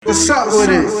What's up with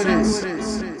it?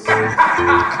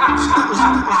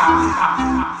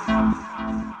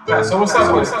 Yeah, so what's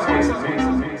up with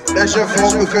it? That's your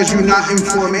fault because you're not in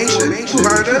formation. You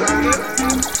heard it?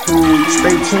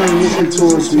 Stay tuned, listen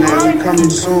to us, man. We coming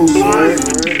soon,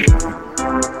 man.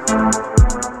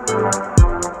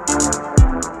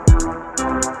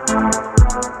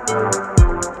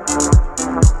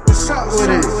 What's up with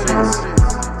it?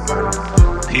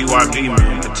 PYB,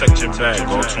 man, protect your bag,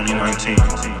 all 2019.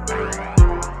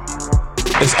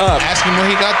 It's up. Ask him where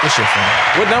he got this shit from.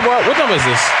 What number is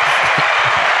this?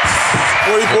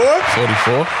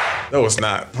 44? No, it's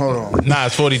not. Hold on. Nah,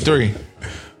 it's 43.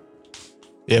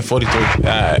 Yeah, 43.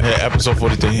 Yeah, episode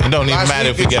 43. It don't even Last matter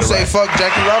week, if we did get you it say right. fuck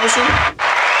Jackie Robinson?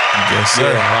 Yes,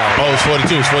 sir. Yeah. Oh, it's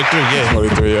 42. It's 43. Yeah.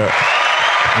 43, yeah.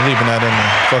 I'm leaving that in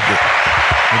there. Fuck it.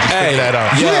 We just figure that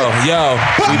out. Yo,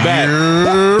 we back.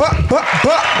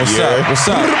 What's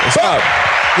up? What's up?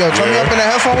 Yo, turn me up in the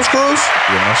headphones, Cruz.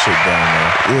 Yeah, my shit down,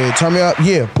 man. Yeah, turn me up.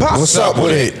 Yeah, pop. What's up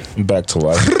with it? Back to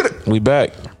life. We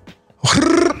back.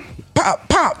 Pop,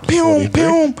 pop, pew,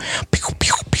 pew, pew,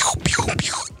 pew, pew, pew,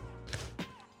 pew.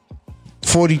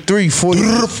 43, 40.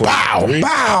 Bow,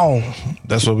 bow.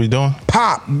 That's what we doing?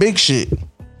 Pop, big shit.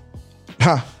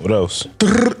 Ha. What else?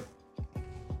 Let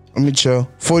me chill.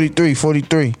 43.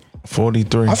 43.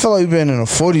 I feel like we've been in the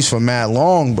 40s for mad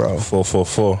long, bro.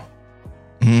 444.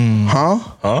 Huh?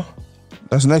 Huh?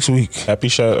 That's next week. Happy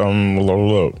shot.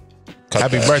 Look.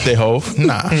 Happy birthday, Hov.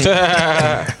 Nah.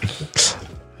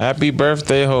 Happy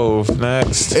birthday, Hov.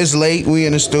 Next. It's late. We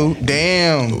in the stew.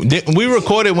 Damn. We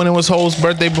recorded when it was Hov's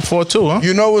birthday before, too, huh?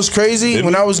 You know what's crazy?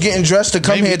 When I was getting dressed to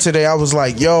come here today, I was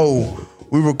like, yo,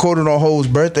 we recorded on Ho's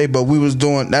birthday, but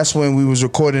that's when we was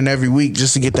recording every week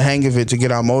just to get the hang of it, to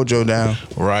get our mojo down.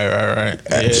 Right.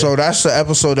 Yeah. So that's the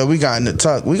episode that we got in the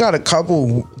tuck. We got a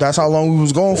couple. That's how long we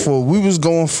was going for. We was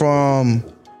going from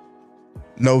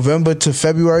November to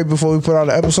February before we put out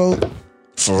an episode.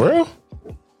 For real?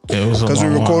 Because we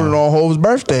recorded on Ho's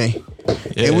birthday.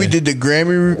 Yeah. And we did the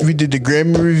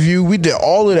Grammy review. We did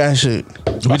all of that shit.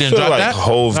 We didn't drop that?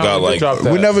 Hov got we like. dropped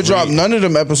that. We never dropped none of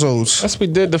them episodes. That's what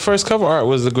we did. The first cover art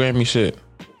was the Grammy shit.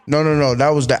 No. That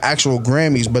was the actual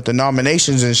Grammys, but the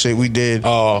nominations and shit we did.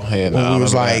 Oh, yeah. When we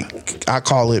was like, I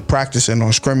call it practicing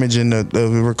or scrimmaging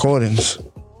the recordings.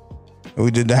 We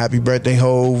did the Happy Birthday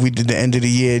Hov. We did the end of the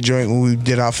year joint when we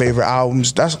did our favorite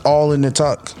albums. That's all in the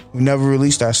tuck. We never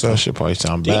released that That stuff. shit probably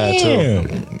sound bad,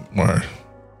 too. Word.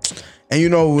 And you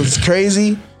know what was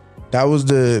crazy? That was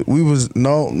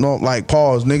like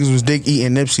pause. Niggas was dick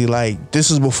eating Nipsey. Like, this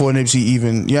is before Nipsey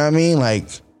even, you know what I mean? Like,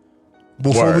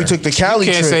 before we took the Cali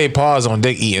You can't trip. say pause on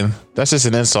dick eating. That's just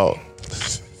an insult.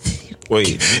 Wait.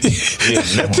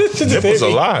 Nip was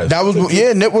alive. That was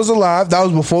Nip was alive. That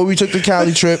was before we took the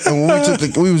Cali trip, and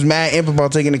when we was mad imp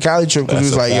about taking the Cali trip because we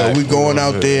was like, yo, we going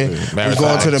out there, we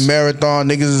going to the marathon.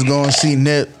 Niggas is going to see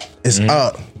Nip. It's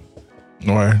up.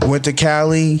 Word. Went to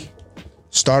Cali,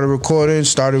 started recording,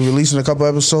 started releasing a couple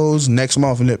episodes. Next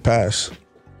month, Nip passed.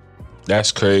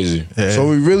 That's crazy. Yeah. So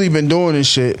we really been doing this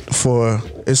shit for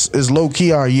it's low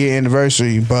key our year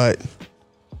anniversary, but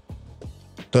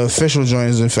the official joint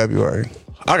is in February.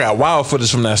 I got wild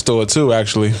footage from that store, too,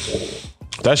 actually.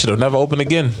 That shit'll never open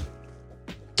again.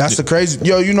 That's the crazy.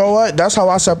 Yo, you know what? That's how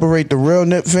I separate the real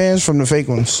Nip fans from the fake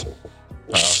ones.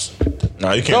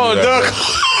 Nah, you can't do that.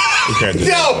 Bro. You can't do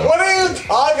that. What are you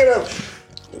talking about?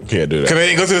 You can't do that. Can they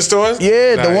ain't go to the stores?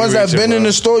 Yeah, Nah, the ones you that reaching, been in bro.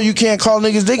 the store, you can't call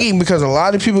niggas dick eating because a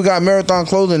lot of people got Marathon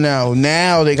clothing now.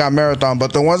 Now they got Marathon,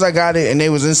 but the ones that got it and they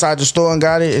was inside the store and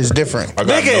got it is different. I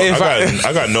got, Nigga,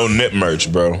 I got no Nip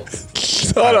merch, bro.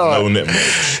 Hold on. No Nip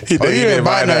merch. Oh, you didn't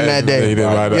buy nothing that day. He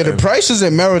didn't buy Yeah, the nothing. prices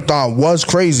in Marathon was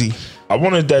crazy. I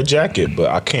wanted that jacket, but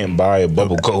I can't buy a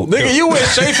bubble coat. Nigga, you went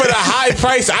straight for the high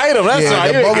price item. That's Yeah,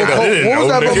 why the you bubble ain't get coat. didn't What was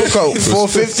know, that nigga. bubble coat?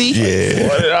 $450? Yeah.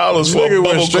 $20 for a Nigga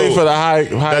bubble went straight coat for the high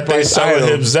that they price selling him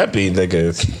item. Zeppy,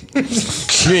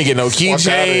 nigga. You ain't get no outta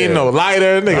keychain, here. no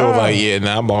lighter. Nigga was like, yeah,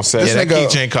 nah, I'm all set. Yeah, that nigga-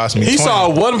 keychain cost me He 20. saw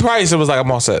one price and was like,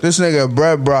 I'm all set. This nigga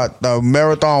Brett brought the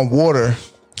Marathon water.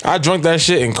 I drank that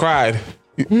shit and cried.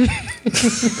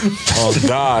 Oh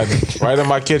God! Right in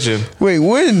my kitchen. Wait,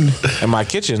 when? In my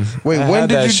kitchen. Wait, I when had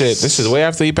did that you- shit? This is way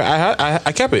after he.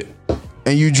 I kept it.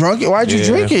 And you drunk it? Why'd you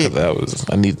drink it? That was.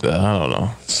 I need the. I don't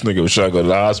know. This nigga was trying to go to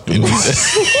the hospital.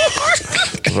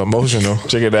 It was emotional.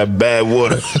 Drinking that bad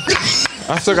water.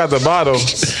 I still got the bottle.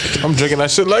 I'm drinking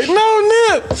that shit like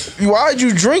no Nip. Why'd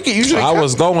you drink it? You should. I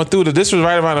was going through the. This was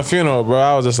right around the funeral, bro.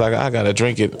 I was just like, I gotta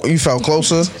drink it. You felt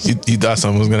closer. You thought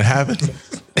something was gonna happen?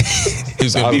 He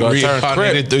was I gonna was be gonna turn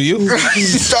reincarnated Crip. through you. You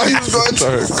thought he was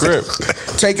going to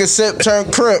Crip. take a sip, turn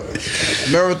Crip.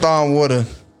 Marathon water.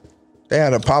 They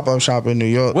had a pop-up shop in New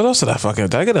York. What else did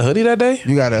I get a hoodie that day?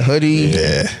 You got a hoodie.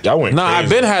 Yeah, y'all went. Nah, crazy. I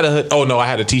been had a hoodie. Oh no, I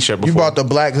had a t-shirt before. You bought the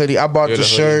black hoodie. I bought the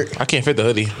shirt, I can't fit the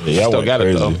hoodie. Yeah, y'all Still went got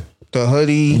crazy. it though. the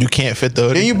hoodie. You can't fit the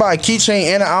hoodie. Then you buy a keychain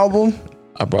and an album.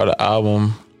 I brought an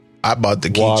album. I bought the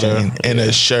Water. keychain and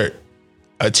a shirt,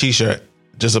 a t-shirt,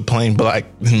 just a plain black.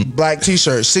 Black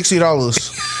t-shirt,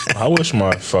 $60. I wish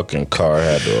my fucking car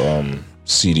had the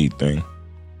CD thing.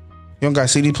 You don't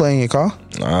got CD player in your car?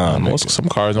 Nah, Most some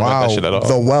cars don't Wow, like that shit at all.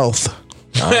 the wealth.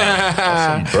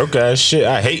 some broke ass shit.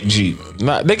 I hate Jeep.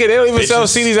 Nah, they don't even sell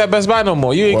Bitches. CDs at Best Buy no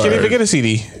more. You can't Word. even get a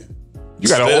CD. You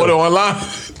got to Still. order online.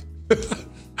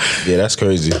 Yeah, that's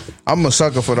crazy. I'm a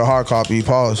sucker for the hard copy.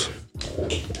 Pause.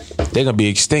 They're gonna be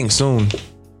extinct soon.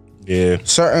 Yeah,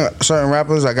 Certain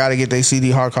rappers, I gotta get their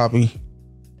CD hard copy.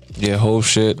 Yeah, whole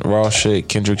shit, raw shit,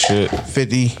 Kendrick shit,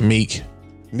 50, Meek.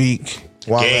 Meek,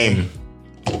 Wale. game.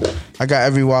 I got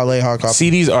every Wale hard copy.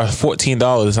 CDs are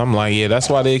 $14. I'm like, yeah, that's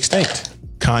why they extinct.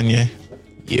 Kanye.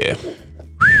 Yeah,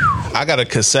 I got a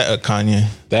cassette of Kanye.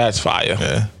 that's fire.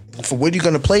 Yeah, What are you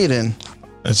gonna play it in?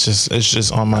 it's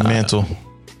just on my mantle.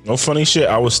 No funny shit.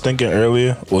 I was thinking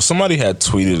earlier. Well, somebody had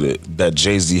tweeted it that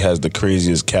Jay-Z has the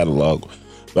craziest catalog.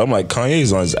 But I'm like,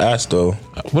 Kanye's on his ass though.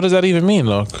 What does that even mean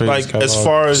though? Crazy Like catalog. as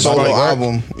far as Solo like,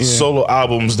 album, yeah. solo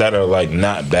albums that are like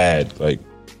not bad. Like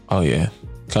Oh yeah,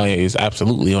 Kanye is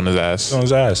absolutely on his ass. on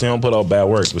his ass. He don't put out bad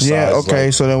work. Besides, Yeah, okay.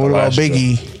 like, so then what the about last joint.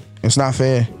 Biggie? It's not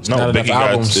fair. No, Not enough Biggie got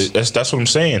albums. that's what I'm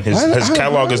saying. His I-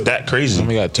 catalog is that crazy.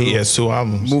 We got two. He has 2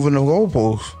 albums. Moving the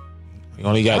goalposts. We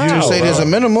only got You two. don't say bro. there's a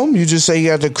minimum. You just say you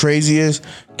got the craziest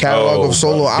catalog Oh, of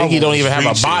solo bro. albums. Biggie don't even have a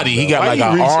Reaching, body. He bro. got Why like you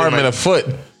an reaching arm like- and a foot.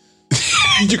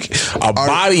 A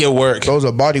body of work. Those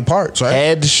are body parts, right?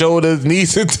 Head, shoulders,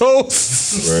 knees, and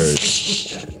toes.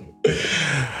 Word.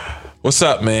 What's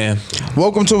up, man?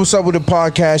 Welcome to What's Up With The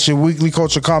Podcast, your weekly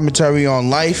culture commentary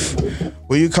on life,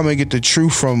 where you come and get the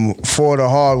truth from for the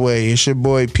hard way. It's your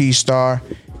boy P Star,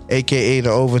 aka the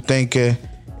Overthinker,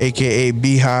 aka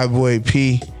Beehive Boy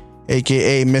P,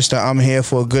 aka Mr. I'm here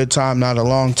for a good time, not a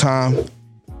long time,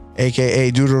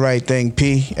 aka Do the Right Thing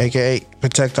P, aka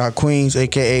Protect Our Queens,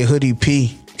 aka Hoodie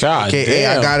P, God aka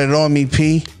damn. I Got It On Me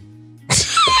P,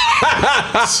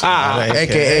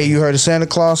 aka You Heard of Santa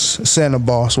Claus, Santa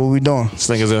Boss. What we doing? This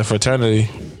nigga's in a fraternity.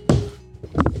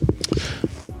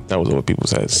 That was what people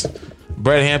said.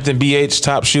 Brett Hampton, BH,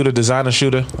 top shooter, designer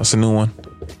shooter. That's a new one.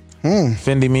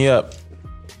 Fendi me up.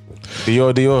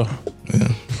 Dior.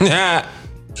 Yeah.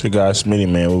 It's your guy Smitty,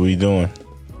 man. What we doing?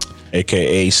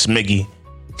 AKA Smiggy.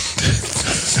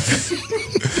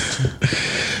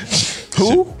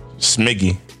 Who?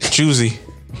 Smiggy. Choosy.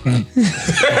 We're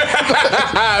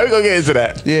gonna get into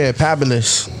that. Yeah,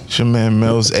 Pabulous. It's your man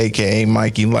Mills, aka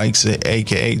Mikey Likes It,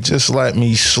 aka Just Let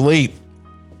Me Sleep.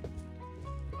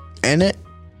 In it?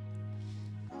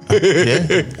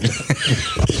 Yeah.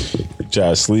 Try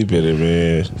to sleep in it,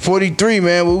 man. 43,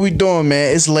 man. What we doing,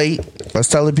 man? It's late. Let's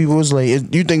tell the people it's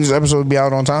late. You think this episode will be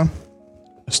out on time?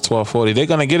 It's 12:40. They're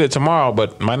gonna get it tomorrow,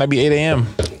 but might not be 8 a.m.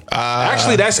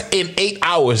 Actually, that's in 8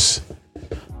 hours.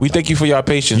 We thank you for your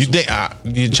patience. You think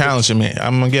you challenging me?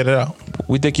 I'm gonna get it out.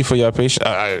 We thank you for your patience.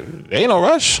 Ain't no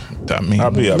rush. I mean,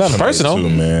 I'll be up Nothing tonight personal. too,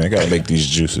 man. I gotta make these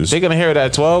juices. They're gonna hear it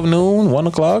at 12 noon, 1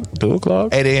 o'clock, 2 o'clock.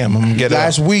 8 a.m. I'm gonna get it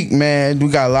Last out. week, man, we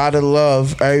got a lot of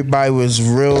love. Everybody was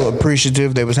real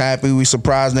appreciative. They was happy. We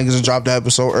surprised niggas and dropped the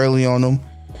episode early on them.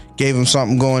 Gave them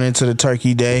something going into the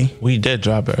turkey day. We did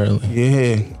drop it early.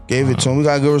 Yeah, gave it to them. We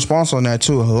got a good response on that,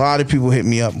 too. A lot of people hit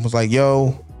me up. Was like,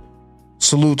 yo,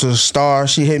 salute to Star.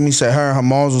 She hit me, said her and her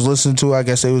moms was listening to it. I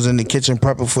guess they was in the kitchen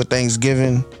prepping for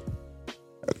Thanksgiving.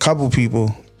 A couple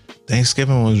people.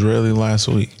 Thanksgiving was really last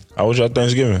week. How was your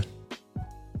Thanksgiving?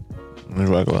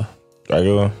 Regular.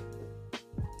 Regular.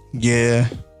 Yeah.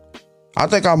 I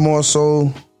think I more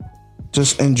so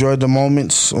just enjoyed the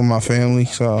moments with my family.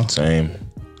 So Same.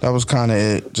 that was kind of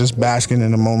it. Just basking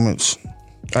in the moments.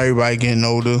 Everybody getting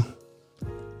older.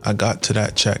 I got to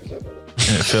that check, and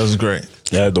it feels great.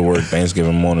 I had to work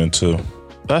Thanksgiving morning too.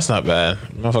 That's not bad.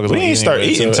 Motherfuckers We ain't ain't start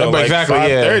eating till like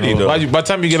 5:30 though. By the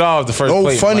time you get off the first Oh,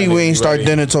 plate, funny, might we be ain't start ready.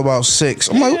 dinner till about 6.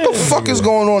 I'm like, what the fuck is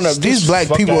going on? These This black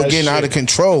fuck people are ass getting out of shit.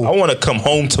 control. I want to come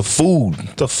home to food.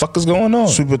 What the fuck is going on?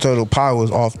 Sweet potato pie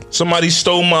was off. Somebody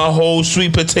stole my whole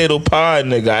sweet potato pie,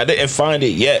 nigga. I didn't find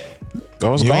it yet.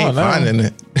 What's You going ain't on? finding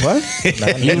it. What?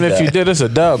 Even if you did, it's a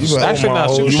dub. Actually, my not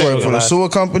whole super You shit. work for the sewer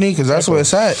company? Because that's where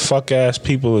it's at. Fuck ass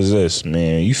people is this,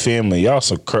 man? You family, y'all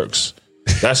some crooks.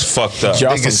 That's fucked up.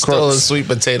 Y'all Nigga some stole a crooks. sweet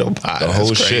potato pie. The That's whole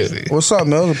crazy. shit. What's up,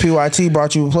 Mel? The PYT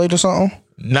brought you a plate or something?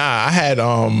 Nah, I had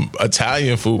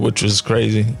Italian food, which was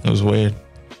crazy. It was weird,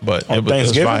 but On it was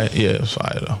Thanksgiving? fire. Yeah, it was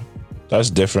fire though. That's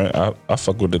different. I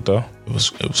fuck with it though. It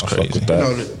was I fuck crazy. with that.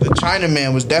 No, the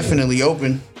Chinaman was definitely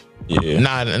open. Yeah.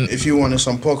 Nah, If you wanted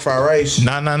some pork fried rice.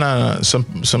 nah.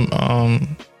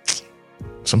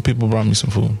 Some people brought me some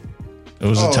food. It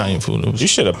was Italian food. It was You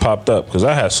should have popped up because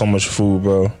I had so much food,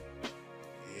 bro.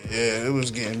 Yeah, it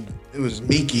was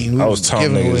meeky. I was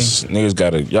telling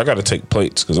niggas y'all gotta take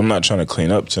plates because I'm not trying to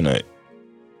clean up tonight.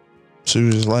 So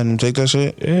you just letting them take that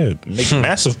shit? Yeah, make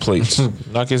massive plates.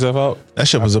 Knock yourself out. that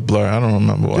shit was a blur. I don't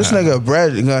remember what This happened. nigga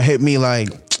Brad gonna hit me like,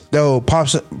 yo,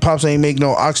 Pops ain't make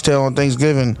no oxtail on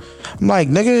Thanksgiving. I'm like,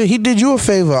 nigga, he did you a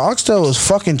favor. Oxtail is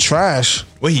fucking trash.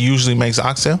 What, he usually makes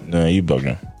oxtail? Nah, you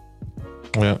bugging.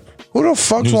 Yeah. Who the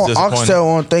fuck He was want disappointed. oxtail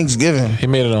on Thanksgiving? He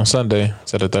made it on Sunday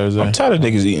instead of Thursday. I'm tired of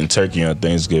niggas eating turkey on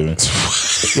Thanksgiving.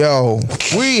 Yo,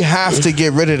 we have to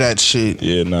get rid of that shit.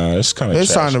 Yeah, nah, it's kind of.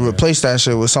 It's time to replace that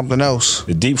shit with something else.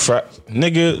 The deep fry,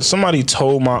 nigga. Somebody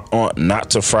told my aunt not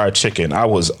to fry chicken. I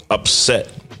was upset.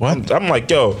 What? I'm like,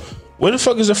 yo, where the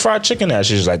fuck is the fried chicken at?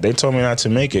 She's like, they told me not to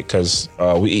make it because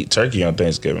we eat turkey on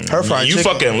Thanksgiving. Her fried you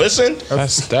chicken- fucking listen?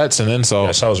 That's an insult.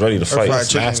 Yes, I was ready to Her fight. fried It's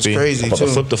chicken is nasty. crazy I'm about to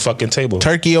too. flip the fucking table.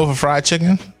 Turkey over fried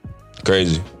chicken?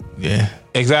 Crazy. Yeah.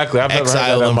 Exactly. I've never heard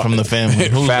Exile that them from the family.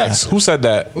 Who's Facts. that? Who said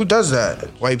that? Who does that?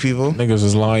 White people. Niggas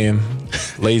is lying.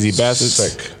 Lazy bastards.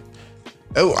 Sick.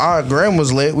 Oh, our gram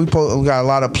was lit. We got a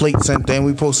lot of plates sent in.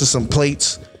 We posted some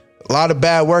plates. A lot of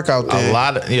bad work out there. A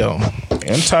lot of, yo.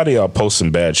 I'm tired of y'all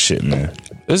posting bad shit, man.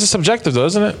 This is subjective though,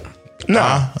 isn't it?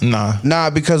 Nah. Nah,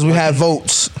 because we had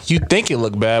votes. You think it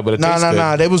looked bad, but it Nah, tastes nah, good.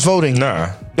 nah. They was voting. Nah.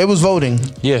 They was voting.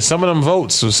 Yeah, some of them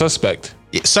votes was suspect.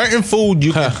 Certain food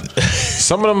you can.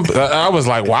 Some of them, I was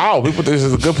like, wow, people, this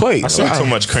is a good plate. I see too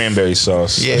much cranberry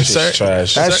sauce. Yeah, that shit's sir.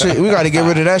 trash. That shit. We got to get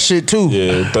rid of that shit too.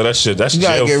 Yeah, throw that shit. That's You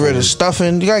gotta jail get rid food. of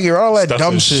stuffing. You gotta get rid of all that dumb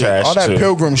Stuffing's shit. trash, All that too.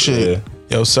 pilgrim shit.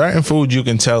 Yeah. Yo, certain food you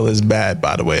can tell is bad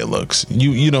by the way it looks.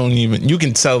 You don't even, you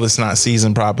can tell it's not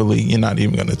seasoned properly. You're not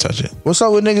even gonna touch it. What's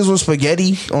up with niggas with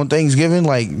spaghetti on Thanksgiving?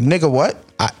 Like, nigga, what?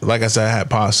 Like I said, I had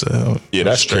pasta. Yeah,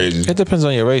 that's crazy. It depends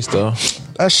on your race though.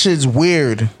 That shit's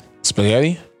weird.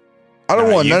 Spaghetti? I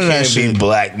don't want You none of that can't shit. be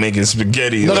black making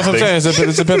spaghetti. No, that's what I'm saying.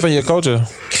 It depends on your culture.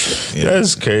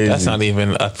 That's crazy. That's not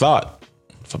even a thought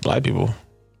for black people.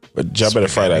 But y'all better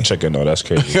fry that chicken though. That's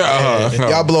crazy.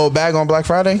 Y'all blow a bag on Black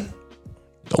Friday?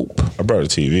 Nope. I brought a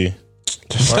TV.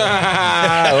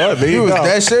 Well, there You you was go.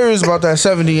 that serious about that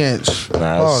 70-inch?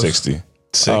 Nah, it's 60.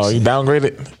 Oh, you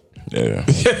downgraded? Yeah.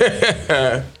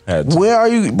 Had to. Where are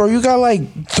you, bro? You got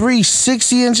like 3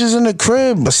 60 inches in the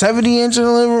crib, a 70 inch in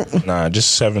the living room. Nah,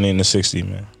 just 70 and the 60,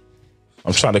 man.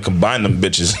 I'm trying to combine them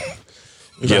bitches.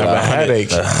 You have a headache.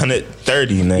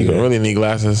 130, You nigga. really need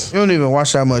glasses. You don't even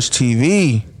watch that much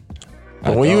TV.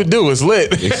 But when you do, it's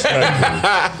lit.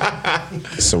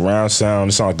 Surround sound.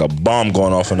 It sounds like a bomb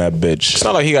going off on that bitch. It's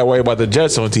not like he got worried about the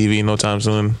Jets on TV no time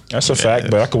soon. That's a fact,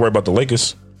 but I could worry about the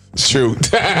Lakers. It's true. That's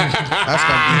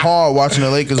gonna be hard watching the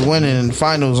Lakers winning in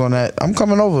finals on that. I'm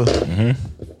coming over.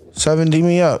 70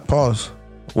 me up. Pause.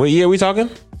 What year we talking?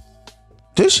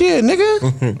 This year,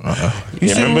 nigga.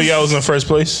 Yeah, remember y'all was in first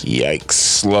place? Yikes.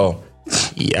 Slow.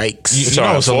 Yikes. You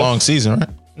know it's a long season, right?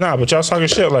 Nah, but y'all talking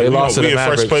shit like They we, lost to we the in first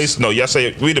Mavericks. place. No, y'all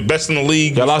say we the best in the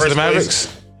league. Y'all we lost to the first Mavericks?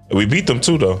 place. We beat them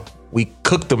too, though. We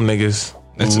cooked them niggas.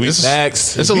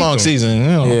 Next. It's a long season. You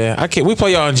know. Yeah, I can't. We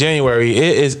play y'all in January.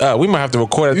 It is. We might have to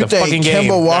record at You the fucking think game.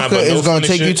 Kemba Walker but no is gonna funny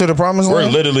take you shit. to the promised We're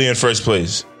land? literally in first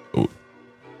place.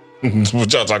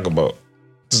 What y'all talking about?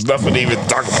 There's nothing to even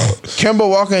talk about. Kemba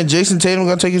Walker and Jason Tatum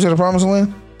gonna take you to the promised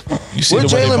land? You see What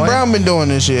the way they Jalen playing? Brown been doing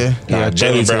this year? Nah,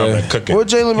 Jalen Brown been cooking. What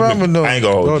Jalen Brown been doing? I ain't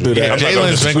gonna hold Don't you. do that. I'm not gonna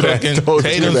Jalen's been do that. cooking. Don't do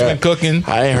Tatum's that. been cooking.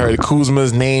 I ain't heard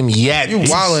Kuzma's name yet. You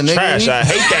wildin', nigga. Trash. I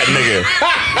hate that nigga.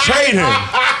 Trade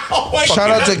him. Shout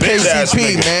out to Bitch ass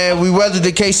KCP, nigga. man. We weathered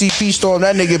the KCP storm.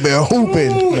 That nigga been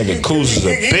hooping. Nigga Kuz is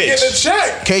a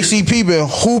bitch. KCP been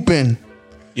hooping.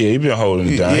 Yeah, he been holding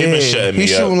me down. He been shutting me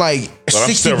He's up. shooting like But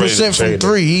I'm still ready to 60% from trade him.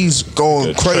 3. He's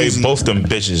going Trade crazy. both them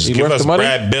bitches. He Give worth us the money?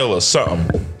 Brad Bill or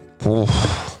something. Oof,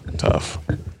 tough.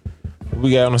 What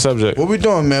we got on the subject? What we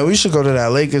doing, man? We should go to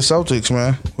that Lakers Celtics,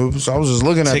 man. I was just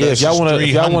looking at Yeah, that. if y'all want to,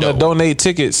 $300. donate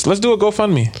tickets, let's do a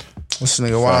GoFundMe. This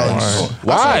nigga wild.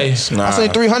 Why? Nah, I seen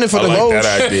 300 for I the like load.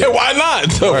 that idea. Why not?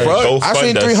 The Go fuck? I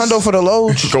seen fund us. 300 for the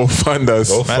load. Go fund us.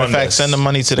 Go Matter of fund fact, us. send the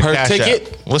money to the Per cash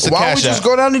ticket? app. What's the Why don't cash we just app?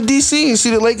 go down to DC and see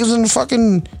the Lakers in the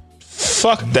fucking...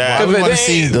 Fuck that. We want They to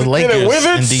see ain't- the get it Lakers with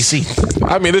in it? DC.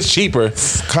 I mean, it's cheaper.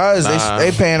 Cause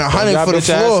they paying 100 Y'all for the bitch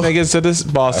ass floor. niggas to this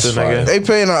Boston That's nigga. They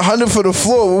paying 100 for the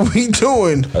floor. What we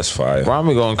doing? That's fire.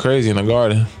 Rami going crazy in the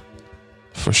garden.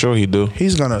 For sure he do.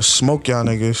 He's gonna smoke y'all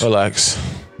niggas. Relax.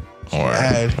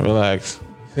 Bad. Relax.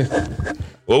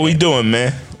 What we doing,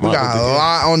 man? We got a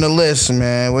lot on the list,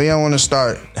 man. Where y'all want to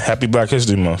start? Happy Black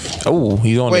History Month. Oh,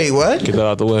 he's on Wait, it. what? Get that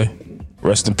out the way.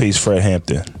 Rest in peace, Fred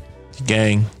Hampton.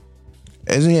 Gang.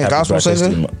 Isn't he a Happy gospel Black History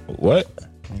singer? Month. What?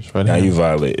 Right Now here. you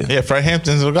violated. Yeah, Fred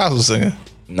Hampton's a gospel singer.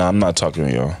 Nah, I'm not talking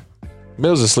to y'all.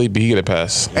 Bill's asleep, but he get a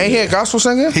pass. Ain't he a gospel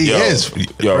singer? He Yo, is.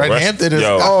 yo, Fred rest- Hampton is.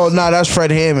 yo. Oh, no, that's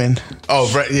Fred Hammond. Oh,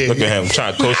 Fred. Yeah, Look at him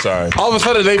trying to co-sign. All of a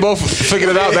sudden, they both figured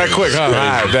it out that quick, huh?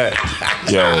 I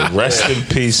bet. Yo, rest in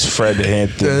peace, Fred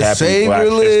Hampton. The Happy Savior Black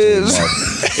lives.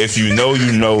 History Month. If you know,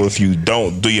 you know. If you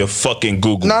don't, do your fucking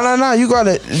Google. No. You got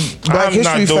it. Black I'm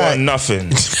History not doing fact. nothing.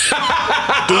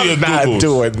 Do your Not Googles.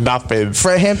 doing nothing.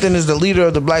 Fred Hampton is the leader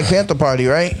of the Black Panther Party,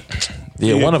 right?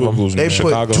 Yeah, one of them. Googles, They man. put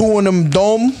Chicago. 2 in them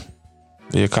dome.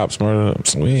 Yeah, cops murdered him.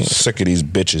 Sweet. Sick of these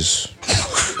bitches.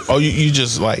 Oh, you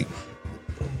just like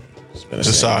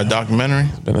just saw a documentary.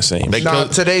 Been the same. They No,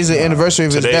 killed today's the anniversary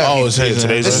of his Today- death. Oh, it's his-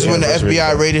 today's This is when the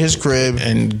FBI raided his crib.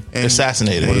 and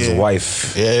assassinated His Yeah.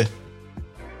 wife. Yeah.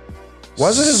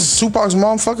 Wasn't his Tupac's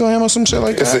mom fucking him or some shit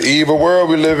like It's that? an evil world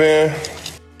we live in.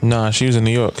 Nah, she was in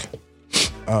New York.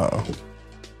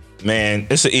 Man,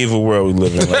 it's an evil world we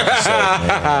live in. Like you said,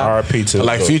 man. RP to the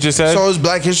Like cook. Future said. So it's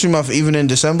Black History Month even in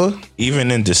December? Even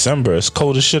in December, it's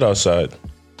cold as shit outside.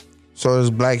 So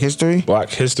it's Black History? Black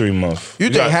History Month. You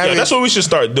We think Harriet- that's what we should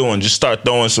start doing. Just start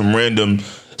throwing some random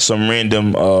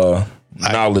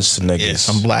knowledge to niggas. Yeah,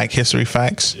 some Black history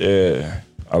facts. Yeah,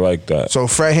 I like that. So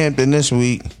Fred Hampton this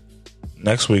week.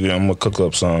 Next week I'm gonna cook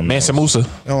up some Mansa Musa.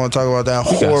 I don't want to talk about that.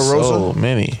 Got Whore Rosa. so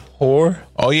many. whore.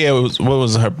 Oh yeah, what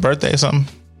was her birthday or something?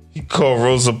 You call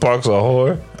Rosa Parks a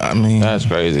whore? I mean, That's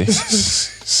crazy.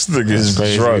 This nigga's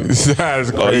Crazy. drunk.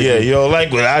 That's crazy. Oh yeah, you don't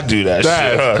like when I do that shit.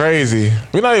 That's Huh? crazy.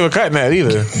 We're not even cutting that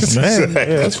either. man, Yeah,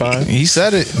 that's fine. he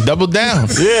said it. Double down.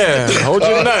 Yeah, hold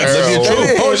your nuts. Live your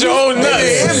truth. Hold your own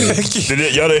nuts.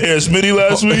 Y'all didn't hear Smitty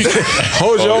last week?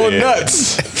 Hold your Oh, own yeah.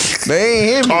 nuts. They ain't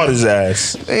hear me. Caught his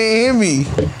ass. They ain't hear me.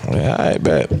 Yeah, I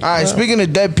bet. All right, speaking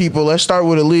of dead people, let's start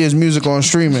with Aaliyah's music on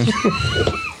streaming.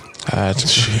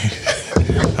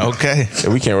 Okay.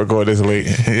 We can't record this late.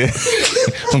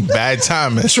 Bad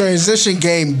timing. Transition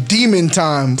game, demon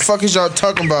time. Fuck is y'all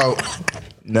talking about?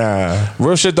 Nah.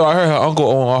 Real shit though, I heard her uncle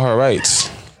own all her rights.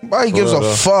 Nobody gives real a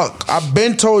though. fuck. I've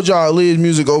been told y'all Aaliyah's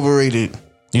music overrated.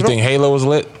 You think Halo was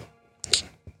lit?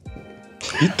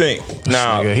 You think?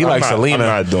 Nah, Nigga, he I'm likes not, Selena.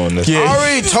 I'm not doing this. I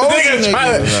already told you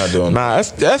I'm niggas. not doing Nah,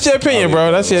 that's your opinion,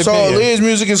 bro. That's your So opinion. Aaliyah's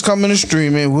music is coming to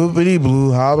streaming. Whoopity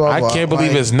blue. How blah, I blah. can't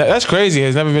believe Like, that's crazy.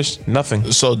 It's never been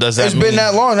nothing. So does that It's mean been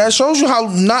that long. That shows you how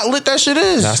not lit that shit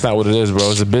is. That's not what it is,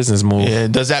 bro. It's a business move. Yeah,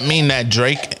 does that mean that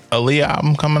Drake Aaliyah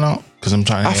album coming out? Because I'm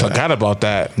trying to I hear forgot about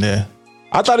that. that. Yeah.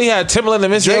 I thought he had Timbaland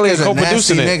and Miss Drake Elliott is a nasty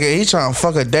co-producing it. nigga. He trying to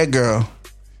fuck a dead girl.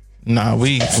 Nah,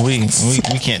 we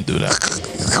can't do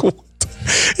that.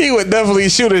 He would definitely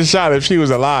shoot a shot if she was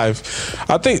alive.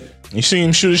 I think You see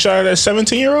him shoot a shot at that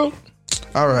 17-year-old?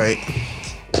 All right.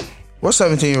 What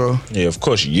 17-year-old? Yeah, of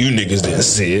course you niggas didn't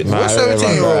see it. What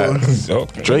 17-year-old?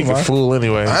 Okay. Drake a fool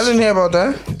anyway. I didn't hear about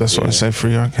that. That's what I say.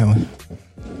 Free R. Kelly.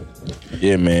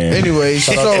 Yeah, man. Anyway,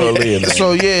 Shout out to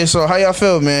Aaliyah, man. so how y'all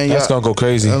feel, man? That's Y'all, gonna go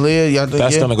crazy. Aaliyah, y'all,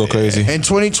 That's gonna go crazy. In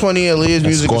 2020, Aaliyah's That's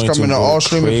music is going coming to go all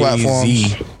streaming crazy.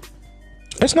 platforms.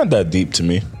 It's not that deep to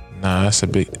me. Nah, that's a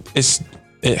big.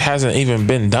 It hasn't even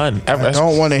been done ever. I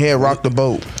don't want to hear "Rock the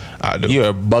Boat." I do.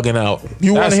 You're bugging out.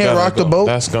 You wanna That's hear gonna Rock the go- Boat?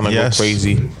 That's gonna Yes. go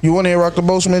crazy. You want to hear "Rock the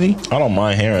Boat," Smitty? I don't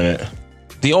mind hearing it.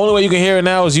 The only way you can hear it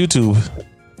now is YouTube.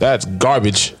 That's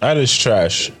garbage. That is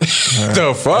trash.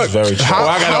 The fuck? That's very trash. How,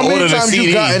 I gotta how order many the times CD.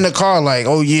 you got in the car like,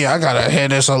 "Oh yeah, I gotta hear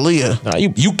this Aaliyah"? Nah,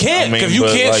 you can't because you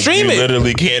but, can't like, stream you it.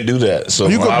 literally can't do that. So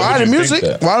You can why buy would the you think music.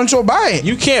 that? Why don't you buy it?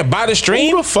 You can't buy the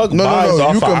stream. Who the fuck No, buys no.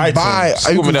 off You of can iTunes? buy. You want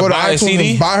can me to go to buy a iTunes CD?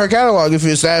 and buy her catalog if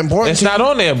it's that important. It's to you. not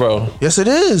on there, bro. Yes, it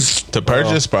is. To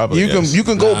purchase, probably. You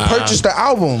can go purchase the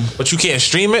album. But you can't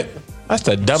stream it. That's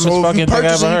the dumbest So if fucking you thing I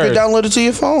purchase ever it, you heard. can download it to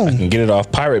your phone. And get it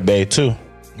off Pirate Bay too.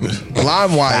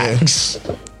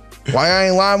 LimeWire. Why I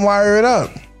ain't LimeWire it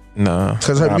up? Nah,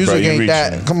 Because her Nah, music bro, you ain't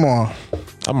that. reaching. Come on.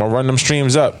 I'm gonna run them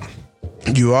streams up.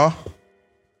 You are?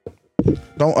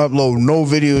 Don't upload no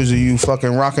videos of you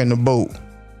fucking rocking the boat.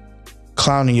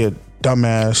 Clowning your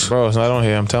dumbass. Bro, it's not on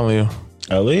here. I'm telling you.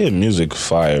 Aaliyah music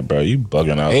fire, bro. You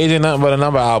bugging out. Age ain't nothing but a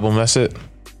number album. That's it.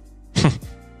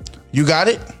 You got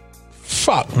it?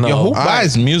 Fuck no. Yo, who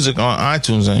buys music on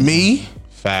iTunes? And Me?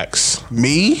 Facts.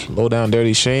 Me? Low down,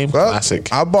 dirty shame. Well,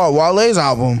 Classic. I bought Wale's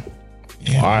album.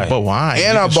 Yeah, Why? But why?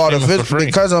 And You I can bought stream it for free.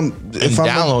 because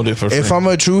download it for free. If I'm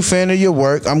a true fan of your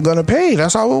work, I'm gonna pay.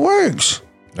 That's how it works.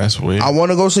 That's weird. I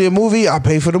want to go see a movie, I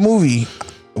pay for the movie.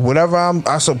 Whatever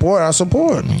I support, I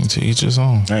support. I mean, to each his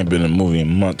own. I ain't been in a movie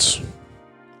in months.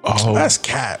 Oh, That's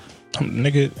cap.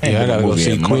 Nigga, Yeah, I gotta go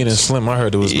see Queen and Slim. I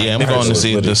heard it was. Yeah, I'm going to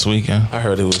see it this weekend. I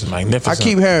heard it was I magnificent.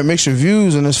 keep hearing mixed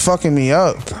reviews and it's fucking me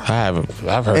up. I've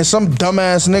heard. And some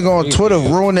dumbass nigga on Twitter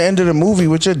ruined the end of the movie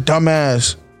with your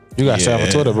dumbass. You got shot on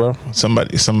Twitter, bro.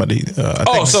 Somebody. I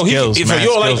Oh, think so Skills, so Mad you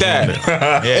don't like Skills that?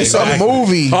 ruined it. Yeah, It's a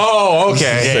movie. Oh,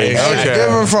 okay. It's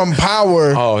different from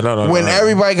Power. Oh, no, when no.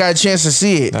 everybody got a chance to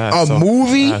see it. That's A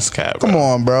movie? that's cap, Come bro.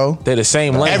 on, bro. They're the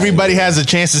same length. Everybody has a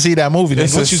chance to see that movie.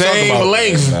 It's What the you talking same about?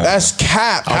 length. That's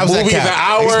cap. A How's that movie's cap? an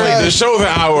hour. Because- The show's an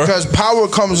hour. Because Power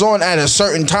comes on at a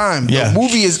certain time. Yeah. The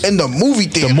movie is in the movie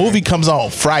theater. The movie comes out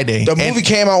on Friday. The movie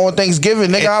came out on Thanksgiving.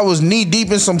 Nigga, I was knee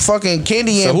deep in some fucking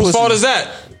candy So and whose pussy. fault is that?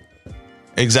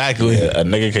 Exactly. A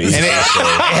nigga can eat And it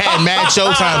had mad show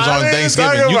times on What are you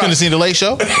Thanksgiving. talking You about? couldn't have seen the late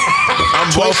show?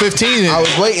 12:15. I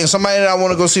was waiting. Somebody that I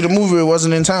want to go see the movie it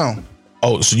wasn't in town.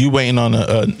 Oh, so you waiting on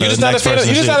a You just not a fan.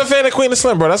 You just not a fan of Queen and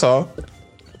Slim, bro. That's all.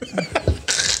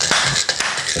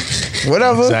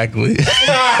 Whatever. Exactly.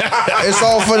 It's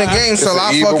all fun and games till an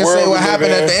I evil fucking world say we what live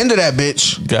happened in. at the end of that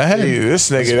bitch. Go ahead. This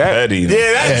nigga, that. petty. Yeah,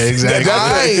 that's, Yeah, exactly.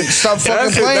 Alright, stop fucking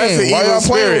that's a- playing. that's an Why evil y'all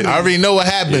playing spirit. with I me? already know what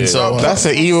happened. So, That's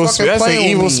an evil. Fucking That's an playing with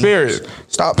evil me. spirit.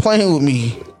 Stop playing with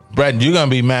me. Brad, you're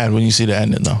gonna be mad when you see the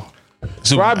ending, though.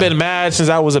 Bro, I've been mad since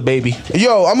I was a baby.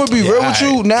 Yo, I'm gonna be real with you.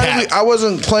 alright. Now Cap. I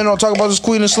wasn't planning on talking about this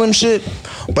Queen and Slim shit,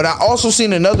 but I also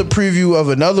seen another preview of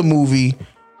another movie.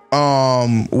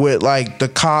 With like the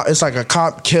cop, it's like a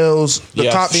cop kills the Yeah,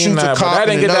 I cop seen shoots that, a but cop that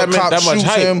and didn't get another cop that much shoots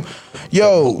hype. him.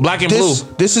 Yo, Black and this,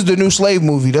 Blue. This is the new Slave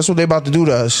movie. That's what they about to do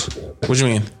to us. What you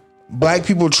mean? Black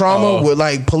people trauma with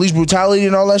like police brutality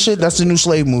and all that shit. That's the new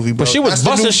Slave movie, bro. But she was That's the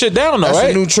busting new- shit down, though, That's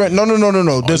right? the new trend. No.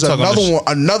 There's you talking about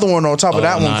another one on top of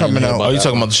that one coming out. Oh, you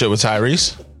talking about the shit with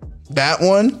Tyrese? That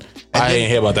one. And I didn't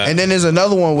hear about that. And then there's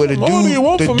another one where the What do you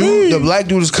want from me? the black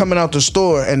dude is coming out the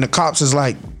store and the cops is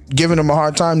like giving him a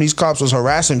hard time. These cops was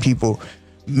harassing people.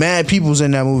 Mad people's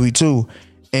in that movie too.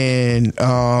 And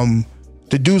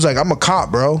the dude's like, I'm a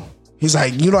cop, bro. He's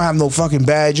like, you don't have no fucking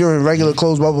badge. You're in regular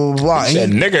clothes, blah, blah, blah, blah. That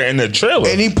nigga in the trailer.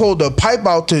 And he pulled the pipe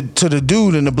out to the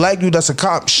dude, and the black dude that's a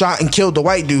cop shot and killed the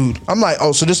white dude. I'm like,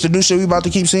 oh, so this the new shit we about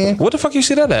to keep seeing? What the fuck you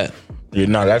see that at? Yeah,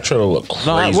 nah, that trailer look crazy.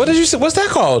 No, what did you say? What's that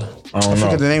called? I don't I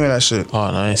forget the know. name of that shit.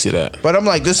 Oh no, I didn't see that. But I'm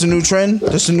like, this is the new trend.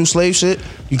 This is the new slave shit.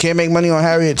 You can't make money on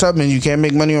Harriet Tubman. You can't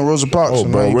make money on Rosa Parks. Oh, So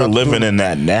now bro, you we're about to do living it. in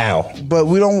that now. But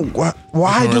we don't.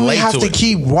 Why do we relate have to to it.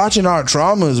 keep watching our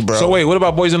dramas, bro? So wait, what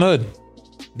about Boys in the Hood?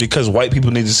 Because white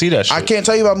people need to see that shit. I can't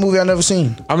tell you about a movie I never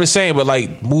seen. I'm just saying, but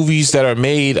like movies that are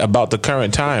made about the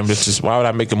current time, it's just why would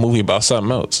I make a movie about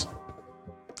something else?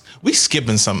 We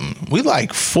skipping something. We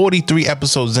like 43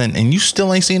 episodes in, and you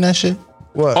still ain't seen that shit?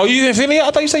 What? Oh, you didn't finish it?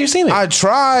 I thought you said you seen it. I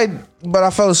tried, but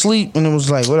I fell asleep, and it was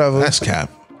like whatever. That's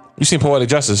cap. You seen Poetic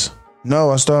Justice?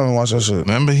 No, I still haven't watched that shit.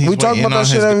 Remember, he's we talk waiting about that on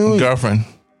shit his every week. girlfriend.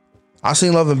 I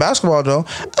seen Love and Basketball though.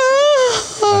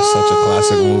 That's such a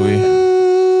classic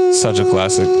movie. Such a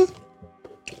classic.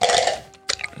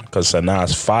 Because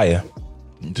Sanaa's fire.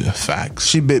 Facts.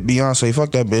 She bit Beyonce.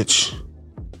 Fuck that bitch.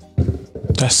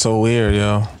 That's so weird,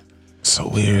 yo. So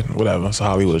weird. Whatever. It's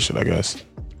Hollywood shit, I guess.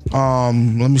 Let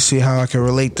me see how I can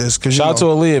relate this. Cause Shout out to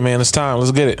Aaliyah, man. It's time.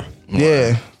 Let's get it.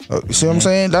 yeah. You see what I'm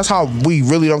saying? That's how we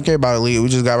really don't care about Aaliyah. We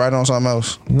just got right on something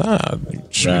else. Nah,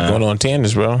 should be going on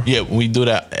tangents, bro. Yeah, we do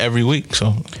that every week,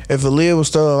 so If Aaliyah was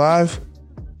still alive,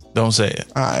 don't say it.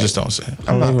 All right. Just don't say it.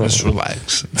 I'm not gonna. Just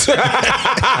relax.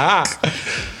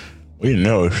 We didn't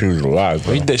know if she was alive,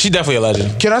 bro. She definitely a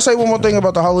legend. Can I say one more thing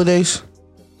about the holidays?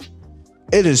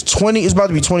 It is 20. It's about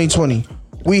to be 2020.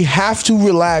 We have to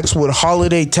relax with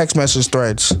holiday text message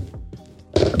threads.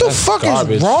 What the fuck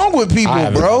garbage. is wrong with people, I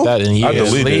haven't bro? got that in I years.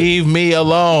 deleted it. Leave me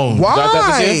alone. Why? got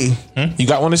that this year? You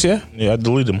got one this year? Yeah, I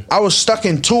deleted them. I was stuck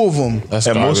in two of them. That's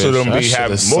And most of them garbage. be That have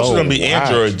shit is most so of them be whack.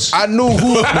 androids. I knew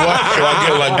who. So I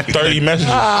get like 30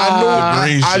 messages.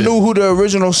 I knew who the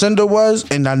original sender was,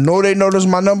 and I know they noticed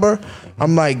my number.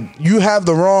 I'm like, you have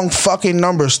the wrong fucking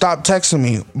number. Stop texting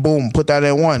me. Boom, put that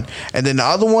in one. And then the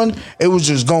other one, it was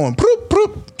just going, proop,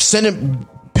 proop, sending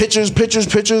pictures.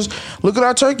 Look at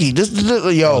our turkey. This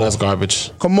yo, Oh, that's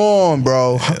garbage. come on,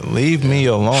 bro. Leave me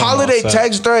alone. Holiday outside.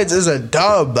 text threads is a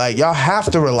dub. Like y'all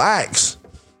have to relax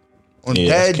on Yeah,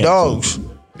 dead it's canceled. dogs.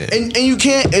 And you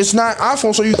can't. It's not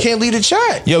iPhone, so you can't leave the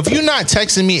chat. Yo, if you're not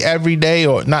texting me every day,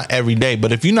 or not every day,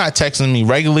 but if you're not texting me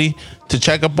regularly to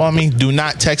check up on me, do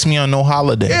not text me on no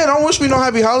holiday. Yeah, don't wish me no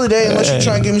happy holiday unless you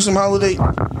try and give me some holiday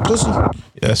pussy.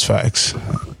 That's facts.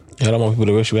 I don't want people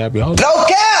to wish you happy holidays. No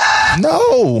cap.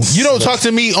 No, you don't talk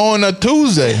to me on a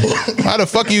Tuesday. How the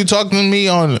fuck are you talking to me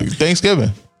on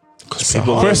Thanksgiving?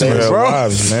 Christmas, Their bro.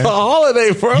 lives, man. A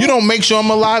holiday, bro. You don't make sure I'm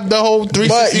alive the whole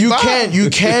 365. But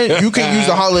you can use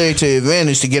the holiday to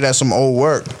advantage to get at some old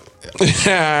work.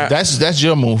 That's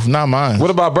your move, not mine. What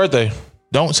about birthday?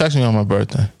 Don't text me on my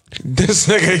birthday. This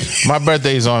nigga. My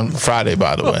birthday is on Friday,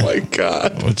 by the way. Oh my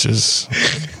God. Which is,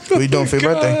 What you doing for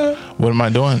your birthday? what am I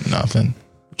doing? Nothing.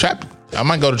 Trap. I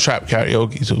might go to trap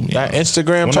karaoke too. That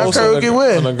Instagram Trap post karaoke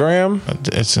where? on the gram.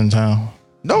 It's in town.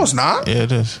 No, it's not. Yeah,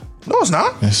 it is. No, it's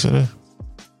not. Yes, it is.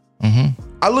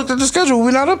 I looked at the schedule.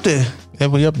 We're not up there. Yeah,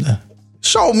 we up there.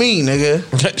 Show me,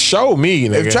 nigga. Show me,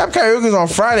 nigga. If Trap Karaoke's on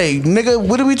Friday, nigga,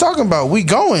 what are we talking about? We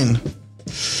going.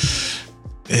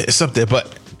 It's up there,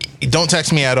 but don't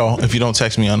text me at all if you don't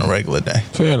text me on a regular day.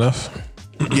 Fair enough.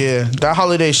 Yeah, that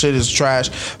holiday shit is trash.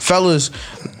 Fellas,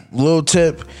 little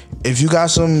tip. If you got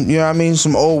some, you know what I mean,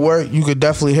 some old work, you could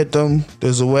definitely hit them.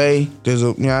 There's a way. You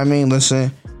know what I mean?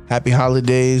 Listen, happy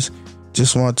holidays.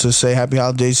 Just want to say happy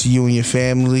holidays to you and your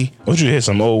family. Would you hit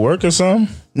some old work or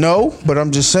something? No, but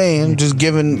I'm just saying, just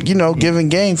giving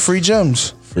game free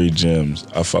gems. Free gems.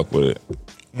 I fuck with it.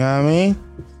 You know what I mean?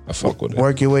 I fuck with it.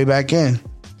 Work your way back in.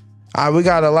 All right, we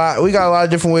got a lot of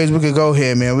different ways we could go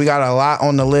here, man. We got a lot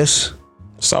on the list.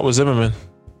 Start with Zimmerman.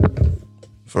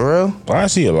 For real? Why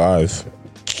is he alive?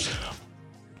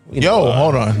 Yo,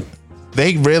 hold on.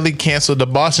 They really canceled the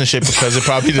Boston shit because it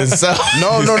probably didn't sell.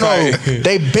 No.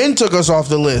 They been took us off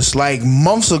the list like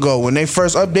months ago when they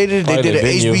first updated it. They Probably did an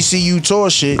the venue. HBCU tour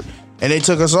shit and they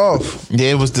took us off.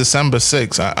 Yeah, it was December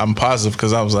 6th. I'm positive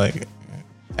because I was like,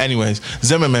 anyways,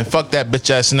 Zimmerman, fuck that bitch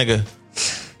ass nigga.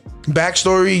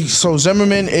 Backstory: so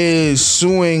Zimmerman is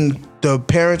suing the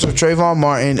parents of Trayvon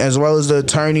Martin as well as the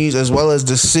attorneys as well as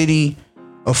the city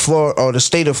of Florida or the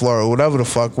state of Florida,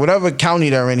 whatever county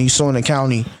they're in. He's suing the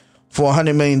county for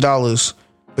 $100 million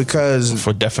because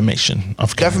For defamation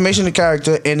of character. defamation of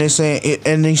character, and he's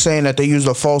saying that they used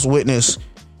a false witness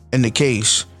in the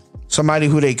case. Somebody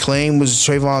who they claim was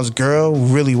Trayvon's girl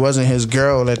really wasn't his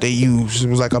girl that they used. It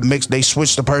was like a mix. They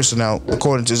switched the person out,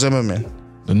 according to Zimmerman.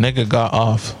 The nigga got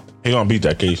off. He gonna beat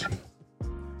that case.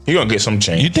 He gonna get some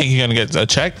change. You think he gonna get a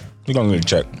check He gonna get a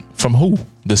check. from who?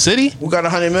 The city? We got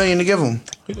 $100 million to give him.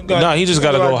 No, he just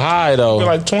got to go high though.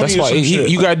 like 20 That's or why some shit.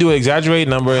 you got to do an exaggerated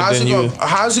number and How's then he you. gonna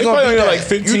probably beat that? like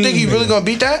 15 you think he really maybe. gonna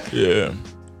beat that? Yeah.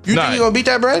 You Nah. think he gonna beat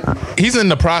that, Brad? He's in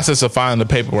the process of filing the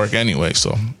paperwork anyway,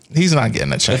 so he's not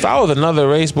getting a check. If I was another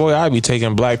race boy, I'd be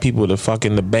taking black people to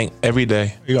fucking the bank every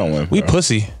day. He gonna win. We bro.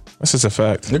 pussy. That's just a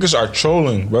fact. Niggas are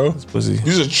trolling, bro. Pussy.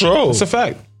 He's a troll. It's a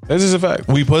fact. That's just a fact.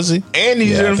 We pussy? And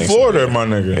he's Yeah, I in think so. Florida, my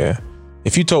nigga. Yeah.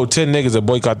 If you told 10 niggas to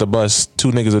boycott the bus, 2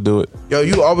 niggas will do it. Yo,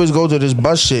 you always go to this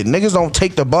bus shit. Niggas don't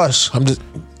take the bus. I'm just.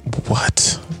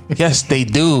 What? Yes, they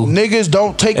do. Niggas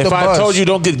don't take the If bus. I told you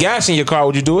don't get gas in your car,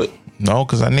 would you do it? No,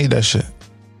 because I need that shit.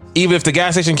 Even if the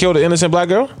gas station killed an innocent black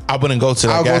girl? I wouldn't go to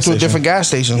that I'll go gas to a station. different gas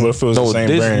station. What if it was No, the same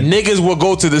this brand? niggas will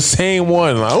go to the same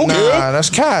one. Like, okay. Nah, that's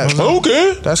cap.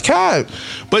 Okay. That's cap.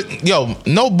 But yo,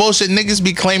 no bullshit. Niggas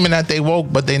be claiming that they woke,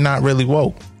 but they not really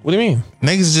woke. What do you mean?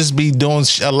 Niggas just be doing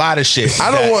a lot of shit.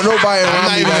 I don't want nobody I'm around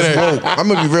not me even that's gonna- woke. I'm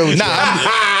gonna be real with Nah, you.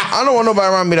 I'm- I don't want nobody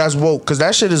around me that's woke because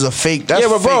that shit is a fake. That's Yeah,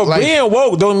 but bro, fake. Like, being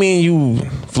woke don't mean you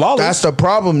flawless. that's the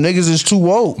problem. Niggas is too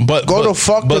woke. But go but, to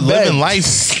fuck but the bed. living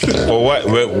life.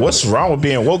 Well, what's wrong with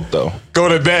being woke though? go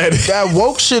to bed. That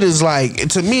woke shit is like,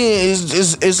 to me,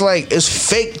 is like, it's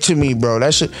fake to me, bro.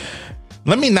 That shit.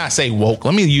 Let me not say woke.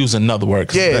 Let me use another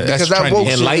word. Yeah, that's because that trendy. woke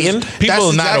shit Enlightened? is, People that's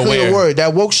are not exactly aware. the word.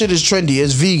 That woke shit is trendy.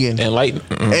 It's vegan. Enlightened.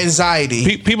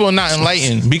 Anxiety. People are not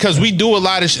enlightened because we do a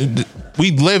lot of shit.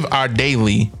 We live our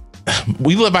daily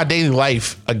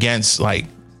life against like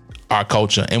our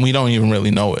culture, and we don't even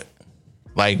really know it.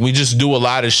 Like we just do a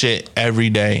lot of shit every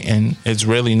day, and it's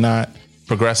really not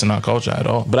progressing our culture at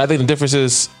all. But I think the difference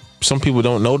is some people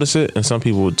don't notice it and some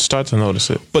people start to notice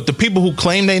it. But the people who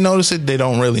claim they notice it, they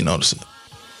don't really notice it.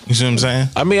 You see what I'm saying?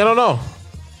 I mean, I don't know.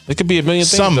 It could be a million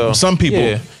things. though. Some people.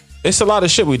 Yeah. It's a lot of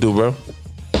shit we do, bro.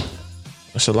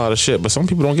 It's a lot of shit, but some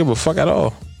people don't give a fuck at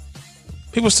all.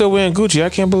 People still wearing Gucci. I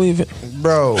can't believe it.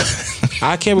 Bro,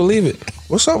 I can't believe it.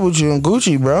 what's up with you and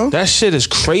Gucci, bro? That shit is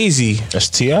crazy. That's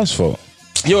T.I.'s fault.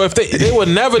 Yo, if they would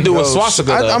never do a swastika.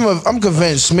 though. I'm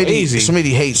convinced Crazy.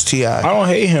 Smitty hates T.I. I don't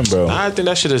hate him, bro. I think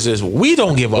that shit is just we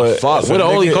don't give a But fuck. if We're a the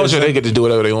only nigga culture is they in- get to do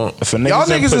whatever they want. If a nigga's Y'all in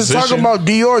niggas is talking position- about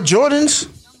Dior Jordans.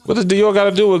 What does Dior got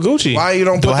to do with Gucci? Why you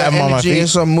don't Do put I have that them on my energy in feet?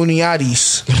 some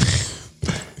Muniatis?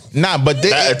 Nah, but they,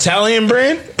 That Italian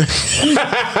brand?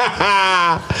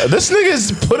 This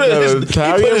nigga's put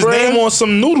Italian his brand? name on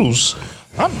some noodles.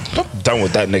 I'm done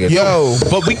with that nigga. Yo,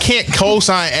 but we can't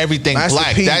co-sign everything Master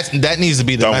black. P. That needs to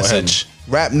be the Done with message.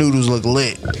 rap noodles look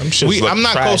lit. Them shits look I'm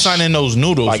not trash. co-signing those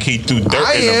noodles. Like he threw dirt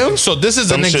I in them. am. So this is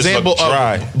Them an shits example look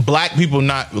dry. of black people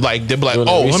not like they're like, Doing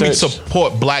the oh, let me research.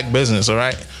 support black business, all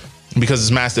right? Because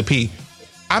it's Master P.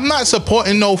 I'm not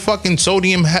supporting no fucking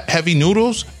sodium heavy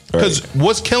noodles. Because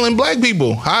what's killing black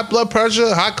people? High blood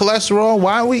pressure, high cholesterol.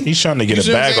 Why are we? He's trying to get You a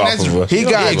see what I'm bag saying? off That's- of us. He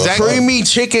got exactly. creamy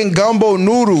chicken gumbo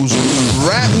noodles.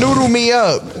 Wrap noodle me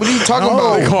up. What are you talking Come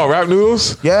about? on, rap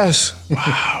noodles. Yes.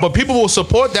 But people will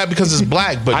support that because it's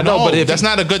black. But I know, no, but if that's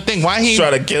not a good thing. Why he?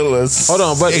 Try to kill us. Hold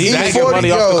on, but he's Exactly. making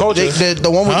money off the culture.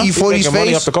 The one with Huh? E40's He's making money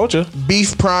off face. the culture.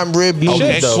 Beef prime rib Okay,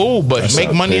 noodles. though. cool, but That make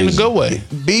sounds money in a crazy. good way.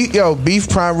 Beef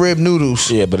prime rib noodles.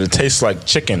 Yeah, but it tastes like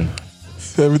chicken.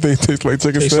 Everything tastes like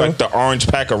chicken. Tastes like the orange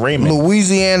pack of ramen.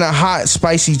 Louisiana hot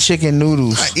spicy chicken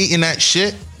noodles. Eating that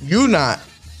shit. You not.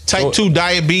 Type 2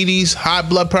 diabetes, high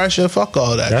blood pressure. Fuck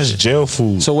all that. That's shit. jail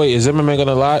food. So wait, is Zimmerman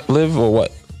gonna live or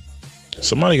what?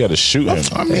 Somebody got to shoot him.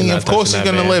 I mean, not of course he's touching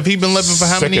that gonna man. live. He's been living for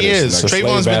how Sick many of this years? nigga.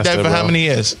 Trayvon's been dead Slave for how bastard, many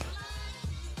years?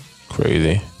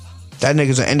 Crazy. That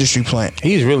nigga's an industry plant.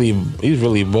 He's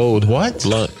really bold. What?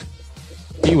 Blunt.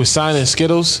 He was signing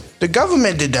Skittles. The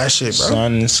government did that shit, bro.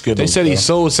 Son and Skittles. They said he bro.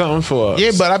 sold something for. Yeah,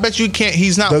 but I bet you can't.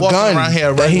 He's not The walking gun around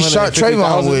here. that he Right? shot Trayvon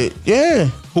 150,000? with. Yeah.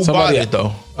 Who Somebody- bought it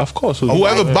though? Of course.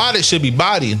 Whoever bought it should be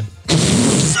bodied.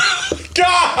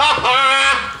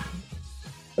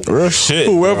 real shit.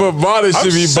 Whoever bought it I'm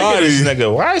should be sick of this bodied.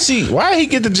 nigga. Why he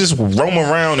get to just roam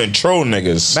around and troll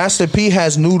niggas? Master P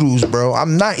has noodles, bro.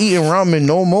 I'm not eating ramen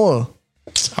no more.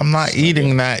 I'm not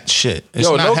eating that shit. It's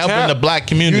Yo, not no helping cap. the black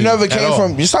community. You never at came all.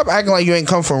 from. You stop acting like you ain't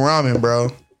come from ramen, bro.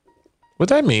 What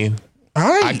that mean?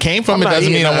 I came from I'm it. not Doesn't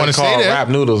eating mean I want to nothing stay called there. Rap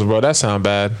noodles, bro. That sound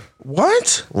bad.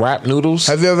 What? Rap noodles.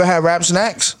 Have you ever had wrap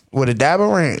snacks with a dab of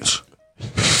ranch?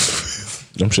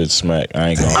 Them shit smack. I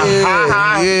ain't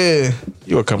gonna. Yeah.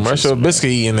 You a commercial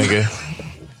biscuit eating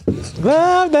nigga.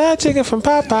 Love that chicken from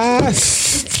Popeyes.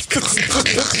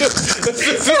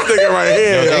 This nigga right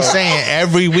here. They yo. saying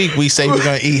every week we say we're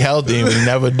gonna eat healthy and we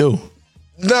never do.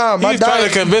 Nah, my He's trying to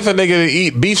diet. convince a nigga to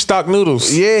eat beef stock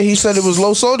noodles. Yeah, he said it was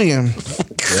low sodium.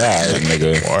 Yeah,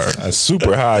 nigga. That's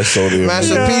super high sodium.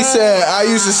 Master P said, I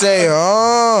used to say,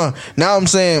 oh. Now I'm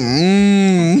saying,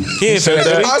 He ain't said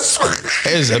that. I swear.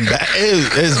 It's a bad.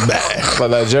 It's bad. But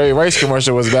that Jerry Rice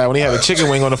commercial was bad when he had a chicken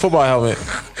wing on the football helmet.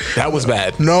 That was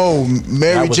bad. No,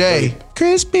 Mary That was J. great.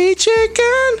 Crispy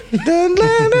chicken. Dun,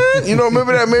 dun, dun. You don't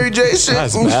remember that Mary J shit?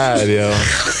 That's bad, yo.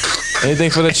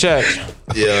 Anything for the check.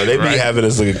 Yeah, they be having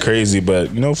us looking crazy,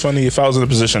 but you know, funny. If I was in a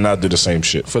position, I'd do the same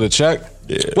shit. For the check?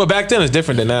 Yeah. Well, back then it's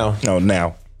different than now. No,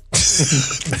 now.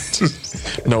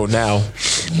 No, now.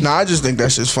 Nah, I just think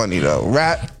that's just funny though.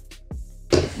 Rap.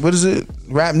 What is it?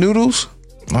 Rap noodles?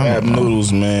 Rap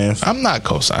noodles, man. I'm not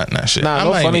co-signing that shit. Nah, I'm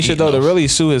no not funny even shit though. eating To really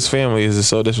sue his family is just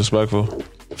so disrespectful. those.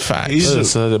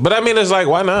 Facts. But I mean, it's like,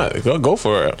 why not? Go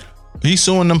for it. He's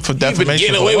suing them for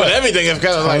defamation. for what? everything. It's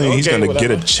kind of I mean, he's okay, gonna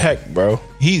whatever. get a check, bro.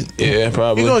 He Yeah,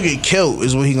 probably. He gonna get killed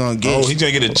is what he gonna get. Oh, he's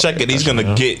gonna get a check, and he's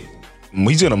gonna get.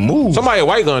 He's gonna move. Somebody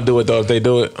white gonna do it though if they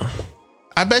do it.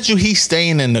 I bet you he's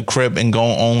staying in the crib and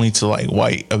going only to like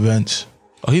white events.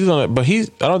 Oh, he's gonna, but I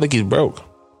don't think he's broke.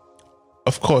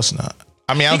 Of course not.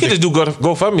 I mean, I He don't could think, just do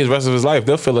GoFundMe the rest of his life.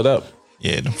 They'll fill it up.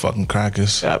 yeah, them fucking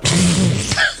crackers. Yeah.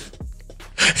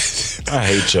 I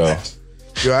hate y'all.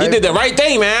 You all He right? did the right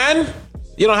thing, man.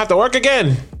 You don't have to work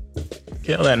again.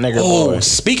 Kill that nigga, Oh, boy.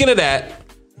 speaking of that,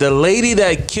 the lady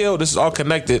that killed, this is all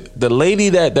connected.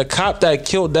 The cop that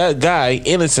killed that guy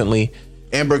innocently.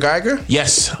 Amber Geiger?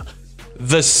 Yes.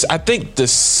 I think the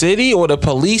city or the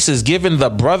police is giving the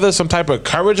brother some type of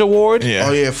courage award. Yeah.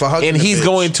 Oh yeah, for hugging And the he's bitch.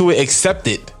 going to accept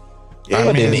it. Yeah,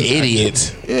 What an man.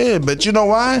 idiot. Yeah, but you know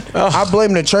why? Oh. I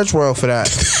blame the church world for that.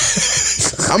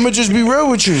 I'm gonna just be real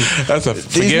with you. That's a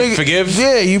These niggas- forgive.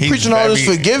 Yeah, you He's preaching all this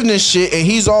very- forgiveness shit, and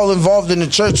he's all involved in the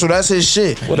church, so that's his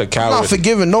shit. What a I'm coward. not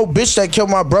forgiving no bitch that killed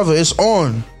my brother. It's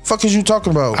on. Fuck is you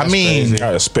talking about? I mean, I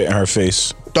gotta spit in her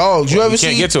face. dogs. You ever you see?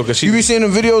 can't get to it 'cause she- you be seeing the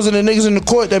videos of the niggas in the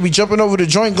court that be jumping over the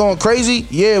joint, going crazy.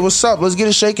 Yeah, what's up? Let's get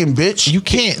it shaking, bitch. you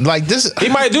can't like this. He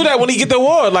might do that when he get the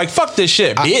award. Like, fuck this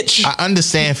shit, bitch. I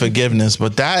understand forgiveness,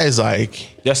 but that is like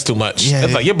That's too much. Yeah.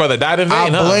 It's like your brother died in I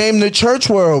vain, huh? blame the church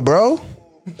world, bro.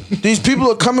 These people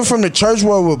are coming from the church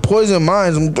world with poison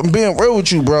minds. I'm being real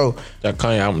with you, bro. That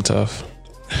Kanye album tough.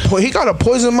 He got a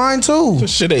poison mind too.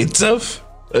 Shit ain't tough.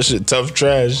 That shit tough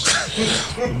trash.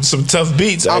 Some tough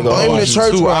beats. I ain't gonna blame lie. the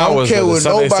church 2 world. I don't hours care of the what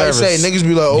Sunday nobody say. service. Niggas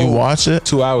be like, you oh, watch it.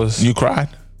 2 hours. You cried.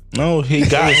 No, he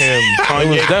got him. It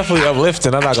was Kanye. definitely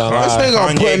uplifting. I'm not gonna this lie. nigga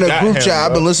I'm Kanye putting in the got group him, chat. I've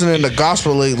bro. been listening to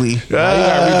gospel lately. Now you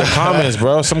gotta read the comments,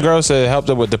 bro. Some girl said it helped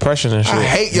her with depression and shit. I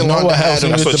hate You know Yolanda what helps him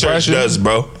Adams. That's with what church depression? does,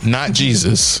 bro. Not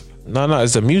Jesus. No,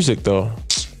 it's the music though.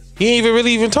 He ain't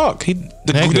even talk. The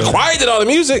Nigga. choir did all the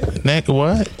music. Nigga,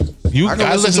 what? I can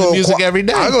listen to a music choir- every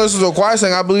day. I can listen to a choir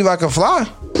saying, I believe I can fly.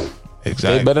 They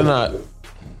Exactly. better not.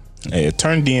 Hey,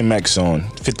 turn DMX on.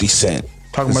 50 Cent.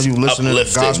 Talking about you listening to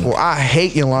uplifting. gospel. I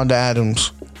hate Yolanda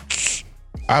Adams.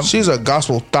 She's a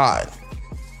gospel thought.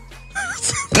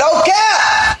 No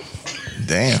cap.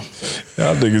 Damn.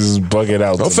 Y'all niggas is bugging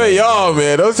out. Don't say y'all,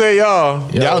 man. Don't say y'all.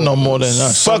 Y'all know more than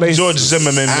us. Fuck George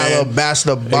Zimmerman, man.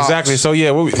 Alabaster box. Exactly. So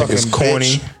yeah, what we Fucking It's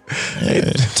corny.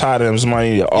 bitch. Tired of him.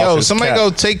 Somebody in the Yo, office. somebody cap. go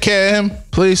take care of him,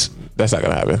 please. That's not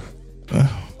gonna happen.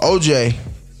 OJ.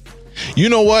 You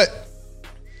know what?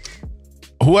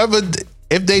 Whoever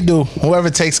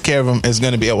takes care of him is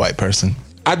going to be a white person.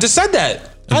 I just said that.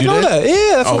 I You know did? that.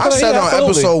 Yeah. I said on absolutely.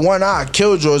 episode 1, I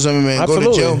kill George Zimmerman, go to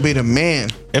Absolutely. jail, and be the man.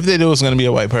 If they do, it's going to be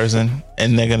a white person,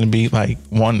 and they're going to be like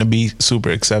wanting to be super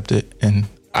accepted, and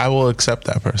I will accept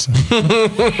that person.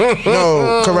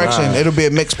 No, correction. It'll be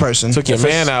a mixed person. Took your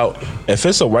man out. If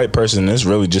it's a white person, it's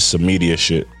really just some media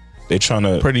shit. They trying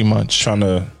to Pretty much.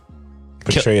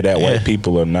 portray that Yeah. white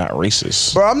people are not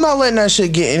racist. Bro, I'm not letting that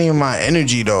shit get any of my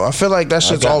energy, though. I feel like that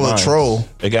shit's all a troll.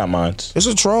 They got mine. It's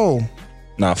a troll.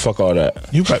 Nah, fuck all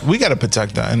that. We got to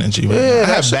protect our energy. Right Yeah, now. I that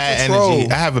have shit's bad a troll.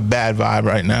 energy. I have a bad vibe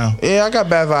right now. Yeah, I got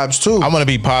bad vibes, too. I want to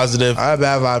be positive. I have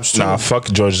bad vibes, too. Nah, fuck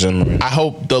George Zimmerman. I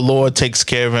hope the Lord takes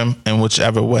care of him in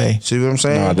whichever way. See what I'm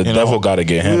saying? Nah, the You devil know. got to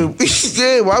get him.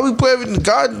 Yeah, why we play everything?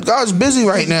 God's busy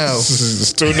right now.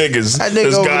 It's two niggas. That It's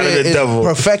nigga over God there and the is devil.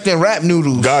 perfecting rap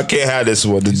noodles. God can't have this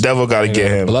one. The devil got to get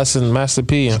him. Blessing Master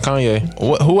P and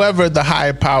Kanye. Whoever the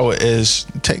higher power is,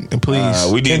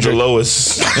 please. We need the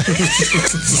lowest.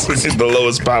 We need the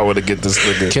lowest power to get this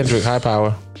nigga. Kendrick, high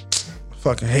power.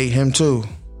 Fucking hate him, too.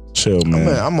 Chill, man.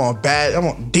 Man, I'm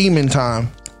on demon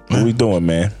time. What we doing,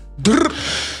 man?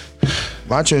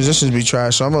 My transitions be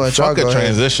trash, so I'm gonna let y'all Fuck go a ahead.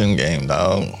 transition game,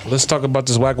 dog. Let's talk about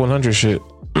this Whack 100 shit.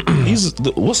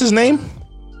 What's his name?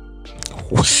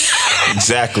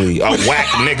 Exactly. A whack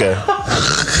nigga.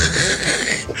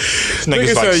 This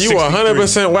nigga's like you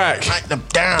 100% whack.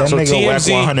 Down. That So nigga Whack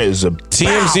TMZ 100 is a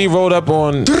TMZ rolled up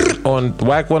on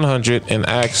Whack 100 and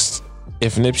asked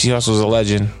if Nipsey Hussle's a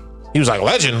legend. He was like,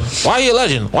 legend? Why he a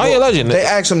legend? Why he a legend? They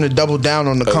asked him to double down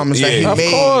on the comments that he yeah. Of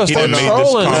made. course, He they're done made this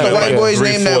trolling. comment What's the like white boy's 3-4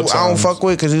 name that I don't times. fuck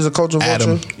with because he's a culture vulture?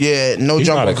 Adam. Yeah, no He's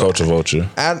jump. not a culture vulture.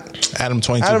 Adam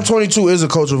 22. Adam 22 is a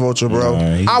culture vulture, bro.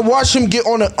 Nah, he- I watched him get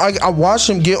on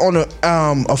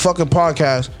a fucking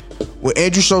podcast with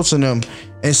Andrew Schultz and them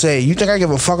and say, "You think I give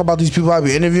a fuck about these people I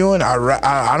be interviewing?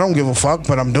 I don't give a fuck,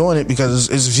 but I'm doing it because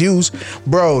it's views,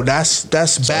 bro. That's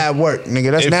bad work,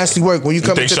 nigga. That's nasty work when you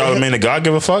come Think into Charlamagne the God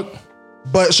give a fuck?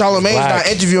 But Charlamagne's Black.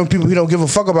 not interviewing people he don't give a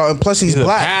fuck about, and plus he's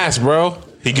black. Pass, bro.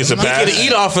 He gets a He pass. can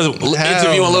eat off of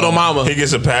interviewing no. Little Mama. He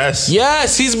gets a pass.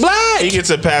 Yes, he's black. He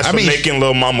gets a pass for mean- making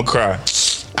Lil Mama cry.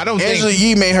 I don't Angela think.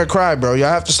 Yee made her cry, bro. Y'all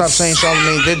have to stop saying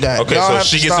Charlamagne did that. Okay, Y'all so have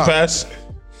she to gets a stop. pass?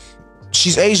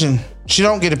 She's Asian. She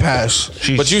don't get a pass.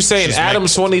 But you saying Adam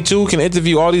 22 can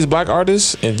interview all these black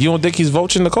artists and you don't think he's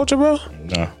vulturing the culture, bro?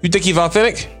 No. You think he's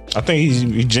authentic? I think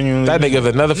he genuinely. That nigga's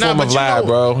another Nah, form but of you Vlad, know-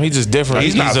 bro. He's just different.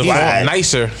 He's not a Vlad. form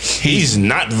nicer. He's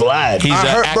not Vlad. He's I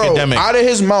an heard, bro, academic. out of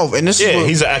his mouth, and this is yeah, what,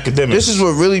 he's an academic. this is what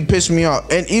really pissed me off.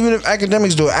 And even if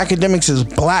academics do it, academics is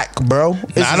black, bro.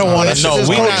 I don't want It's to know. his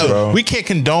We culture. bro. we can't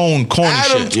condone corny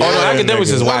Adam- shit. Oh, no, Yeah,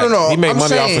 academics nigga. is whack. No. He make I'm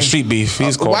money off saying, of street beef.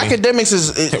 He's corny. academics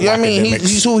is, you know what I mean? academics.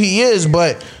 He's who he is,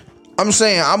 but I'm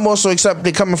saying I'm also accepting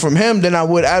it coming from him than I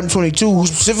would Adam 22, who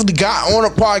specifically got on a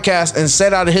podcast and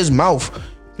said out of his mouth.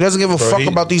 He doesn't give a fuck he-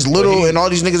 about these but little he- and all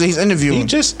these niggas that he's interviewing. He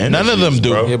just None of them do.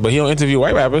 Yeah, but he don't interview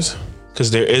white rappers. because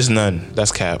there is none.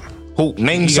 That's cap. Who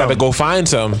name You got to some? go find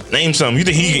some. Name some. You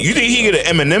think he get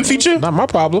an Eminem feature? Not my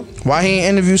problem. Why he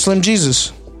ain't interview Slim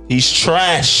Jesus? He's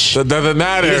trash. That doesn't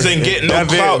matter. He doesn't get no Doesn't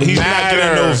clout. He's not getting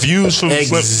no matter. views from Slim.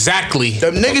 Exactly. The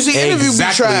niggas he interviewed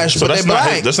Exactly. be trash, So but that's they not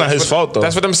black. his, that's not his fault though.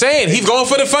 That's what I'm saying. He's going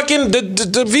for the fucking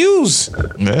the views.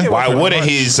 Yeah. Why wouldn't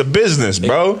he? It's a business,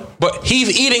 bro. But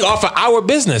he's eating off of our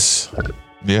business.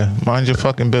 Yeah, mind your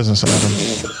fucking business,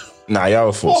 Adam. Nah, y'all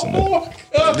were forcing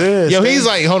it. Yo, he's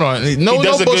like, hold on, no, He does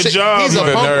no a good bullshit. job, He's a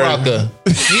man. punk Nerd. rocker.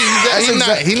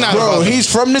 He's not. Bro, a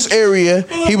he's from this area.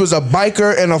 He was a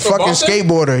biker and a fucking Boston?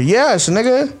 skateboarder. Yes,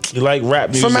 nigga. You like rap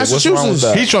music? From What's wrong with Massachusetts.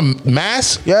 that? He's from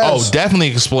Mass. Yes. Oh, definitely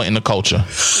exploiting the culture.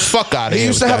 Fuck out of He here.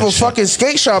 used to with have that a shit. fucking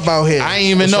skate shop out here. I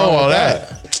ain't even know all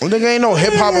that. Nigga ain't no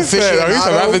hip hop He's from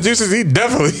aficionado. Massachusetts. He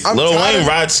definitely. I'm Lil tired Wayne of-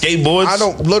 rides skateboards. I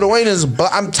don't. Lil Wayne is.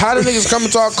 I'm tired of niggas coming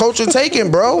to our culture taking,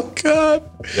 bro. God.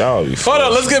 Y'all be Hold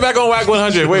on. Let's get back on Whack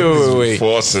 100. Wait.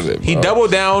 forcing it. He bro.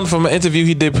 doubled down from an interview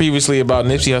he did previously about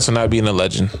Nipsey Hussle not being a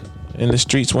legend. And the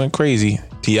streets went crazy.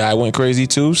 T.I. went crazy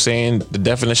too, saying the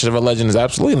definition of a legend is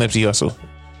absolutely Nipsey Hussle.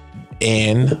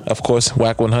 And, of course,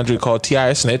 Whack 100 called T.I.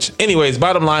 a snitch. Anyways,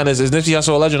 bottom line is Nipsey Hussle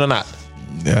a legend or not?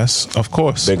 Yes, of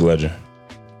course. Big legend.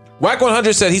 Wack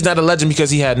 100 said he's not a legend because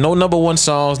he had no number one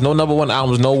songs, no number one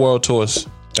albums, no world tours.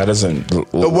 That doesn't.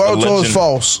 The world tour is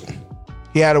false.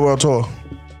 He had a world tour.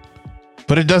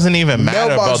 But it doesn't even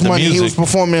matter about Mailbox the Money, he was music.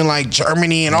 performing in like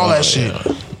Germany and all that shit.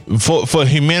 For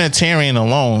humanitarian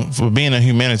alone, for being a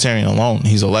humanitarian alone,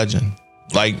 he's a legend.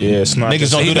 Like, it's not niggas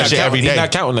just- don't do He's that not shit every He's day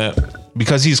not counting that.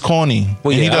 because he's corny.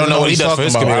 Well, and yeah, he I doesn't don't know what he he's does for talking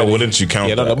his about. community. Why wouldn't you count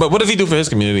Yeah, I don't that? know. But what if he do for his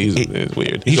community? It's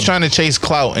weird. He's trying to chase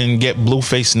clout and get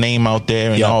Blueface name out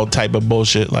there and all type of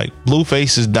bullshit. Like,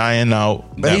 Blueface is dying out.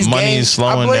 But That he's money Game's- is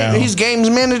slowing I down. He's Game's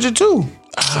manager too.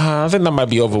 I think that might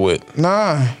be over with.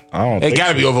 Nah. I don't. It think got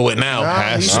to be over with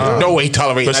now. He's No way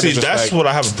tolerating But that see, disrespect. that's what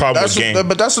I have a problem That's with Game.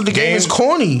 but that's what the game is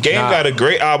corny. Game got a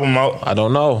great album out. I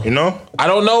don't know. You know, I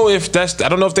don't know if that's. I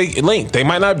don't know if they linked. They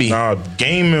might not be. nah,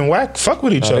 Game and Wack fuck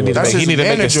with each They other. need to That's make- he his need to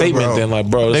make a manager, statement. bro. Then, like,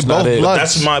 bro, that's They not both it. blood.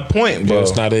 That's my point, bro.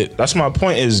 That's not it. That's my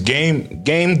point. Is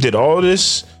Game did all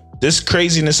this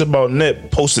craziness about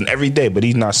Nip posting every day, but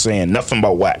he's not saying nothing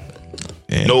about Wack.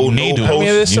 Yeah, No, you need no to. post. I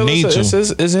mean, it's You need to.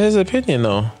 It's his opinion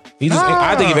though. He just,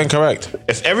 I think he's incorrect.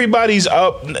 If everybody's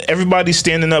up, everybody's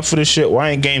standing up for this shit, why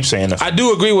ain't Game saying nothing? I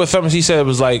do agree with him. He said it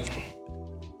was like,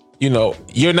 you know,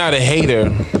 you're not a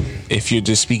hater if you're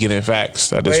just speaking in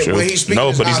facts. That is true.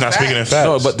 No, but he's not speaking in facts.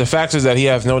 No, but the fact is that he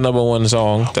has no number one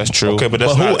song. That's true. Okay, but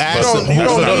that's But who not. asked that's him? not-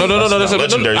 No, that's No, not that's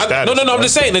legendary status. no. I'm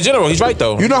just saying in general. He's right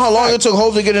though. You know how long it took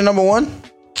Hov to get a number one?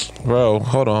 Bro,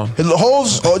 hold on.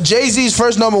 Hov's Jay-Z's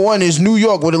first number one is New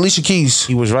York with Alicia Keys.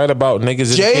 He was right about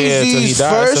niggas in care until he Jay-Z's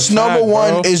died. That's first a fact, number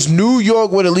one bro. is New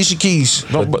York with Alicia Keys.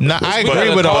 No, but Nah, I we agree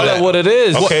gotta with all call that. it what it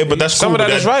is. Okay, but that's some cool, of that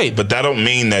but is right. But that don't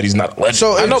mean that he's not a legend.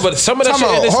 So I if- know, but some of that time shit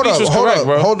in out, his hold speech up, was hold correct, up,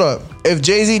 bro. Hold up. If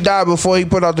Jay-Z died before he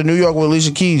put out the New York with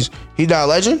Alicia Keys, he died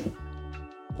legend?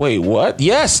 Wait, what?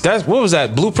 Yes, that's what was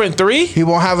that? Blueprint 3? He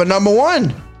won't have a number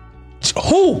one.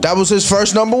 Who? That was his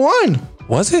first number one.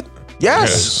 Was it?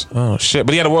 Yes. Oh shit!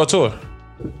 But he had a world tour.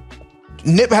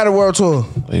 Nip had a world tour.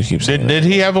 You keep saying Did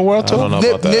he have a world I don't tour? know Nip,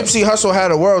 about that. Nipsey Hussle had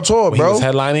a world tour, He bro. was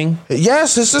headlining.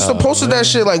 Yes, his sister posted that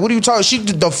shit. Like, what are you talking? She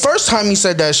did the first time he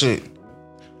said that shit.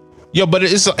 Yo, but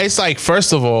it's like,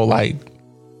 first of all, like,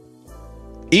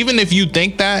 even if you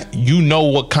think that, you know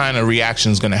what kind of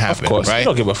reaction is gonna happen, Of course, right? you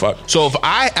don't give a fuck. So if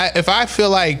I feel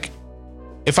like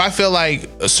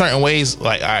certain ways,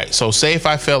 like, all right, so say if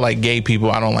I feel like gay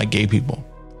people, I don't like gay people,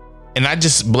 and I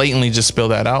just blatantly just spill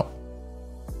that out,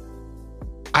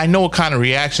 I know what kind of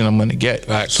reaction I'm gonna get.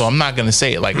 Facts. So I'm not gonna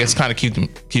say it. Like, it's kind of keep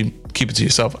it to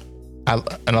yourself. I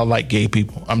like gay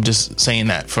people. I'm just saying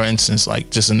that, for instance, like,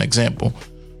 just an example.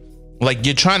 Like,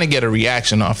 you're trying to get a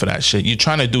reaction off of that shit. You're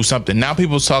trying to do something. Now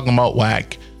people's talking about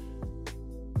Wack.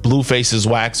 Blueface is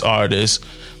Wack's artist.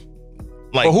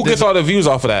 Like, But who gets all the views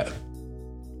off of that?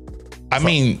 I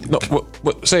mean, No,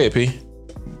 what, say it, P.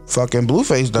 Fucking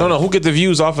Blueface though. No, who get the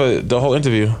views off of the whole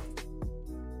interview?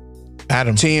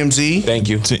 Adam. TMZ. Thank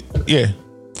you. Yeah.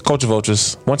 Culture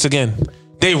vultures. Once again,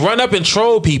 they run up and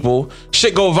troll people.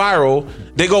 Shit go viral.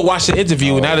 They go watch the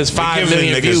interview. and now there's 5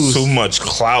 million niggas views. too much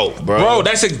clout, bro. Bro,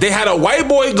 that's they had a white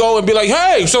boy go and be like,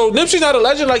 "Hey, so Nipsey's not a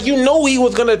legend." Like, you know he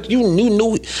was gonna. You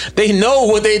knew they know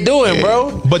what they doing,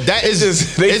 bro. But that is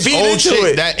just- they it's feed old into shit.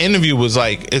 it. That interview was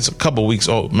like, it's a couple weeks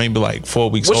old, maybe like 4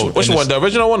 weeks old. Which And one? it's- The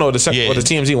original one or the second Yeah. or the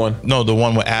TMZ one? No, the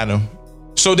one with Adam.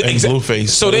 So the And Blueface.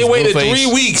 So It they was waited Blueface.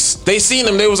 3 weeks. They seen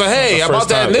him. They was like, "Hey, The about first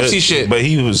that time, Nipsey shit." But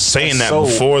he was saying that So-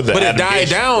 before the but it Adam died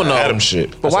Gates- down though. Adam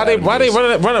shit. But That's why they Adam Gates. run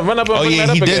up? And Oh bring yeah,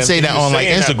 that he up did again? say that was on like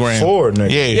saying that Instagram. before,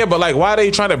 nigga. Yeah, Yeah, but like, why are they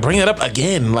trying to bring it up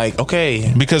again? Like,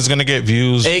 okay, because it's gonna get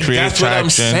views, hey, create that's what I'm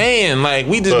traction. saying. Like,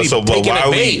 we just be But taking a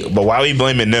bait. why we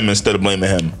blaming them instead of blaming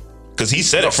him? Because he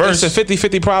said it first. It's a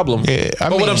 50-50 problem. Yeah, I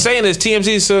but what mean- I'm saying is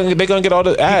TMZ, so they're gonna get all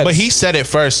the ads. But he said it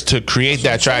first to create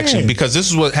that traction, because this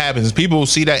is what happens. People will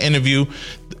see that interview.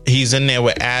 He's in there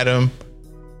with Adam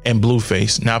and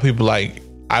Blueface. Now people like,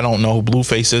 I don't know who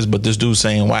Blueface is, but this dude's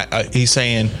saying Wack. He's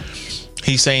saying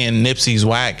Nipsey's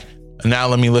Wack. Now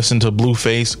let me listen to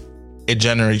Blueface. It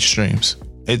generates streams.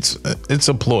 It's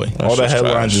a ploy. All the shit's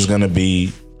headlines trash. is gonna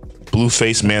be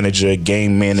Blueface manager,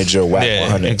 game manager, Wack Yeah,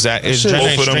 100. exactly. It Shit.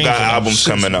 generates Both of them streams got for them. albums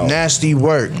coming out. Nasty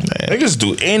work. Niggas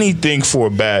do anything for a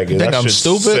bag. Think That I'm shit's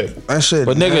stupid? sick. That shit.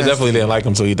 But niggas nasty. definitely didn't like him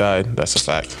until he died. That's a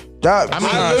fact. That, I mean,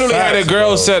 I literally had a facts, girl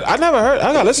bro. said, I never heard.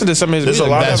 I gotta listen to some of his There's a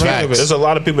music. lot That's of facts. people. There's a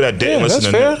lot of people that didn't Yeah, listen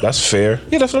that's to fair. him. That's fair.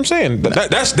 Yeah, that's what I'm saying. He's That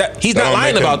not don't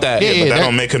lying make him- about that. Yeah, Yeah, but that that-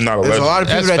 don't make him not a there's legend. a lot of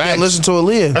people That's that facts. didn't listen to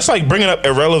Aaliyah. That's like bringing up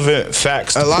irrelevant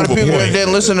facts. A lot of prove a people that point.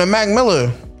 didn't listen to Mac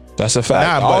Miller. That's a fact.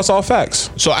 Nah, but- It's all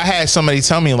facts. So I had somebody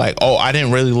tell me like, "Oh, I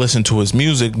didn't really listen to his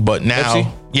music, but now, Nipsey?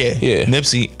 Yeah.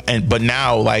 Nipsey, but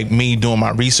now, like me doing my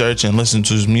research and listening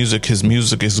to his music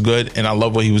is good, and I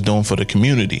love what he was doing for the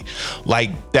community.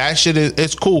 Like that shit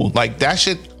it's cool. Like that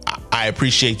shit I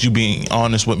appreciate you being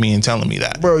honest with me and telling me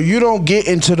that. Bro, you don't get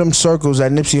into them circles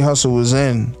that Nipsey Hussle was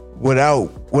in without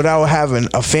having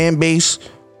a fan base,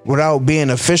 without being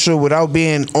official, without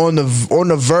being on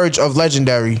the verge of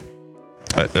legendary.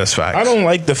 That's facts. I don't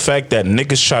like the fact that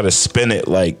niggas try to spin it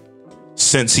like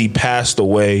since he passed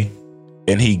away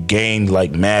and he gained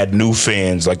like mad new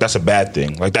fans, like that's a bad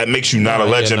thing. Like that makes you not a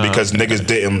legend because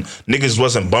niggas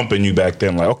wasn't bumping you back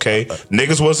then. Like, okay,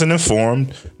 niggas wasn't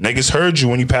informed, niggas heard you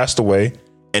when you passed away,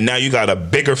 and now you got a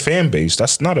bigger fan base.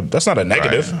 That's not a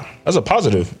negative. Right. That's a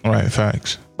positive. All right,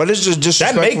 facts. But it's just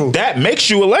disrespectful. That makes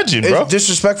you a legend, bro. It's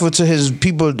disrespectful to his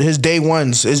people, his day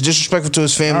ones. It's disrespectful to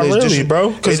his family. Not really,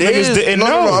 bro. Because niggas didn't know.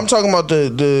 No, I'm talking about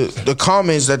the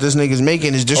comments that this nigga's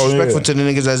making is disrespectful to the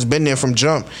niggas that's been there from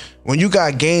jump. When you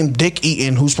got Game Dick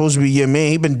Eaton, who's supposed to be your man,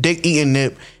 he been Dick Eating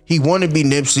Nip. He want to be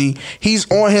Nipsey.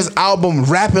 He's on his album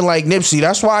rapping like Nipsey.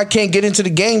 That's why I can't get into the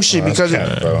game shit because wait,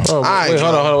 hold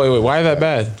on. Why is that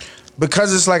bad?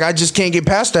 Because it's like I just can't get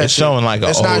past that. It's shit. showing like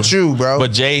that's not true, bro.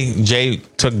 But Jay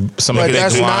took some of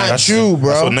that's not true, bro.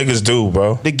 That's what niggas do,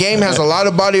 bro. The game has a lot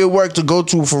of body of work to go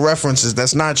to for references.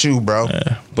 That's not true, bro.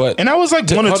 Yeah. And that was like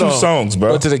one or two songs,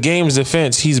 bro. But to the game's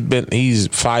defense, he's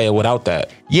fire without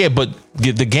that. Yeah, but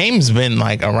the game's been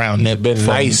like around Nip been for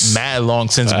nice mad long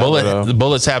since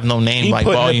Bullets Have No Name, He like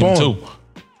put Volume Nip 2.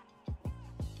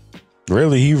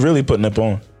 Really, he really put Nip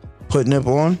on. Put Nip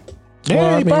on. Yeah,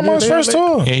 Well, he brought him on his first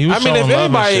tour. Yeah, he was I mean, if showing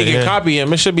love and anybody shit, can copy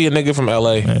him, it should be a nigga from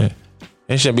LA.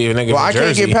 It should be a nigga Well, from I can't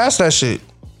Jersey. get past that shit.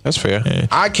 That's fair.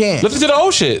 I can't. Listen to the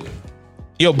old shit.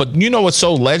 Yo, but you know what's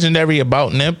so legendary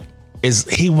about Nip is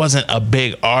he wasn't a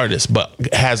big artist, but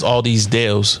has all these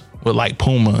deals with like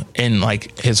Puma and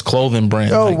like his clothing brand.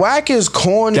 Yo, like, Wack is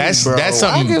corny, that's bro.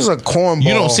 something. Wack is a cornball.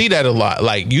 You don't see that a lot.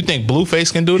 Like, you think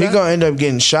Blueface can do He that? gonna end up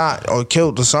getting shot or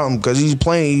killed or something because he's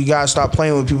playing. You gotta stop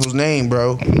playing with people's name,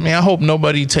 bro. I mean, I hope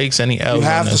nobody takes any L's. You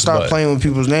have to stop playing with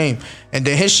people's name. And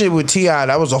then his shit with T.I.,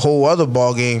 that was a whole other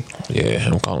ball game. Yeah,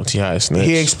 I'm calling T.I. a snitch.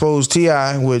 He exposed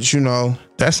T.I., which, you know,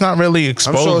 That's not really I'm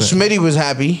exposing. sure Smitty was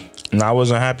happy. No, I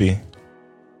wasn't happy.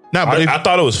 Nah, but I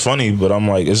thought it was funny, but I'm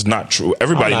like, it's not true.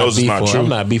 Everybody knows it's not true. I'm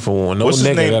not beefing with no What's his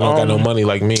nigga name? that don't got no money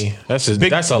like me. That's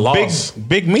a loss.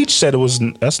 Big Meech said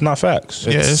that's not facts.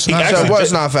 Yeah, it's He not. actually So what's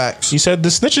just- not facts? He said the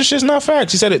snitching shit's not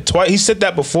facts. He said it twice. He said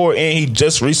that before, and he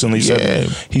just recently said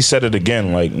he said it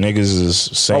again. Like niggas is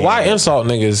saying, But why insult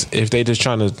niggas if they just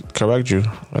trying to correct you?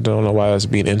 I don't know why that's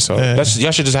being insult.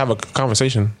 Y'all should just have a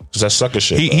conversation. That sucker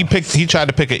shit. He tried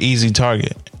to pick an easy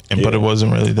target, but it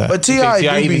wasn't really that. But think T.I.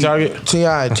 T.I. do be easy target?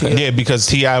 T.I. Yeah, because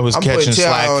T.I. was I'm catching putting T.I.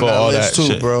 slack on for that all list that too,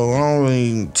 shit. bro. I don't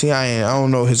really T.I. I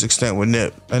don't know his extent with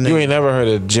Nip. And You ain't never heard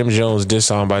of Jim Jones diss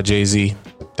song by Jay-Z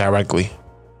directly.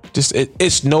 Just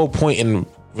it's no point in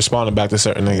responding back to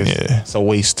certain niggas. Yeah. It's a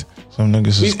waste. Some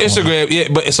niggas is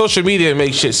Instagram, but social media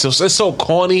makes shit so it's so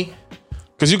corny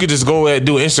because you could just go and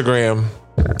do Instagram,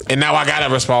 and now I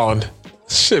gotta respond.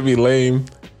 Should be lame.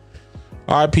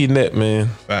 R.I.P. Nip, man.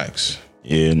 facts.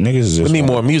 Yeah, niggas. We Just need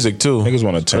more music too. Niggas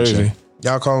want attention. Crazy.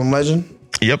 Y'all call him legend?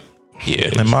 Yep.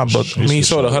 Yeah, In my book, I mean, he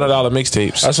sold $100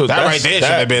 mixtapes. That's what that right there should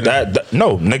have been.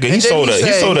 No, nigga, he then sold he a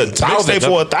said- mixtape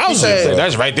for 1,000. said-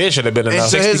 That's right there should have been And enough.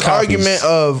 so 60 his copies. argument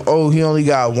of, he only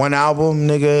got one album,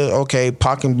 nigga. Okay,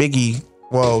 Pac and Biggie.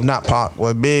 Well, not Pac.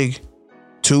 Well, Big.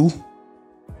 2.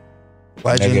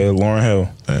 Legend. Nigga, Lauryn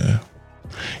Hill.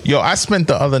 Yo, I spent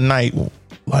the other night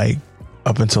like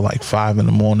up until like 5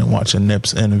 a.m. watching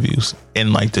Nip's interviews,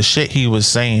 and like the shit he was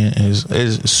saying is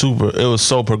super. It was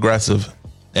so progressive,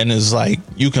 and it's like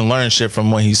you can learn shit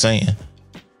from what he's saying.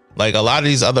 Like a lot of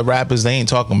these other rappers, they ain't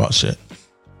talking about shit.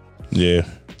 Yeah.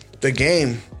 The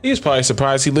game. He was probably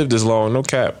surprised he lived this long. No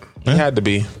cap. He had to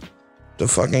be. The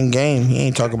fucking game. He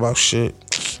ain't talking about shit.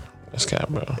 That's cap,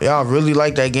 bro. Y'all really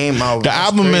like that game album. The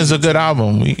That's album crazy. is a good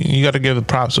album. You got to give the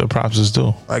props where props is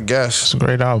due. I guess. It's a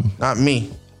great album. Not me.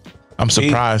 I'm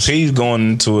surprised. He's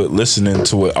going into it, listening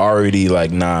to it already.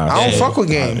 Like, nah. I don't fuck with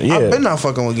game. Yeah. I've been not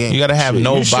fucking with game. You got to have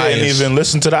no you shouldn't bias. even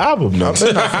listen to the album. No. I've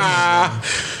been not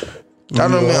fucking with game. I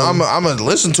don't mean I'm gonna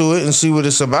listen to it and see what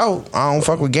it's about. I don't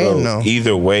fuck with game no.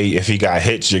 Either way, if he got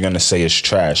hits, you're gonna say it's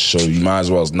trash. So you might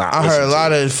as well not. I listen heard a to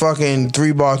lot it. of fucking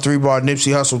 3-bar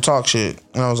Nipsey Hussle talk shit,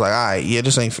 and I was like, all right, yeah,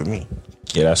 this ain't for me.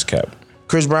 Yeah, that's cap.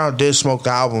 Chris Brown did smoke the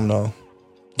album though. He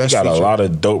Best got a feature. lot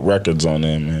of dope records on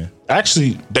there, man.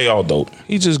 Actually, they all dope.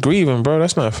 He just grieving, bro.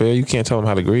 That's not fair. You can't tell him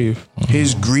how to grieve.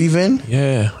 His grieving.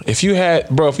 Yeah. If you had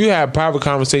private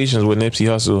conversations with Nipsey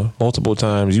Hussle multiple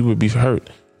times, you would be hurt.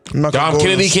 I'm not gonna Dom go in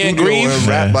Kennedy the can't studio grieve? and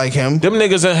rap like him. Them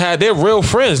niggas that had they're real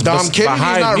friends. Dom Kennedy's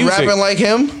behind not music. rapping like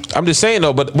him. I'm just saying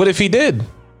though, but what if he did?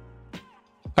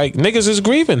 Like niggas is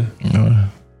grieving.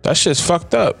 That shit's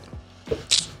fucked up.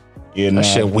 Yeah, That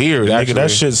shit weird, nigga. actually.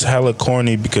 That shit's hella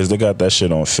corny because they got that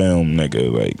shit on film,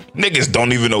 nigga. Like niggas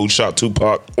don't even know who shot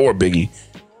Tupac or Biggie,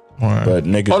 Right. but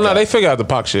niggas. Oh no, got, they figured out the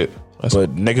Pac shit.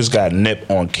 but niggas got Nip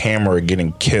on camera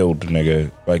getting killed,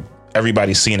 nigga. Like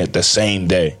everybody seen it the same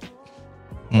day.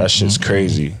 That shit's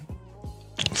crazy.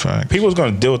 Fact. People's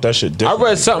gonna deal with that shit I different.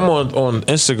 read something on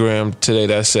Instagram today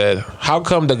that said, "How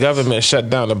come the government shut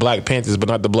down the Black Panthers but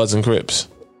not the Bloods and Crips?"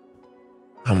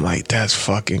 I'm like, that's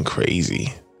fucking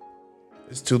crazy.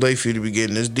 It's too late for you to be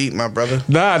getting this deep, my brother.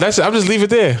 Nah, I'm just leave it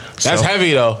there. That's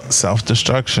heavy though.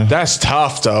 Self-destruction. That's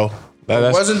tough though.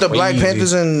 That's Wasn't the Black crazy.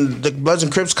 Panthers and the Bloods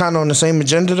and Crips kind of on the same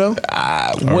agenda though?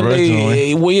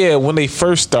 When they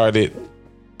first started,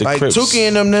 the Like Crips. Tuki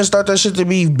and them didn't start that shit to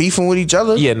be beefing with each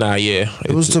other. Yeah.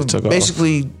 It was to took off.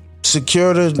 basically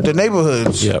secure the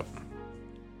neighborhoods. Yep.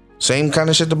 Same kind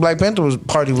of shit the Black Panther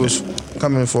party was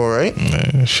coming for, right?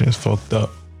 Man, that shit's fucked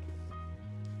up.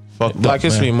 Black up,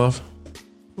 History man. Month.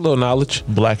 A little knowledge.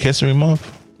 Black History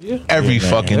Month. Yeah. Every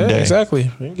fucking Yeah, day.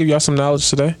 exactly. Give y'all some knowledge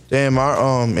today. Damn,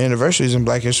 our anniversary is in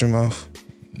Black History Month.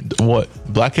 What?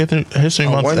 Black History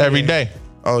Month one every day. day.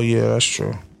 Oh yeah, that's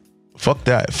true. Fuck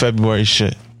that February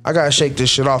shit. I gotta shake this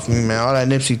shit off me, man. All that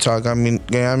Nipsey talk. I mean,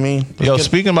 you know what I mean? Yo,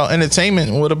 speaking about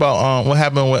entertainment, what about what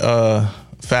happened with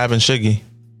Fab and Shiggy?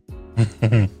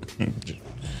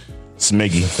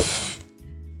 Smiggy.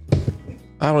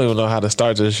 I don't even know how to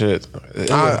start this shit.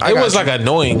 It I got was you. like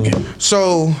annoying.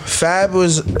 So Fab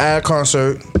was at a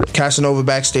concert, Casanova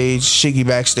backstage, Shiggy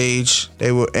backstage.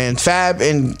 And Fab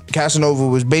and Casanova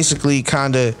was basically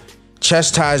kind of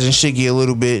chastising Shiggy a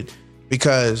little bit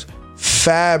because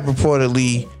Fab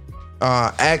reportedly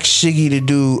asked Shiggy to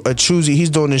do a Choosy.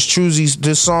 He's doing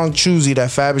this song Choosy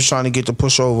that Fab is trying to get to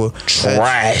push over.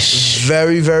 Trash.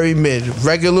 Very, very mid.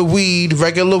 Regular weed,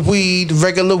 regular weed,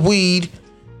 regular weed.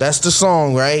 That's the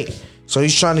song, right? So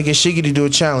he's trying to get Shiggy to do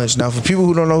a challenge. Now, for people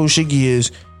who don't know who Shiggy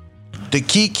is, the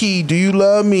Kiki, Do You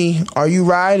Love Me? Are You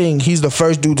Riding? He's the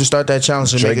first dude to start that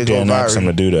challenge and make Drake it go didn't ask him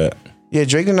to viral. do that. Yeah,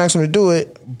 Drake didn't ask him to do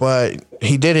it, but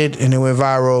he did it and it went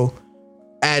viral.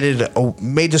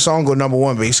 Made the song go number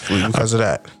one basically because of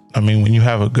that. I mean, when you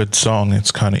have a good song,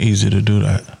 it's kind of easy to do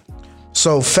that.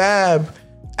 So Fab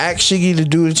asked Shiggy to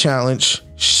do the challenge.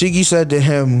 Shiggy said to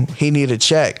him he need a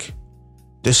check.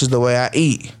 This is the way I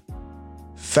eat.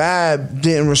 Fab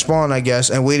didn't respond, I guess,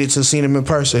 and waited till seeing him in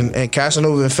person. And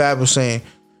Casanova and Fab was saying,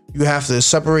 you have to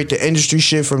separate the industry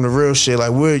shit from the real shit.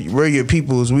 Like, we're your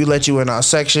peoples. We let you in our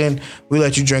section. We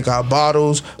let you drink our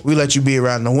bottles. We let you be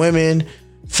around the women.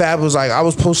 Fab was like, I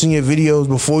was posting your videos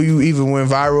before you even went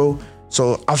viral.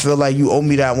 So I feel like you owe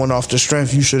me that one off the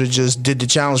strength. You should have just did the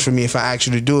challenge for me if I asked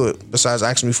you to do it, besides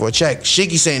asking me for a check.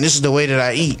 Shiggy saying, this is the way that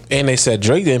I eat. And they said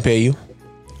Drake didn't pay you.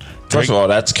 First of all,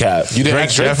 that's cap. You didn't Drake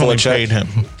ask Drake for definitely a check. paid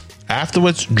him.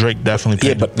 Afterwards, Drake definitely paid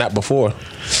Yeah, him. but not before.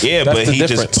 Yeah, That's but the he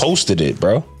difference. just posted it,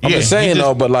 bro. I'm Yeah, just he saying just-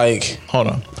 though, but like, Hold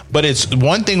on. But it's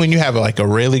one thing when you have like a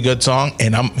really good song,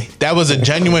 and that was a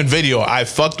genuine video. I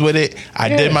fucked with it. I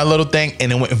did my little thing,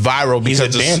 and it went viral because He's a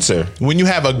it's- dancer. When you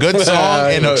have a good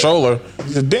song and a troller.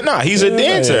 He's a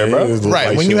dancer, bro.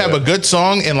 right, when you have a good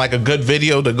song and like a good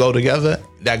video to go together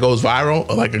that goes viral,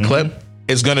 or like a clip,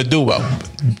 it's gonna do well.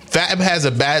 Fab has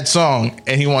a bad song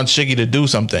and he wants Shiggy to do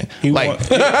something. he want him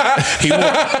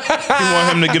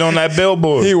to get on that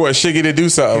billboard. He want Shiggy to do You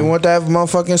something. want that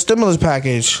motherfucking stimulus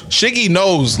package. Shiggy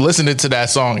knows listening to that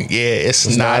song. Yeah,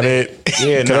 it's not it.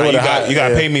 Yeah, no, you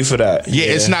gotta pay me for that. Yeah,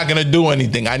 it's not gonna do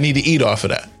anything. I need to eat off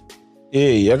of that.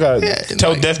 Yeah, I gotta Yeah,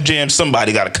 tell like- Def Jam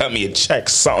somebody gotta cut me a check,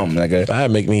 something, nigga.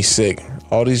 That make me sick.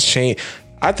 All these chain.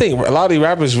 I think a lot of these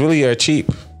rappers really are cheap.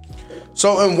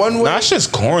 So in one way, Nah, it's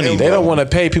just corny. They don't want to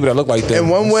pay people that look like them. in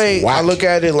one It's way, whack. I look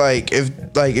at it like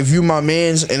if you my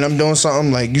mans and I'm doing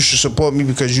something, like you should support me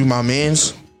because you my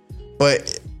mans.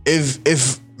 But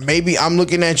if maybe I'm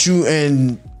looking at you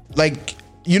and like,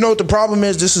 you know what the problem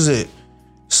is? This is it.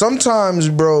 Sometimes,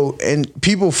 bro, and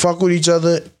people fuck with each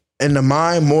other in the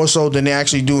mind more so than they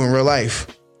actually do in real life.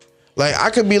 Like I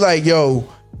could be like, yo,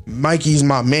 Mikey's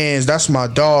my mans, that's my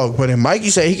dog. But if Mikey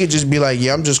said he could just be like,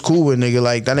 yeah, I'm just cool with nigga.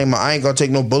 Like that ain't I ain't gonna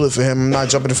take no bullet for him. I'm not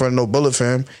jumping in front of no bullet for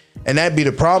him. And that be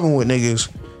the problem with niggas.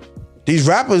 These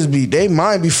rappers they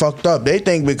mind be fucked up. They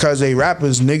think because they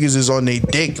rappers, niggas is on their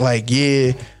dick. Like,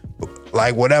 yeah,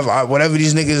 like whatever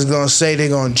these niggas is gonna say, they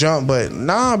gonna jump. But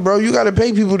nah, bro, you gotta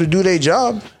pay people to do their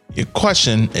job. Your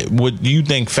question: would you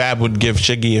think Fab would give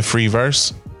Shiggy a free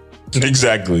verse?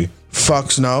 Exactly.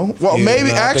 Fucks no. Well, Yeah, maybe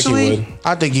nah, I think he actually, would.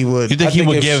 I think he would. You think I he think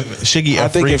would if- give Shiggy a I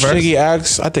think free if verse? Shiggy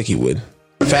asks, I think he would.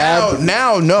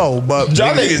 Now no, but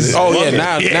Y'all niggas. Oh yeah,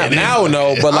 now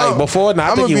no, but like before, nah, I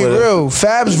I'm think gonna he be would. real.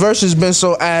 Fab's verse has been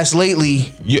so ass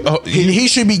lately. He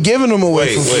should be giving them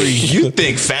away for free. You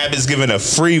think Fab is giving a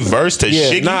free verse to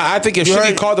Yeah, Shiggy? nah, I think if You Shiggy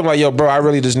heard- called him like, yo, bro, I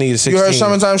really just need a 16. You heard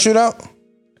Summertime Shootout?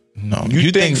 No,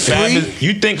 You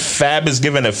think Fab is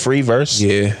giving a free verse?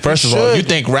 Yeah. First of all, you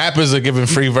think rappers are giving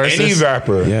free verses? Any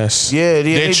rapper. Yes. Yeah,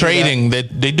 They're do trading.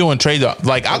 They doing trade.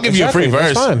 Like I'll give you a free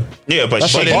Exactly, verse. that's fine. Yeah, but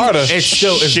That's Shiggy, a barter. It's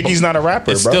still Shiggy's not a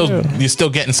rapper, It's bro. still you're still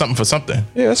getting something for something.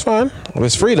 Yeah, that's fine.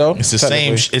 It's free though. It's the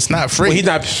same. It's not free. Well, he's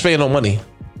not paying no money.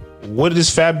 What does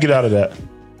Fab get out of that?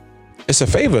 It's a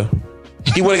favor.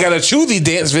 He would have got a Choosy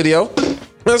dance video.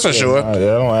 That's for sure. That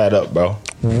don't add up, bro.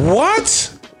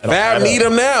 What? Fab add need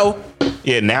up. him now.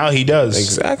 Yeah, now he does.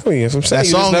 Exactly. That's what I'm saying. That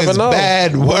You just song never is know.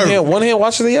 bad work. One hand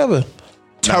watches the other.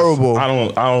 Terrible. I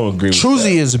don't agree with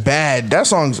Choosy is bad. That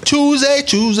song's. Tuesday.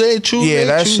 Yeah,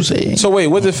 that's- Tuesday. So wait,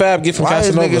 what did Fab get from Why is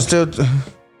Casanova? niggas still?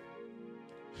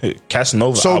 that.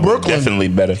 Casanova So album Brooklyn- definitely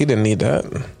better. He didn't need that.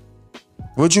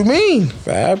 What you mean?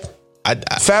 Fab.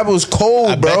 Fab was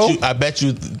cold, bro. I bet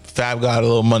you Fab got a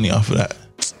little money off of that.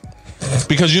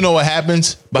 Because you know what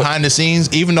happens behind the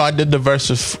scenes. Even though I did the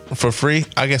verses for free,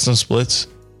 I get some splits.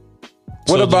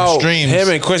 What So about the streams- him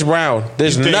and Chris Brown?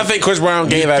 There's You think- nothing Chris Brown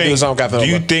gave out of the song Casanova.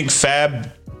 Do you think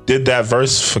Fab did that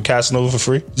verse for Casanova for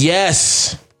free?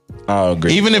 Yes. I don't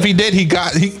agree. Even if he did,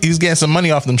 he's getting some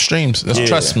money off them streams. Just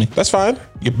trust me. That's fine.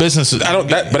 Your business is. I don't.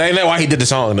 But I ain't know why he did the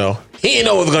song though. He didn't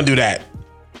know it was gonna do that.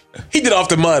 He did it off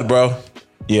the mud, bro.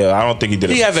 Yeah, I don't think he did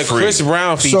it. He had the for free. Chris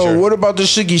Brown feature. So what about the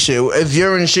Shiggy shit? If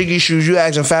you're in Shiggy shoes, you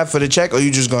asking Fab for the check, or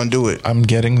you just gonna do it? I'm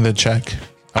getting the check.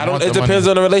 I don't. want It the depends money.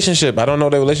 on the relationship. I don't know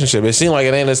the relationship. It seemed like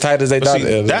it ain't as tight as they But thought.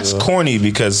 see, that's corny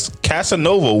because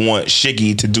Casanova wants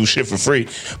Shiggy to do shit for free.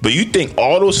 But you think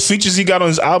all those features he got on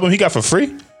his album he got for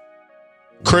free?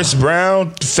 Chris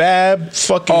Brown, Fab,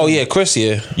 fucking. Oh yeah, Chris.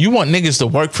 Yeah. You want niggas to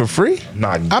work for free? I'm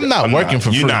not working for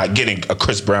free. You're not getting a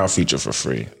Chris Brown feature for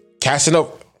free. Casanova.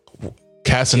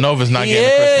 Casanova's not He getting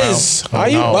a Chris is. Brown. Are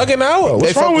you bugging out?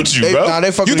 What's wrong with you, bro?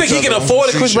 You think he can afford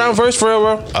a Chris Brown verse for real,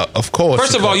 bro? Of course.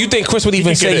 First of all, you think Chris would even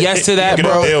can say get a- yes to he that, can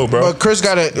get bro? a deal, bro. But Chris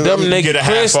got Them to. niggas, get a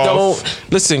half Chris off. don't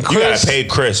listen. You Chris, gotta pay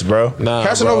Chris, bro. nah,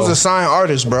 Casanova's bro. a signed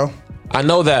artist, bro. I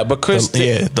know that, but Chris,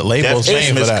 Yeah, the label's Def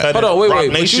paying for Jam is that. cut. hold on, wait, Rock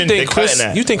wait. But Nation, you they think cutting Chris?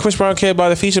 that. You think Chris Brown cared about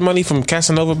the feature money from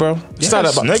Casanova, bro? It's not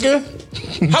Yes, about.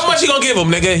 nigga. How much he gonna give him,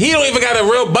 nigga? He don't even got a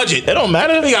real budget. It don't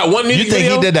matter. He got one You music think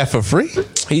video. he did that for free?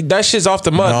 That shit's off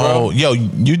the mud, No, bro. yo,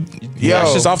 you. That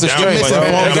shit's off the down street, with bro. it,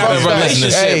 They man. got Fuck a that.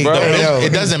 relationship, Hey, bro. yo.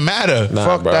 It doesn't matter. Nah,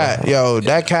 Fuck bro. that, yo.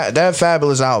 That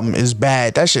Fabulous album is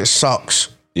bad. That shit sucks.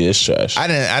 Yeah, it's trash. I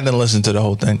didn't listen to the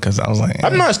whole thing because I was like,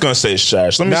 I'm not gonna say it's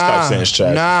trash. Let me stop saying it's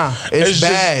trash. Nah, it's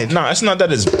bad. Nah, it's not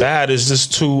that it's bad. It's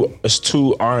just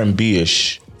too R&B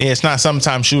ish. yeah, it's not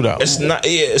sometime shootout. It's not.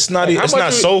 Yeah, it's not. How It's much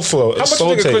not you- soul flow. How It's much soul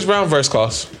you think a tape. Chris Brown verse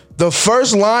cost? The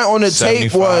first line on the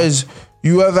tape 75. was,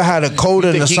 "You ever had a cold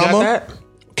in the Think he got summer?" that?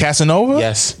 Casanova?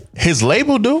 Yes. His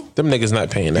label do? Them niggas not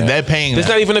paying that. They're paying There's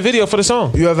that. not even a video for the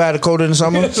song. You ever had a cold in the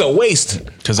summer? It's a waste.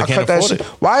 Because they I can't cut that afford shit. it.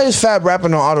 Why is Fab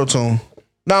rapping on autotune?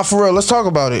 Nah, for real. Let's talk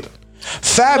about it.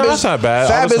 Fab No, is that's not bad.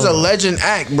 Fab is a Auto-tune. legend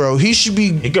act, bro. He should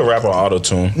be He could rap on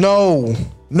auto-tune. no.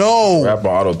 Rap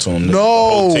on auto-tune. No. The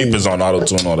whole tape is on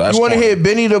auto-tune. All that. You want to hear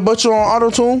Benny the Butcher on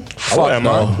autotune? Fuck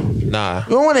no. Nah.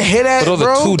 You don't want to hear that, But those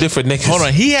bro. are two different niggas. Hold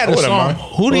on, he had a What am song. I?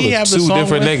 Who did he Those are have the two song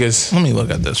different with? niggas. Let me look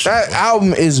at this. That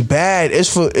album is bad.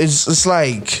 It's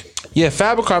like Yeah,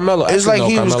 Fab and Carmelo. it's Actually, like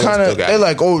he no, was Carmelo kind still of. got They're it.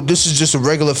 like, oh, this is just a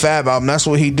regular Fab album. That's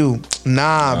what he do.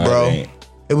 Nah, bro. it ain't.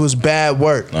 It was bad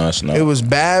work. No, it's not. It was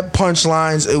bad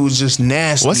punchlines. It was just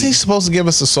nasty. Was he supposed to give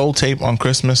us a soul tape on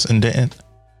Christmas and didn't?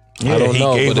 Yeah, I don't he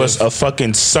know, gave but us if- a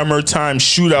fucking summertime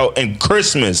shootout and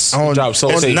Christmas. On- Drop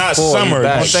Soul It's Tape not 4, he summer,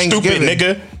 back. you stupid Thanksgiving.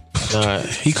 nigga. Nah,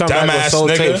 he come back with Dumbass Soul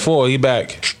nigga. Tape 4. He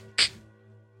back.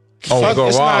 Oh, you Fuck, go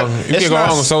it's wrong. not- You it's can go not-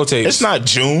 wrong with Soul Tape. It's not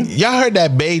June. Y'all heard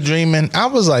that Bay Dreamin'? I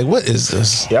was like, what is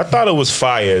this? Yeah, I thought it was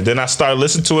fire. Then I started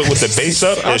listening to it with the bass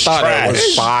up. It's thought trash. it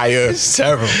was fire. It's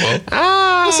terrible.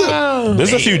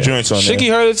 There's a few joints on there. Shiggy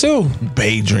heard it too.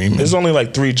 Bay Dreamin'. There's only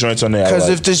like 3 joints on there. Because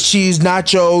Like. if this cheese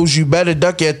nachos, you better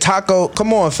duck your taco.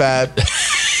 Come on, Fab.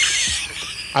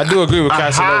 I do agree with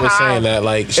Casanova saying that.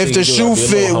 Like, If Shiggy the do shoe gotta be a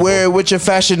fit, little wear it with your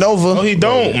Fashion Nova. no, he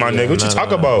don't, my nigga. What you humble. talk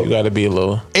Nah, about? You got to be a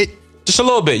little. Just a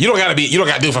little bit. You don't gotta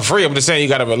do it for free. I'm just saying you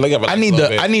gotta look at it.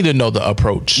 I need to know the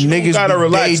approach. Niggas gotta be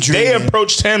relax. They daydreaming.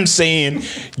 approached him saying,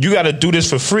 "You gotta do this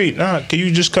for free." Nah, can you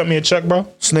just cut me a check, bro?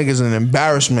 This nigga's an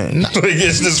embarrassment.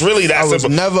 It's just really that I was simple.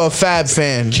 never a Fab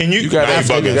fan. Can you? got Nah, it.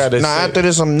 you bugging. You got it. Nah, after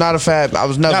this, I'm not a Fab. I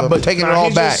was never. But taking it all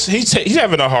he's back. just- he's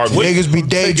having a hard week. Niggas be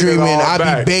daydreaming.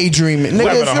 I be daydreaming. Nigga, having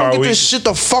if a you don't hard get week. this shit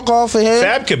the fuck off of him,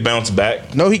 Fab could bounce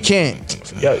back. no, he can't.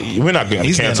 Yeah, we're not getting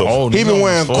He's getting canceled. old. He He's been almost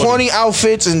wearing 40. corny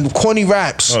outfits and corny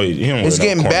raps. Oh, he don't wear It's no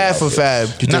getting corny bad for outfits.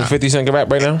 Fab. You think 50 Cent can rap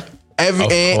right now? Every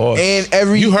course. and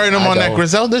every You heard him I on that don't.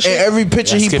 Griselda and shit? every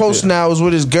picture I he skipped posts it. now is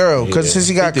with his girl because since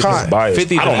he got 50 is caught. Biased.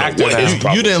 50 I don't an actor know what now. his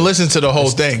problem You didn't listen to the whole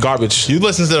thing. Garbage. You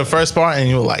listened to the first part and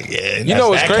you were like, yeah, You know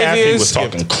what's That crazy Kathy is? was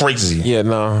talking crazy. Yeah,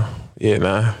 nah. Yeah,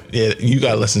 nah. yeah, you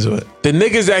gotta listen to it. The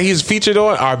niggas that he's featured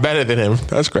on are better than him.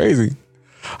 That's crazy.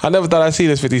 I never thought I'd see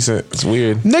this 50 Cent. It's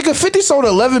weird. Nigga, 50 sold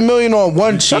 11 million on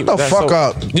one. Shut the That's fuck so-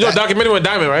 up. You know documentary with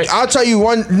Diamond, right? I'll tell you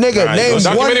one nigga. Nah, Name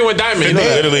Documentary one. with Diamond. You He know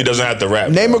that? literally doesn't have to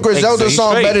rap. Name a Griselda He's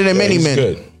song straight. better than Many He's Men.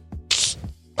 good.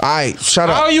 All right, shut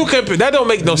How up. you compare? That don't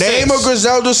make no Name sense. a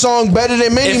Griselda song better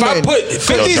than Many If I Men. put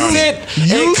 50 Johnny, Cent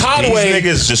you- and Conway These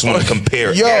niggas just want to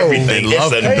compare Yo. everything. They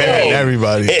love It's comparing annoying.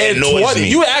 everybody. It in annoys 20, me.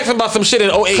 you were asking about some shit in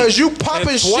 08. Cause you popping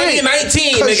In shit.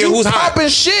 2019, Cause nigga, you who's hot? popping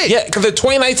shit. Yeah, because in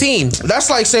 2019.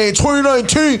 That's like saying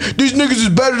 2019, these niggas is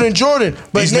better than Jordan.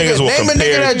 But These nigga, niggas will name a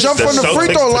compare nigga that jumped the from the free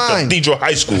Celtics throw to line. Cathedral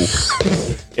High School,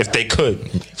 if they could.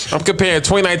 I'm comparing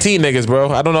 2019 niggas,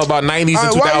 bro. I don't know about 90s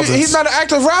and 2000s. He's not an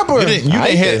active rapper. You didn't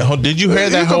hear? Did you hear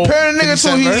that You whole? comparing a nigga 50 to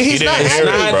Cent verse? he's He not didn't hear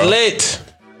active. it, not bro. lit.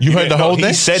 You heard the whole He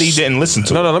thing? said he didn't listen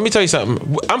to No, it. no, let me tell you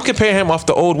something. I'm comparing him off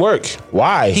the old work.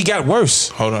 Why? He got worse.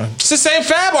 Hold on. It's the same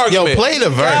Fab argument. Yo, play the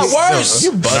verse. Got worse.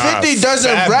 You bugging. 50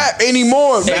 doesn't Fab- rap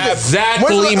anymore. Nigga.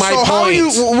 Exactly my so how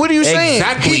point. what are you saying?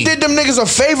 Exactly. He did them niggas a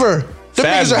favor. Them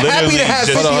Fab niggas are happy literally to have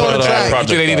just 50 put on a the bad track. project.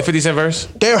 Do they need a 50 Cent verse?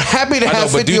 They're happy to I know,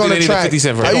 have but 50 do on they the need a track. 50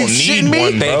 Cent verse? Are They you don't shitting need me?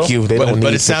 one, bro. Thank you. They But- don't but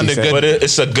need it sounded 50 Cent. good. But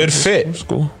it's a good fit.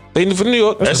 Cool. They need for New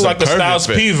York. That's It's cool. like the Perfect Styles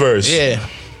fit. P verse. Yeah.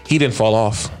 He didn't fall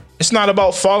off. It's not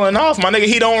about falling off, my nigga.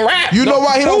 He don't rap. You know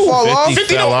why he don't fall off?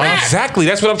 50 fell don't off. rap. Exactly.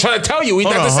 That's what I'm trying to tell you. He's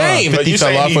Hold not the on, hold on. same. But 50 you fell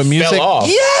saying off he with music? fell off.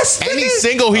 Yes. Any nigga.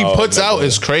 single he puts out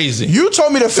is crazy. You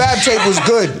told me the Fab tape was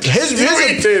good. His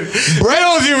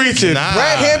Bills, you reaching. Nah.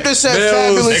 Brad Hampton said Bills,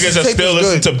 Fabulous Niggas are tape still was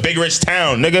listening good. to Big Rich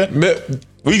Town, nigga.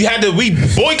 We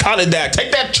boycotted that.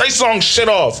 Take that Trey Song shit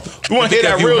off. We want to hear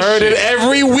that You real heard shit. it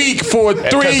every week for 3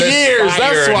 'Cause it's years.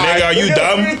 fire, That's why. Nigga, are you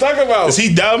dumb? What are you talking about? Is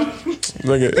he dumb?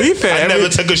 Nigga, he said I every, never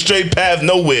took a straight path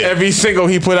nowhere. every single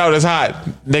he put out is hot.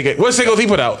 Nigga, what singles he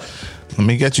put out? Let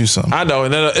me get you some. I know,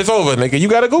 and then it's over, nigga. You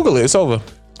gotta Google it. It's over.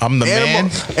 I'm the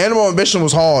man. Animal Ambition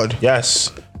was hard.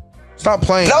 Yes. Stop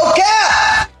playing.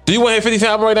 Do you want to hear 50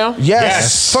 Cent album right now?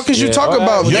 Yes. Fuck is you Yeah, talking all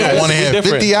about? right. You nigga? don't want to we hear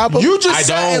different. 50 album? You just I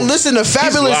sat and don't. listened to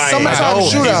Fabulous lying. Summertime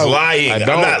He's Shootout. lying. I I'm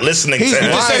don't. not listening He's to him.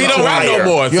 You just said he don't rap no Liar.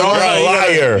 more. You're So a I'm like,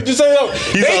 liar. You just said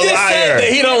He's they a just liar. said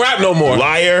that he don't rap no more.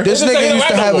 Liar. This They just nigga say used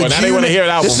to he don't have rap no a more. Now they wanna hear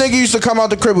the album. This nigga used to come out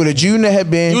the crib with a Junior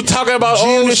headband. You talking about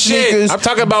Junior old shit. sneakers. I'm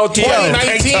talking about He had a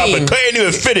tank top 2019. and couldn't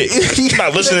even fit it. I'm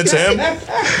not listening to him.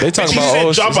 They talking He about said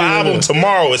old drop shit. an album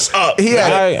tomorrow. It's up. He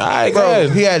had, Alright, bro, go ahead.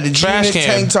 he had the Trash Junior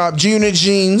can. tank top, Junior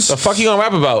jeans. The fuck you gonna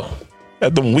rap about?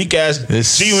 At them weak ass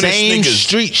This G-Unit same sneakers.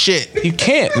 street shit. You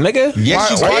can't, nigga. Yes,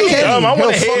 you Why can. can't Dumb. I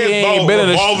want to He'll hear fucking ain't about been in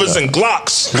the revolvers and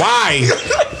Glocks Why?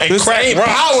 and This crack ain't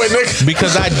rocks. power, nigga.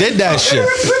 Because I did that shit.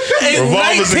 In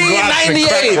Revolvers and Glocks and crack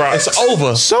 1998, rocks. it's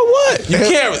over. So what? You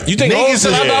can't. You think Niggas Niggas is-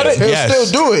 about it? He'll Yes.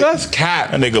 still do it. That's cap.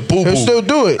 That nigga boo He'll boo. still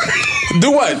do it.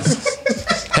 Do what?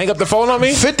 Hang up the phone on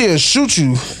me? 50 will shoot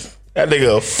you. That nigga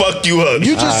will fuck you up.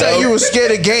 You just said you was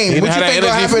scared of Game. What you think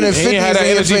gonna happen if 50 He had is that in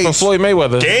your energy for face? Floyd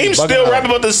Mayweather. Game Bugging still out. rapping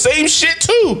about the same shit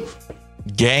too.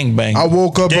 Gangbang. I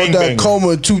woke up out that Gangbang. coma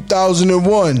in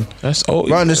 2001. That's old.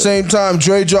 Around the same time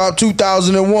Dre dropped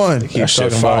 2001. That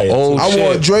shit talking about fire. old I shit.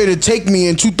 want Dre to take me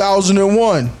in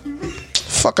 2001.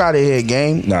 Fuck out of here,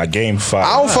 Game. Nah, Game 5.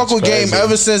 I don't fuck with crazy. Game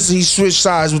ever since he switched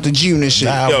sides with the G-Unit shit.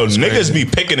 Nah. Yo, That was niggas crazy. be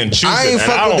picking and choosing. I ain't and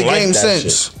fuck I with don't the like Game that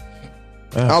since. shit.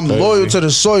 I'm loyal to the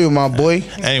soil, my boy.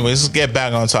 Anyways, let's get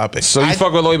back on topic. So you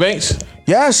fuck with Lloyd Banks?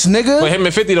 Yes, But nigga. him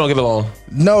and 50 don't get along.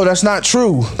 No, that's not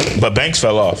true. But Banks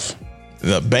fell off.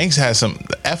 The Banks has some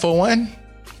the FON.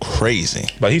 Crazy.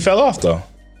 But he fell off though.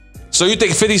 So you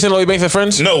think 50 Cent and Lloyd Banks are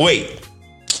friends? No, wait.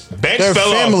 Banks They're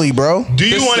fell family, off. bro. Do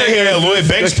you This want to nigga- hear that Lloyd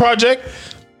Banks project?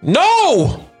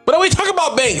 No! But are we talking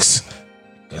about Banks?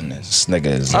 Goodness, this nigga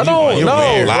is. I don't You're know,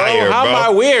 weird. bro. Liar, How bro. am I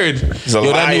weird? He's a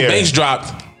Yo, that new liar. Banks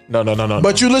dropped. No.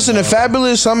 But you listen to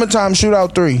Fabulous Summertime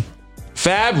Shootout 3.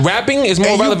 Fab rapping is more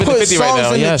And you relevant than put 50 right songs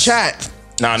now. in Yes. the chat.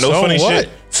 Nah, no So funny what? shit.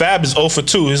 Fab is 0 for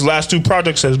 2. His last 2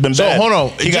 projects has been So, bad. hold on.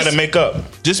 He got to make up.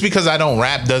 Just because I don't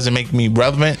rap doesn't make me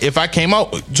relevant. If I came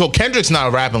out, so Kendrick's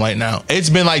not rapping right now. It's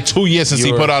been like 2 years since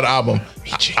he put out an album.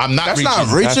 I'm not That's reaching.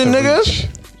 not reaching, niggas.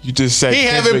 You just said He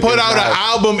haven't Kendrick put is out not- an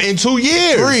album in 2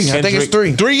 years. 3. I think it's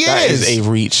 3. 3 years. That is a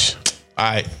reach. All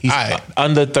right. He's All right.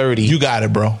 under 30. You got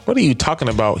it, bro. What are you talking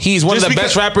about? He's one Just of the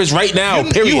because- best rappers right now.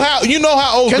 Period. You know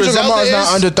how old Kendrick Griselda Lamar's is?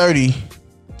 not under 30.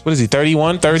 What is he?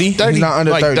 31, 30? 30, He's not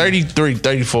under like 30. 33,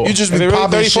 34. You just Is be it really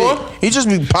popping 34? shit. He just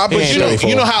be popping He ain't shit. 34.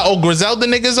 you know how old Griselda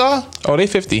niggas are? Oh, they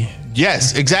 50.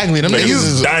 Yes, exactly. Them Niggas niggas is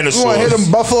is You want to hear dinosaurs.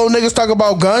 them Buffalo niggas talk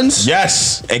about guns?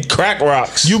 Yes, and crack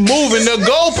rocks. you moving the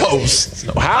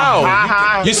goalposts.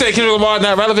 How? You said Kendrick Lamar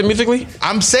not relevant musically?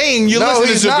 I'm saying you're No, listening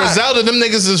he's to not. Griselda. Them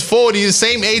niggas is 40, the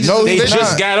same age No, as They he's Bishop.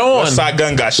 just not. got on. Westside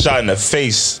Gun got shot in the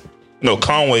face. No,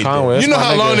 Conway. Conway. Did. You know That's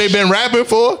how my long nigga. they been rapping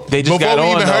for? They just Before got we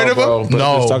on even though, heard of bro. them? But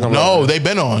No, let's talk about no, it. they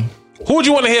been on. Who would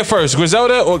you want to hear first,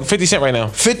 Griselda or 50 Cent right now?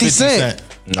 50 Cent.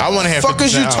 I want to hear. Fuck 50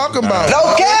 is you Cent talking album. about?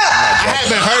 No cap. I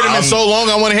haven't heard him in so long.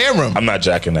 I want to hear him. I'm not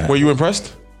jacking that. Were you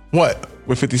impressed What?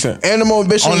 with 50 Cent? Animal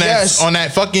Ambition, On that, yes. on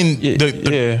that fucking Yeah.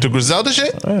 the Griselda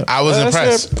shit, I was That's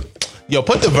impressed. Yo,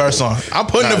 put the verse on. I'm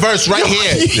putting the verse right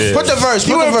here. Put the verse.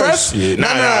 Put You the verse. impressed? Yeah, nah,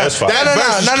 that's fine. That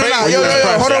verse is No. crazy. Yo,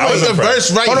 hold on. I was Wait. Put the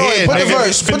verse right Hold on. here. Put the nigga.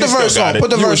 verse. Put the 50 verse still on. got Put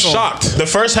the it. You verse on. Shocked. The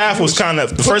first half was kind of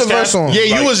the Put first the verse half. on. Yeah,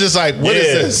 you like- was just like, what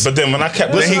is this? But then when I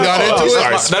kept Then he listening, got into I it.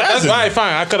 started That's spazzing. all right,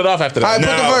 fine. I cut it off after that. All right,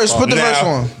 put the verse. Put the verse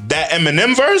on. That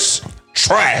Eminem verse,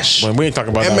 trash. When we ain't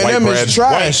talking about that white Eminem bread. is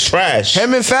trash. White trash.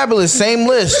 Him and Fabulous, same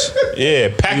list. Yeah,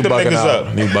 pack You them bugging niggas out.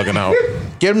 up. You bugging out.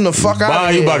 Get him the fuck out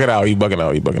of You here. bugging out. You bugging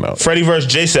out. You bugging out. Freddie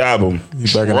vs. Jason album,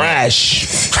 bugging out.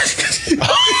 trash.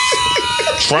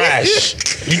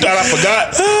 Trash. You thought I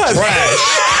forgot?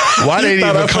 Trash. Why they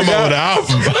thought even I come forgot? up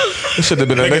with an album? It should have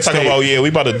been a Nigga next talking about, yeah, we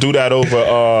about to do that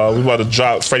over, we about to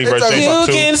drop Freddie vs. like, Jason you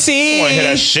 2. can see. You wanna hear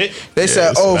that shit? They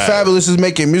said, it's "Oh, bad. Fabulous is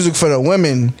making music for the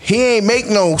women. He ain't make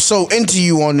no so into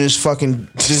you on this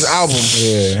album.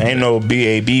 Yeah, ain't no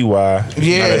BABY.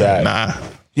 Yeah. None of that. Nah,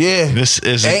 Yeah, this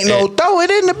is ain't no throw it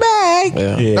in the bag.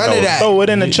 Yeah, None no, of that. Throw it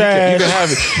in the You trash. can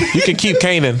have it. You can keep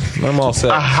Kanan. I'm all set.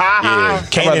 Yeah, How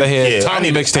about the head? Tommy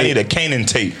I mixtape. need a Kanan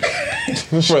tape.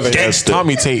 Gangster.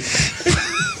 Tommy tape.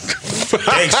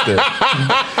 Gangster.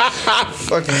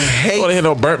 Fucking I hate. want to hear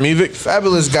no burnt music.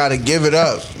 Fabulous gotta give it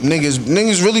up.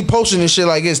 Niggas really posting this shit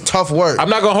like it's tough work. I'm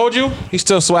not gonna hold you. He's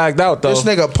still swagged out though. This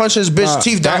nigga punch his bitch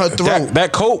teeth down her throat.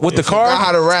 That coat with the car. Forgot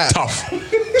how to rap. Tough.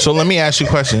 So let me ask you a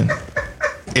question: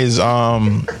 Is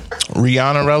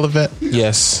Rihanna relevant?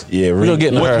 Yes. Yeah, we gonna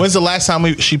get into her. When's the last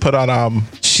time she put out an album?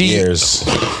 Years.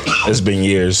 It's been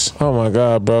years. Oh my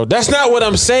god, bro. That's not what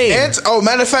I'm saying.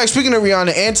 Matter of fact, speaking of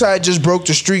Rihanna, Anti just broke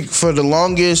the streak for the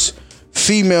longest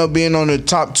female being on the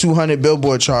top 200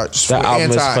 Billboard charts. That for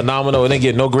album Anti. is phenomenal. It didn't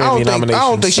get no Grammy nominations. I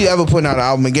don't think she ever putting out an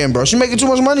album again, bro. She making too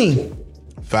much money.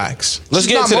 Facts. Let's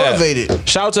She's get not into motivated. that.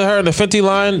 Shout out to her and the Fenty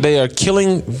line. They are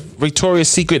killing Victoria's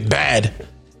Secret bad.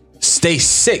 Stay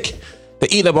sick. They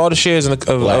eating up all the shares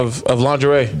of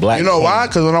lingerie. Black. You know King. why?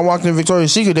 Because when I walked in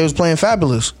Victoria's Secret, they was playing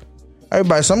Fabulous.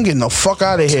 Everybody, so I'm getting the fuck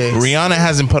out of here. Rihanna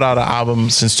hasn't put out an album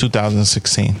since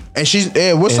 2016, And she's,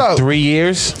 what's In up? 3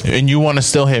 years and you want to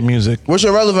still hear music? What's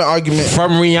your relevant argument?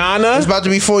 from Rihanna. It's about to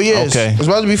be 4 years. Okay. It's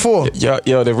about to be 4.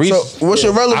 Yo, the reach. So what's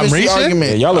your relevancy reaching?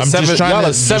 argument? Y'all are I'm just trying y'all to-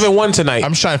 are 7-1 tonight.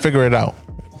 I'm just trying to figure it out.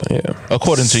 Yeah.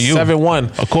 According to you,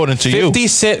 7-1. According to 50 you,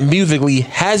 Cent musically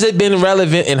hasn't been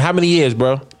relevant in how many years,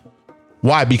 bro?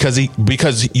 why? Because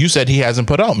you said he hasn't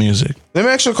put out music. Let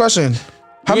me ask you a question.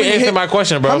 How You answer my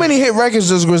question, bro. How many hit records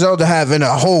does Griselda have in a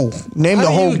whole? Name How the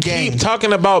do whole you game. keep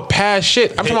talking about past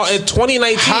shit? I'm talking about in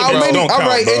 2019, How bro. many? don't All count,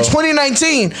 right, bro. in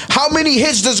 2019, how many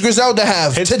hits does Griselda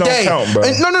have Hits today? don't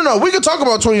count, bro. No. We can talk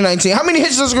about 2019. How many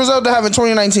hits does Griselda have in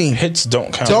 2019? Hits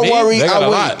don't count. Don't Me? worry, They got I a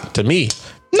wait. lot to me.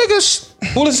 Niggas,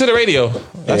 Who listens to the radio?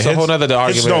 That's a hits- whole nother hits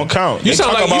argument. don't count. You They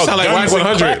sound talk like about Whack guns and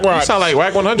 100. crack You rock. sound like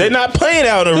Whack 100. They're not playing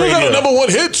out on the They got radio. no number 1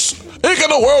 hits. They got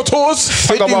no world tours.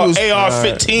 Talk 50 about was-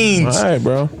 AR-15s. All right,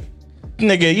 bro.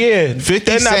 Nigga, yeah. 50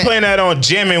 They're not Cent playing that on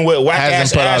jamming with whack ass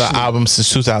Hasn't put out an Ashley. album since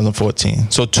 2014.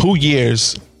 So 2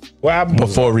 years What happened?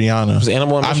 before Rihanna. Was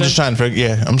Animal I'm Ambition? just trying to figure.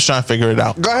 Yeah, I'm just trying to figure it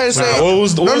out. go ahead and say. Nah, what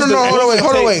was the- no. what was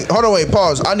Hold on, the wait.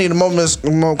 Pause. I need a moment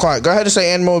more quiet. Go ahead and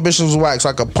say Animal Ambition was whack, so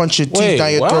I could punch your teeth Wait,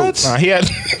 down your what? throat. Nah, he had.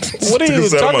 What are you Nigga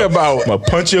said, talking about? I'm gonna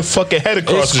punch your fucking head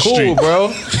across It's the cool, street. bro.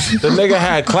 The nigga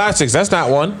had classics. That's not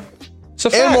one. It's a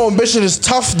fact. Animal Ambition is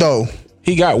tough though.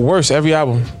 He got worse every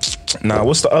album. Nah,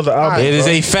 what's the other album? It is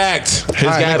bro? a fact. His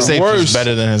Got mixtape worse. is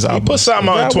better than his He album. put something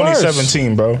out in Got worse.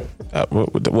 2017, bro.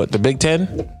 What, the Big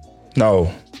Ten?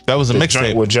 No, That was a the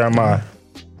joint mixtape. with Jeremiah.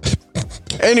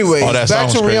 Anyways, Oh, that back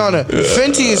to sounds crazy. Rihanna.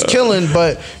 Fenty is killing,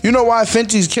 but you know why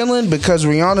Fenty's killing? Because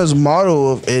Rihanna's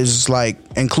model is like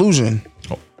inclusion.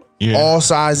 Yeah. All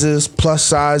sizes, plus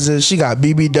sizes. She got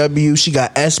BBW. She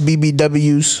got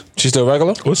SBBWs. She still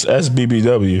regular? What's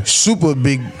SBBW? Super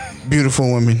big,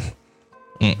 beautiful women.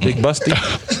 Big busty.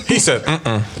 He said,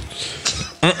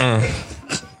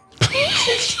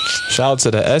 Shout out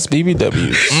to the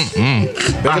SBBWs.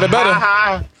 Bigger the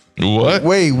better. What?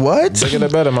 Wait, what? Bigger the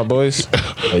better, my boys.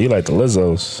 Oh, you like the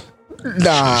Lizzos?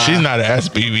 Nah. She's not an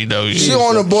SBBW. She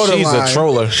on the borderline. She's a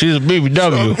troller. She's a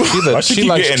BBW. Why she keep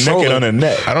likes getting trolling. naked on the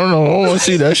net? I don't know. I don't want to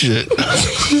see that shit.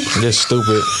 Just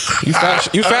stupid. You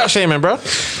fat shaming, bro.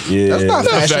 Yeah. That's not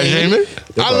That's fat fat shaming.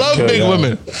 shaming. I love kill big y'all.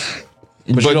 women.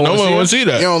 But you don't no wanna one see wants to see You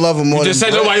that. don't love her more Just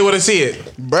than say nobody want to see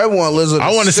it. Brett want Lizzo.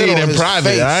 I want to see sit it on in his private.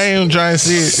 face. I ain't trying to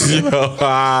see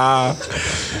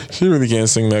it. She really can't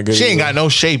sing that good. She ain't got no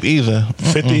shape either.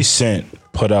 50 Cent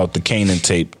put out the Kanan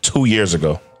tape 2 years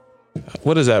ago.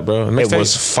 What is that, bro? It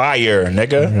was fire,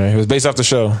 nigga. It was based off the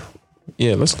show.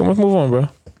 Yeah, let's move on, bro.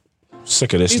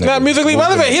 Sick of this. He's nigga. not musically Moving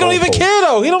relevant. He don't even goalposts. care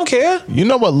though. He don't care. You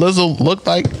know what Lizzo looked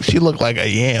like? She looked like a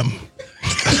yam.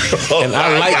 And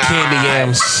I like candy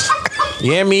yams.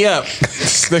 Yam me up.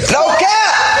 No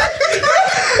cap.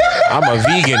 I'm a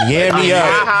vegan. Yam me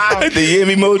up. The yam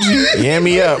emoji. Yam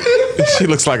me up. She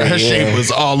looks like a Her yam. shape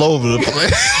was all over the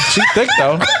place. She thick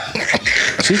though.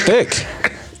 She thick.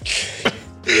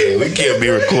 We can't be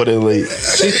recording late.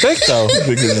 She thick though.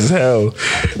 Niggas as hell.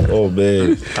 Oh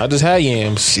man. I just had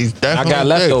yams. She's I definitely got thick.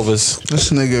 leftovers. This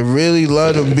nigga really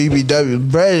love them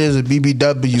BBW. Brett is a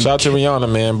BBW. Shout out to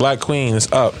Rihanna, man. Black Queen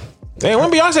is up. Damn,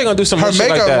 when Beyonce gonna do some Her more shit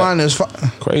makeup like that? line is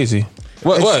Crazy.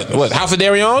 What? House of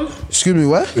Darion? Excuse me,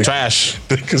 what? Trash.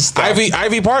 Stop.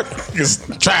 Ivy Park?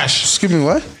 Trash. Excuse me,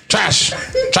 what? Trash.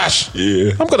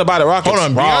 Yeah. I'm gonna buy the Rockets. Hold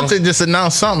on, Wrong. Beyonce just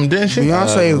announced something, didn't she?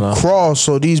 Beyonce crawls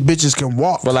so these bitches can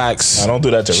walk. Relax. I don't do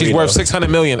that to She's Rita. worth $600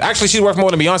 million. Actually, she's worth more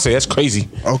than Beyonce. That's crazy.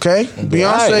 Okay? Beyonce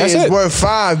Alright, that's is it. worth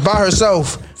 5 by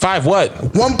herself. 5 what?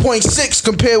 1.6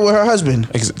 compared with her husband.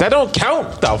 That don't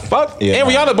count. The fuck? Yeah, and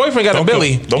nah. Rihanna's boyfriend got a Don't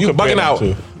Billy. don't You compare bugging them out.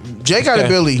 two. Jay got a Okay.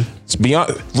 Billy. It's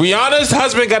Rihanna's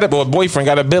husband got a boyfriend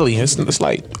got a Billy. It's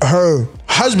like Her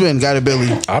husband got a Billy.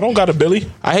 I don't got a Billy.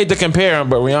 I hate to compare them,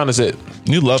 but Rihanna's it.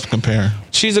 You love comparing.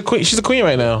 She's a queen. She's a queen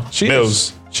right now. She Mills.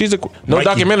 is. She's a no Mikey.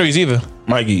 documentaries either.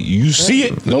 Mikey, you see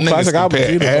it? No classic albums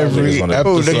either. Every Oh, the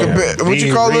episode. what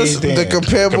you call this? The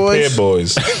compare boys? Compare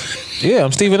boys. Yeah,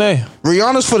 I'm Stephen A.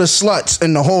 Rihanna's for the sluts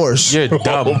and the whores. You're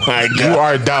dumb. Oh my God. You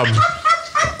are dumb.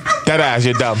 That ass,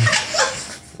 you're dumb.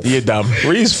 You're dumb.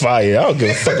 Reed's fire. I don't give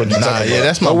a fuck what you Nah, talking yeah, about.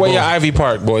 that's my Go away boy. your Ivy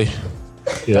Park, boy.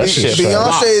 Yeah, that shit's Shit, trash.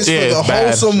 Beyonce is Yeah, for the it's bad.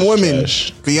 wholesome women.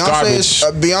 Trash.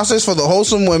 Beyonce is for the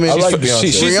wholesome women. I like She- Beyonce.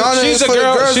 she's- Rihanna she's is a for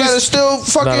girl- the girls she's- that are still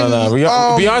fucking. No.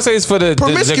 Beyonce is for the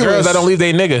promiscuous. girls that don't leave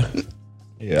their nigga.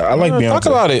 Yeah, I like Beyonce. Talk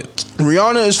about it.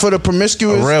 Rihanna is for the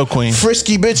promiscuous, A real queen.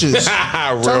 frisky bitches.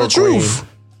 Tell the truth.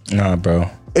 Nah, bro.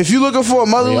 If you looking for a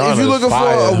mother, if Rihanna's you looking for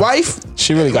fire. a wife,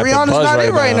 She really got the Rihanna's buzz not right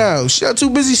it right now. now. She got too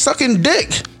busy sucking dick.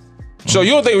 So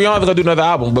you don't think Rihanna's gonna do another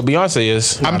album, but Beyonce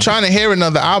is. I'm trying to hear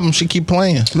another album. She keep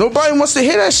playing. Nobody wants to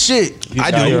hear that shit.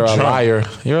 I Nah, do. You're a Trump. liar.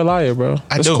 You're a liar, bro.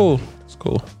 I It's do. cool. It's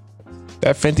cool.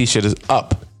 That Fenty shit is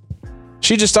up.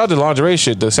 She just started the lingerie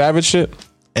shit, the Savage shit.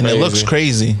 And it looks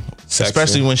Crazy. crazy.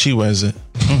 Especially when she wears it.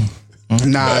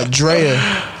 Nah, Drea.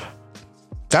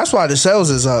 That's why the sales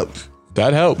is up.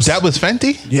 That helps. That was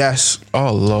Fenty? Yes.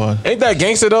 Oh, Lord. Ain't that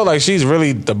gangster though? Like she's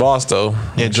really the boss though.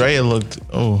 Yeah, Drea looked,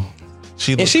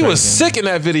 she looked And she was crazy. sick in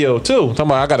that video too. Talking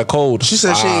about I got a cold. She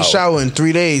said she ain't showered in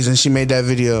 3 days and she made that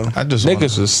video. I just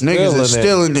Niggas was still Niggas in is there.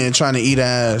 still in there trying to eat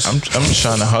ass. I'm just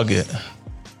trying to hug it.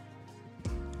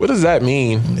 What does that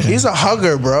mean? He's a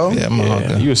hugger, bro. Yeah, I'm a Yeah,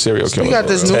 hugger. you a serial killer. You got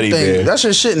this new Teddy thing. bear. That's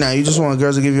your shit now. You just want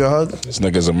girls to give you a hug This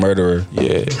nigga's a murderer.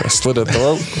 Yeah, I slit her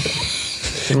throat.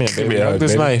 Come here, baby. me a Hug hug,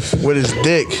 this baby. knife. with his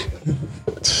dick.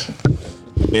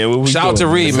 Yeah, what we Shout out to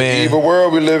doing? Reed, man. Evil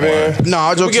world we live in. No,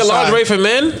 I We joke get lingerie for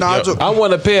men. Nah, I joke. I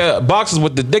want a pair of boxes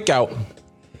with the dick out.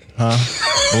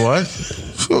 What?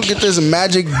 Go get this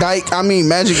magic Mike.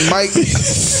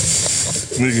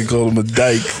 Nigga call him a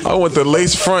dyke. I want the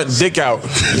lace front dick out.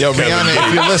 Yo, Rihanna,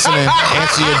 if you're listening,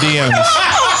 answer your DMs.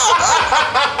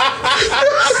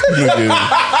 Nigga.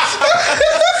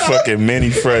 Fucking Manny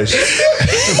Fresh.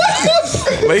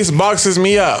 Lace boxes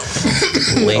me up.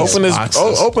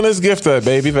 Open this gift up,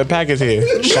 baby. The package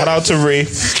here. Shout out to Ray.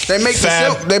 They make the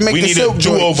Fab. silk. They make we the need silk a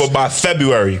joints. do-over by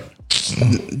February.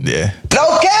 Yeah.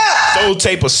 No cap. So soul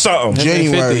tape or something.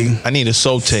 January. I need a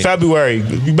soul tape. February,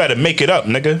 you better make it up,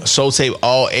 nigga. Soul tape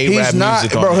all A-rap He's not,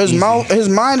 music bro. on His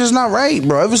easy. mind is not right,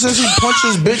 bro. Ever since he punched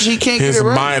his bitch, he can't His get it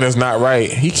right. mind is not right.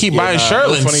 He keep buying No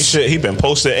Sherlins. funny shit. He been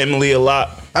posting Emily a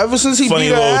lot. Ever since he Funny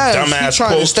beat her little ass, dumbass he trying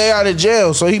to post. stay out of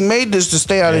jail. So he made this to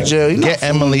stay out of jail. He not Get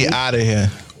Emily out of here.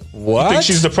 What? You think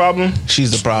she's the problem?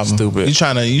 She's the problem. Stupid. You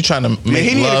trying to make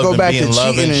he need to love go and back be to in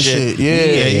love cheating and and shit. shit.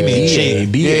 Yeah. you need to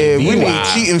cheat. Yeah, we need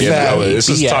cheating Yeah, fab. this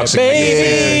is toxic.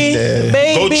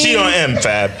 Baby. Go cheat on M,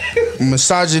 Fab.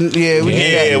 Massaging. Yeah, we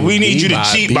need Yeah, that. we need you to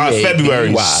cheat by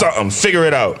February. Something. Figure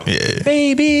it out.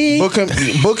 Baby.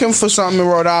 Book him for something in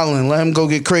Rhode Island. Let him go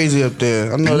get crazy up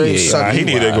there. I know they suck. Nah, he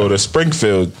need to go to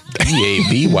Springfield.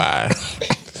 B-A-B-Y.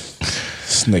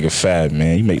 This nigga Fab,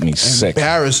 man. You make me sick.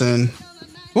 Embarrassing.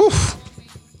 Woof.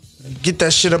 Get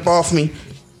that shit up off me.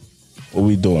 What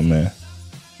we doing, man?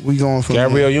 We going from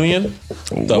Gabrielle there. Union?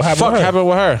 The What happened fuck to her? happened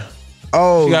with her?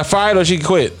 Oh, She got fired or she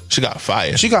quit? She got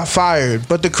fired. she got fired.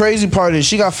 But the crazy part is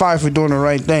she got fired for doing the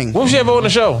right thing. What was she ever on the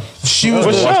show? She was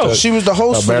What show? she was the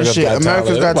host for the shit.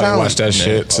 America's Got Everybody Talent. watch that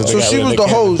shit. So she was the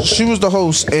host. She was the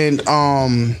host, and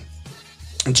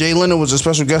Jay Leno was a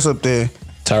special guest up there.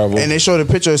 Terrible. And they showed a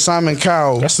picture of Simon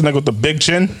Cowell, That's the nigga with the big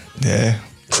chin. Yeah.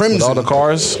 Crimson. With all the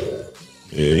cars.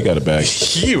 Yeah, he got a bag.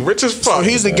 You rich as fuck. So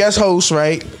he's the guest host,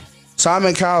 right?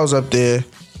 Simon Cowell's up there.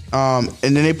 And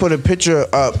then they put a picture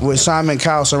up with Simon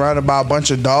Cowell surrounded by a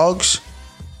bunch of dogs.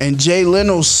 And Jay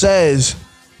Leno says,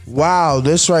 "Wow,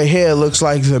 this right here looks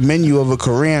like the menu of a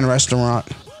Korean restaurant."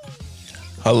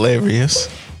 Hilarious.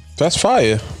 That's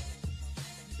fire.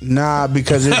 Nah,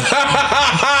 because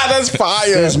That's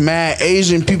fire. there's mad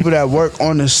Asian people that work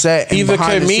on the set. And He's a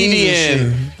behind the scenes and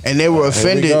comedian. shit, and they were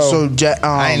offended. go. So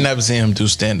I ain't never seen him do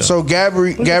stand up. So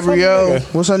Gabrielle,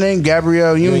 what's her name?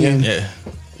 Gabrielle Union. yeah.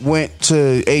 Went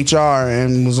to HR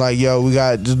and was like, "Yo, we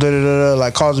got da-da-da-da,"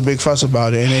 like caused a big fuss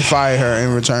about it, and they fired her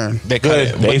in return. They cut Good.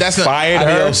 it. They But that's not fired her?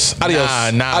 adios.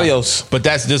 Adios. Nah. Adios. But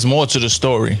there's more to the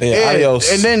story. Yeah,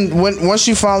 adios. And then once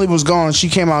she finally was gone, she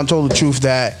came out and told the truth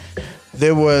that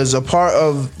there was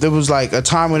like a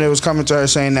time when they was coming to her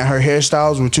saying that her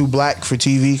hairstyles were too black for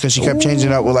TV because she kept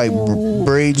changing up with like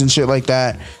braids and shit like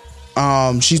that.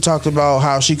 She talked about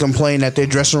how she complained that their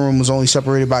dressing room was only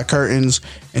separated by curtains,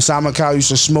 and Simon Cowell used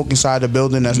to smoke inside the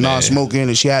building that's non-smoking,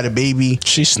 and she had a baby.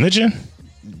 She snitching?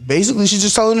 Basically, she's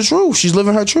just telling the truth. She's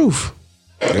living her truth.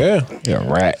 Yeah. Yeah,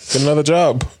 rat. Get another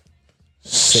job.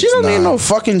 She don't need no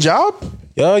fucking job.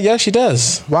 Yeah, she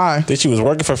does. Why? That she was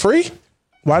working for free?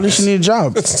 Why does she need a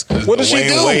job? What does she Dwayne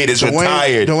do? Wade is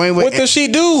retired. Dwayne What Wade. does she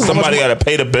do? Somebody got to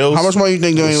pay the bills. How much more you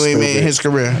think Dwayne Wade made in his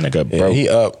career? Nigga, Yeah, bro. he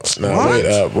up. No, What? wait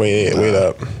up. Wait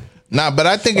up. Nah, but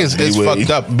I think it's D-Wade.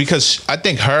 fucked up because I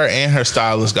think her and her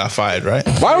stylist got fired, right?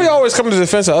 Why do we always come to the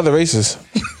defense of other races?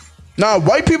 Nah,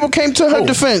 white people came to her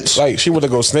defense. Like she would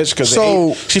have go snitch because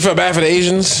So- she felt bad for the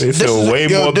Asians. They feel is- way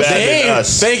yo, more this- bad They than ain't,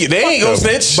 us. thank you. They ain't go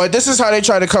snitch. But this is how they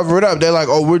try to cover it up. They're like,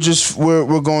 "Oh,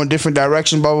 we're going different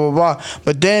direction, blah blah blah."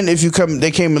 But then if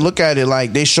they came and look at it,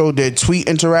 like they showed their tweet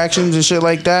interactions and shit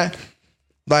like that.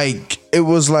 Like it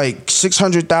was like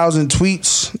 600,000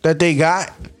 tweets that they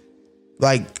got.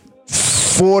 Like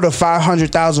 400,000 to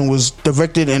 500,000 was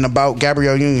directed and about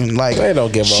Gabrielle Union. Like They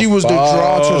don't give a she was the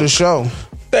draw to the fuck. show.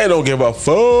 They don't give a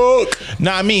fuck.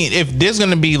 Nah, I mean, if there's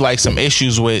gonna be like some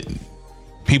issues with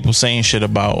people saying shit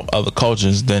about other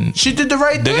cultures, then She did the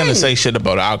right thing. they're gonna say shit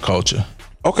about our culture.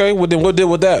 Okay, well then what did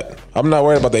with that? I'm not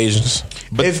worried about the Asians.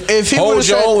 But if he Hold would've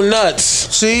your said- own nuts.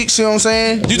 See what I'm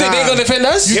saying? You think they gonna defend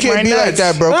us? You Get can't my be nuts. like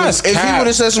that, bro. 'Cause Nah, it's if he cap. would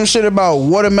have said some shit about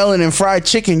watermelon and fried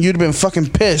chicken, you'd have been fucking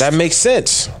pissed. That makes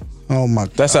sense. Oh my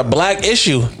god. That's a black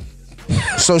issue.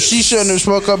 So she shouldn't have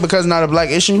spoke up because it's not a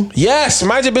black issue? Yes,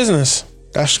 mind your business.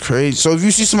 That's crazy. So if you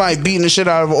see somebody beating the shit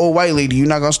out of an old white lady, you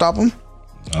not gonna stop him?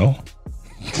 No.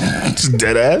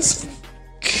 Dead ass.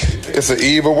 It's an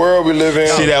evil world we live in.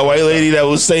 See that white lady that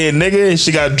was saying nigga and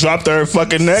she got dropped to her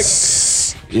fucking neck?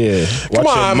 Yeah. Come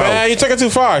on, man. You're taking too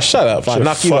far. Shut up. I'll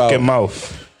knock you fucking out.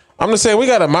 mouth. I'm just saying we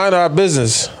gotta mind our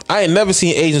business. I ain't never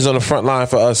seen Asians on the front line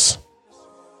for us.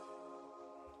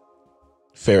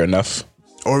 Fair enough.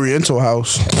 Oriental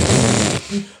House.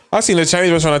 I seen the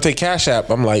Chinese restaurant take Cash App.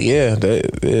 I'm like, yeah,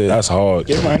 That's hard.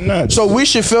 Get my nuts. So we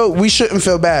shouldn't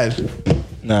feel bad.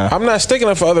 Nah. I'm not sticking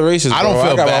up for other races. I don't bro.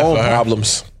 feel I got bad my own for her.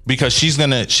 problems. because she's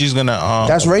gonna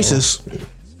That's racist.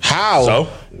 How? So?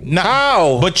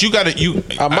 How? But you gotta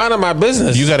I'm minding my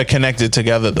business. you gotta connect it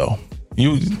together though.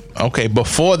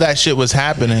 Before that shit was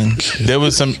happening, there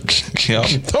was some Oh,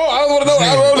 I want to know.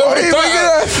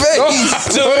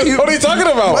 What are you talking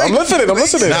about? I'm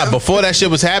listening. Nah, before that shit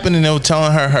was happening, they were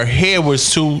telling her hair was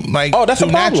too like Oh, that's too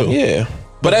a problem. natural. Yeah.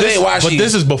 But that ain't why But she.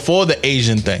 this is before the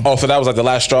Asian thing. Oh, so that was like the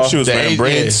last straw. She was The wearing eight-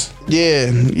 braids. Yeah,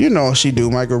 you know she do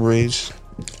micro braids.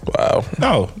 Wow.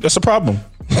 No, that's a problem.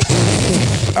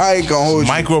 I ain't gonna hold you.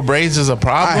 Micro braids is a I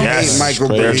problem. Yes, hate micro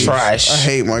they're braids. trash. I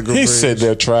hate micro He braids. said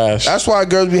they're trash. That's why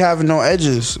girls be having no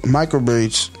edges. Micro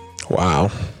braids.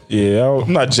 Wow. Yeah,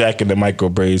 I'm not jacking the micro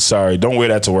braids. Sorry, don't wear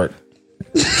that to work.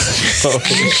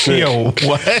 Yo,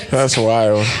 what? That's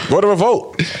wild. Go to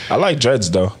Revolt. I like dreads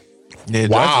though. Yeah,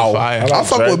 Wow. that's a fire. I like I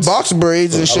fuck with dreads. box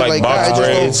braids and shit like like box that. I just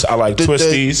braids. don't- I like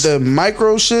twisties. The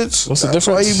micro shits. What's the that's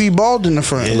why difference? you be bald in the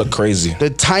front. They look crazy. The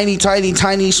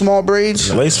tiny small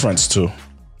braids. Lace fronts too.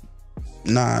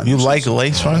 Nah, You like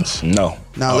lace fronts? No,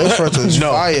 nah. Lace fronts is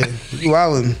fire. You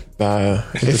wildin'. Nah.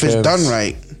 If it's done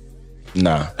right.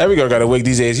 nah. Every girl got a wig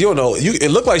these days. You don't know.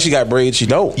 It look like she got braids. She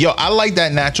don't. Yo, I like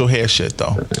that natural hair shit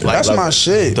though. Like That's my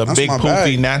shit. the That's big my poofy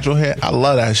bag. natural hair. I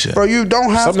love that shit. Bro, you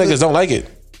don't have Some to. niggas don't like it.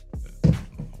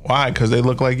 Why? Because they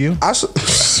look like you.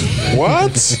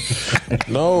 What?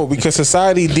 No, because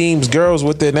society deems girls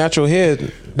with their natural hair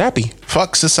nappy.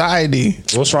 Fuck society.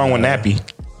 What's wrong with nappy?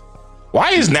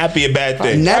 Why is nappy a bad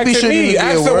thing? Nappy Ask shouldn't me. even be a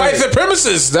Ask the word. white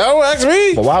supremacists. Don't ask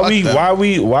me. But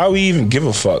why we even give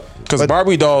a fuck? Because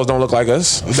Barbie dolls don't look like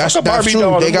us. That's Fuck a Barbie true.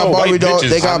 doll, They them got little Barbie white dolls. bitches.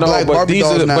 They I got No, black but Barbie these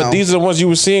dolls are now. but these are the ones you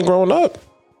were seeing growing up.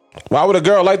 Why would a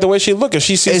girl like the way she look if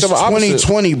she sees it's some opposite?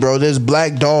 2020, bro. There's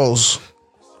black dolls.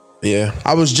 Yeah.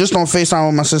 I was just on FaceTime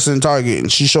with my sister in Target,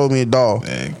 and she showed me a doll.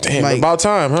 Damn, Like- about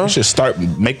time, huh? You should start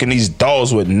making these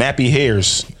dolls with nappy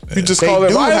hairs. You just They call it.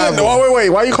 do Why have is it? them. Oh, wait.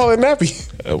 Why you call it nappy?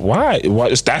 Why?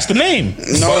 That's the name.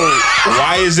 No,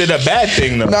 Why is it a bad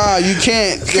thing though? nah, you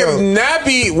can't. Yo,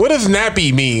 Nappy. What does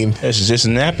nappy mean? It's just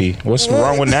nappy. What's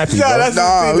wrong with nappy? Nah, bro? that's-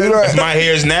 nah, we If right. my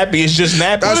hair is nappy, it's just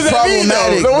nappy. That's does that mean, though?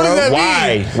 problematic, No, what does bro. that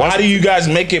Why? Why do you guys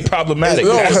make it problematic?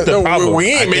 No, That's the no, problem. we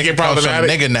ain't I make think it comes from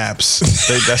problematic. nigga naps.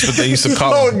 That's what they used to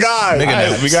call Oh, them. God. Nigga Alright,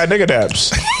 naps. we got nigga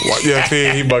naps. Yeah,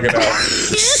 he bugging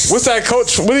out. What's that,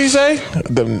 coach? What did he say?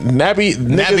 The nappy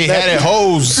nappy headed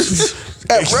hoes.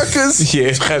 At Rutgers.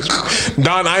 Yeah, that's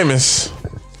Don Imus.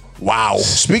 Wow.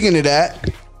 Speaking of that,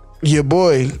 your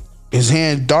boy, his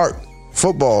hand dark.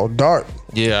 Football dark.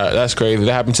 Yeah, that's crazy.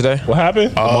 That happened today. What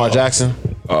happened? Lamar Jackson.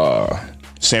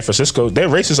 San Francisco. They're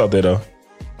racist out there though.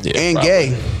 Yeah, And probably.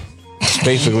 gay.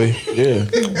 Basically. Yeah.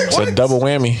 It's a double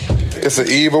whammy. It's an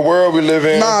evil world we live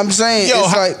in. Nah, I'm saying Yo,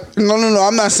 it's like no.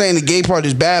 I'm not saying the gay part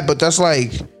is bad, but that's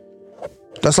like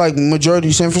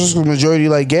majority San Francisco majority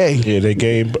like gay. Yeah, they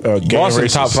gay. Gay Boston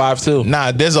racist. top 5 too.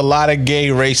 Nah, there's a lot of gay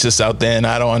racists out there, and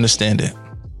I don't understand it.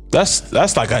 That's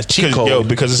like a cheat Because, code.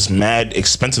 because it's mad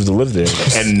expensive to live there,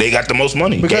 and they got the most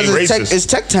money. Because gay it's racist.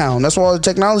 tech town. That's where all the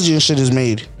technology and shit is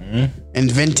made,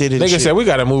 invented and Nigga shit. said we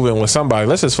gotta move in with somebody.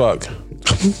 Let's just fuck.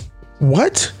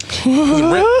 What? That's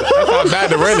how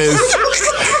bad the rent is.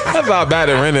 That's how bad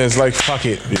the rent is. Like fuck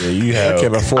it. yeah, you I have.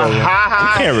 can't afford one. You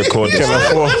can't record this.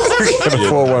 Can't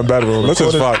afford one bedroom. Let's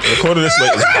just fuck. Recording this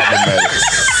late is problematic.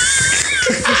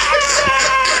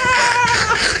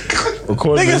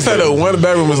 Recording Nigga this said late. a one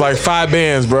bedroom is like 5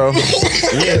 bands, bro.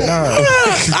 Yeah,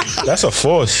 nah. That's a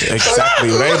force.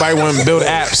 Exactly. When everybody want to build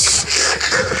apps.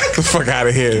 Get the fuck out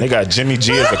of here. They got Jimmy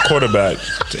G as a quarterback.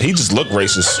 He just looked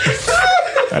racist.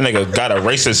 That nigga got a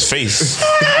racist face.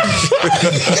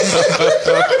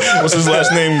 What's his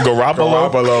last name?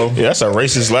 Garoppolo? Yeah, that's a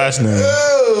racist last name.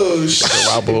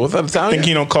 Garoppolo. What's that I Italian? think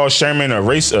he don't call Sherman a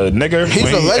nigger. He's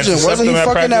when a he legend. intercept Wasn't he him at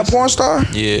fucking that practice? porn star?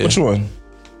 Yeah. Which one?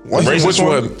 One Which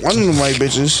one? One of them white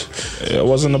bitches. Yeah, it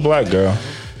wasn't a black girl.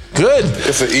 Good.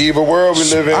 It's an evil world we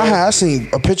live in. I seen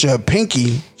a picture of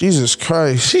Pinky. Jesus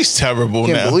Christ. She's terrible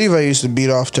Can't now. believe I used to beat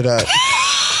off to that.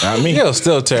 Not me. He'll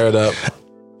still tear it up.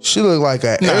 She looked like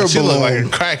an Nah, air she look like a balloon.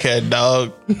 crackhead,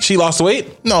 dog. She lost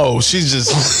weight? No, she's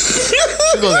just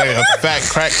she look like a fat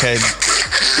crackhead.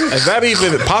 Is that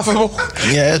even possible?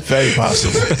 Yeah, it's very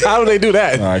possible. How do they do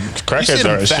that? Nah, You see crackheads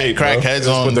them are in fat shape, bro.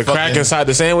 crackheads on With the crack fucking- inside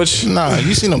the sandwich? Nah,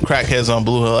 you seen them crackheads on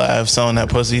Blue Hill Ave selling that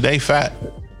pussy? They fat.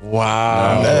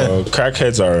 Wow.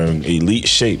 Crackheads are in elite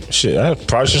shape. Shit, I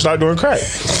probably should start doing crack.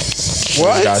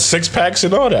 What? Got 6 packs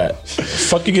and all that.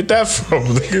 Fuck you get that from?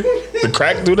 Nigga? The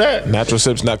crack do that? Natural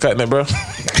sips not cutting it, bro. Nah,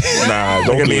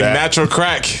 don't Nigga do need that. natural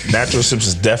crack. Natural sips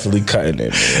is definitely cutting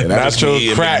it. Man. And I just Natural be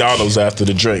eating crack. McDonald's after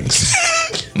the drinks.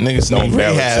 Niggas Don't need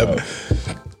balance rehab.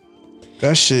 out.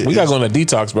 That shit. We gotta go on a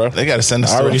detox, bro. They gotta send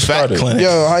us I to already a fat started. clinic.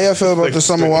 Yo, how y'all feel about the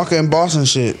Summer Walker in Boston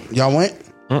shit? Y'all went?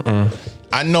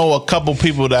 I know a couple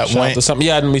people that Shout out went to something.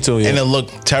 Yeah, me too. and Yeah. it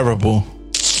looked terrible.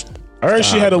 I heard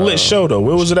she had a lit show though.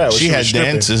 Where was it at? She was had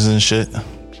stripping? dances and shit.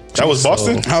 That was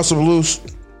Boston? House of Blues.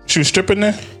 She was stripping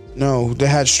there? No, they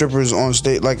had strippers on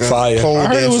stage like a Fire. pole I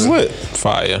heard dancer. it was lit.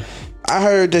 Fire. I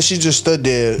heard that she just stood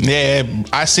there. Yeah,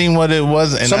 I seen what it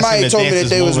was, and Somebody I seen the told me that dancers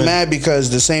they was moving. mad because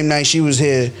the same night she was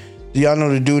here. Do y'all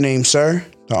know the dude named Sir,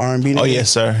 the R&B? Oh nigga? yes,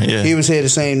 sir. Yeah, He was here the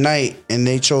same night, and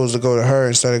they chose to go to her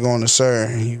instead of going to Sir.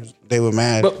 And they were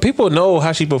mad. But people know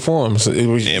how she performs. You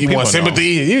people want know. sympathy?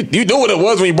 You knew what it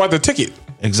was when you bought the ticket.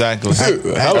 exactly.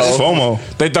 That's FOMO.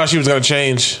 They thought she was gonna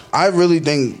change. I really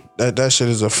think that shit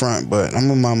is a front, but I'm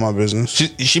gonna mind my business.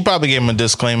 She probably gave him a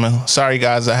disclaimer. Sorry,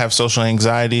 guys, I have social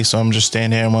anxiety, so I'm just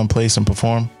staying here in one place and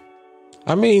perform.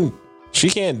 I mean, she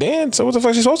can't dance. So what the fuck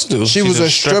is she supposed to do? She was a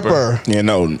stripper. Yeah,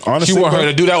 no. Honestly, You want her bro,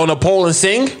 to do that on a pole and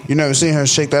sing? You never seen her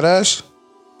shake that ass?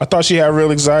 I thought she had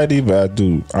real anxiety, but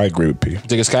I agree with P.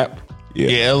 Think it's cap?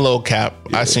 Yeah, a little cap.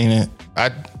 I seen it.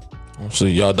 So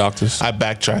y'all doctors. I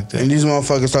backtracked And it. these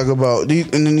motherfuckers talk about,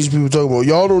 and then these people talk about,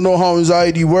 y'all don't know how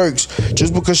anxiety works.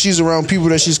 Just because she's around people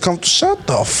that she's comfortable. Shut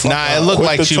the fuck Nah, it up. looked With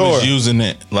like the she tour. was using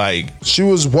it. Like She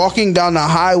was walking down the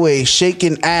highway,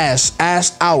 shaking ass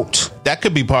out. that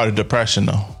could be part of depression,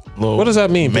 though. Little What does that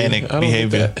mean? Manic I don't get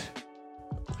behavior.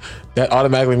 That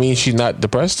automatically means she's not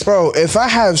depressed? Bro, if I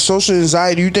have social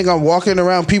anxiety, you think I'm walking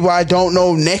around people I don't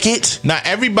know naked? Not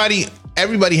everybody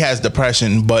has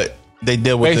depression, but they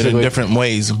deal with it in Basically. different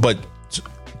ways. But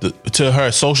to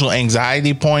her social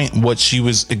anxiety point, what she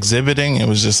was exhibiting, it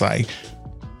was just like,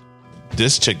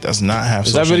 this chick does not have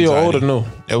Is that social video anxiety. old or new?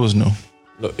 It was new.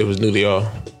 No, it was new to y'all.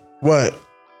 What?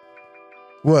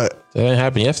 What? That didn't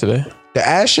happen yesterday. The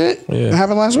ass shit? Yeah. It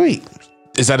happened last week.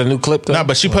 Is that a new clip though? No,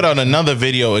 but she put out another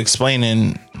video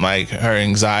explaining like her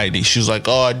anxiety. She was like,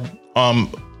 "Oh,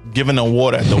 giving an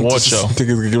award at the award show."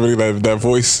 Niggas get ready that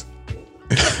voice.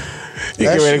 You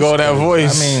get ready to go with that I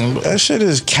voice. mean, That shit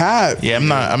is cap. yeah,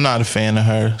 I'm not a fan of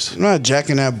hers. I'm not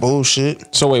jacking that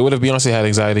bullshit. So wait, what if Beyonce had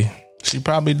anxiety? She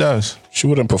probably does. She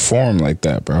wouldn't perform like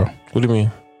that, bro. What do you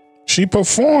mean? She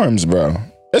performs, bro.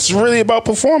 It's really about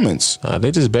performance. Nah,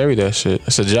 they just bury that shit.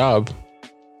 It's a job.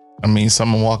 I mean,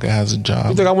 Summer Walker has a You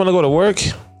job. think I want to go to work?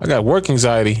 I got work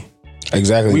anxiety.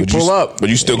 Exactly. We but you- pull up. but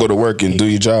you still go to work and do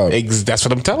your job. That's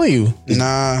what I'm telling you.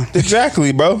 Nah.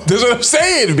 Exactly, bro. That's what I'm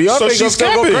saying. Beyonce So gonna she's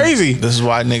still go capping. crazy. This is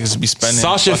why niggas be spending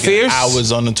Sasha fucking Fierce?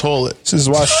 hours on the toilet, This is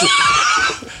why.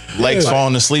 legs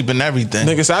falling asleep and everything.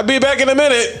 Niggas, I'll be back in a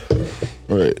minute.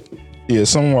 Right. Yeah,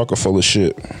 Summer Walker full of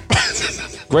shit.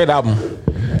 Great album.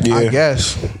 Yeah. I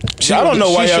guess. I don't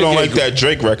know why She y'all should don't get- like that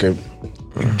Drake record.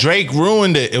 Drake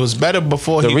ruined it. It was better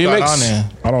before The he remix? got on there.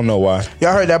 I don't know why.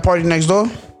 Y'all heard that Party Next Door?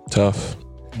 Tough.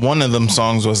 One of them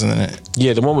songs wasn't in it.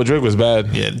 Yeah, the one with Drake was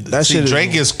bad. Yeah, That shit is-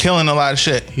 Drake is killing a lot of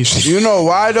shit. You know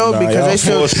why though? Because y'all they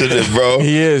still. forced it, bro.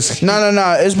 He is. No.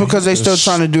 It's because they still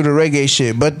trying to do the reggae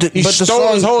shit. But the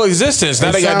Stole his whole existence. Now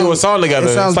it they gotta do a sounds- song together.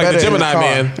 It sounds It's like better the in Gemini car.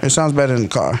 Man. It sounds better in the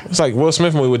car. It's like Will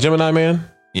Smith movie with Gemini Man.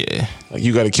 Yeah. Like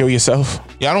you gotta kill yourself.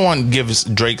 Yeah, I don't want to give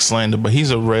Drake slander, but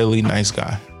he's a really nice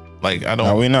guy. Like, I don't.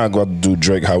 Now, we're not going to do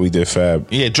Drake how we did Fab.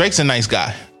 Yeah, Drake's a nice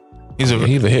guy. He's a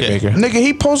hit yeah. maker. Nigga,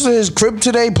 he posted his crib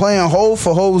today playing Hove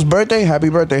for Hove's birthday. Happy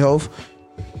birthday, Hove.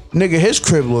 Nigga, his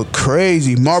crib look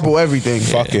crazy. Marble everything.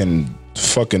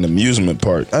 Fucking amusement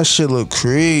park. That shit look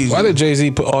crazy. Why did Jay-Z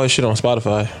put all his shit on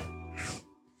Spotify?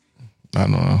 I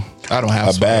don't know. I don't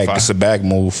have A bag. Spotify. It's a bag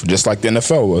move, just like the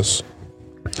NFL was.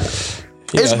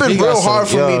 It's been real hard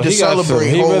for me to celebrate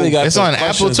He really Hov. got It's some on Apple,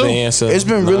 questions too? to answer. It's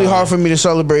been really hard for me to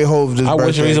celebrate Hove this I wish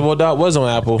birthday. Reasonable Doubt was on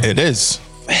Apple. It is.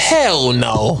 Hell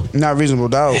no. Not Reasonable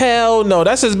Doubt. Hell no.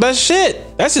 That's his best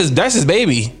shit. That's his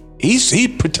baby. He's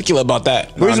particular about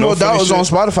that. Reasonable no Doubt funny was shit.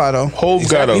 on Spotify though. Hove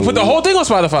got a. He put the whole thing on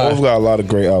Spotify. Hove got a lot of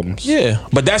great albums. Yeah,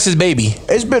 but that's his baby.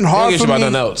 It's been hard Niggas for about me.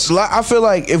 nothing else. I feel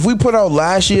like if we put out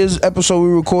last year's episode we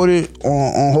recorded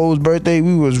on Hove's birthday,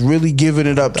 we was really giving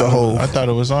it up to I Hove. thought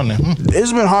it was on there.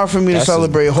 It's been hard for me to That's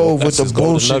celebrate his- Hove with that's the his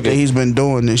golden bullshit nugget. that he's been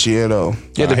doing this year though.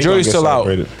 Yeah, the Nah, he jury's gonna get still out.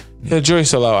 celebrated. Yeah, the jury's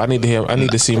still out. I need to hear. I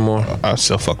need to see more. I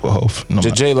still fuck with Hov. No,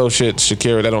 The J Lo shit,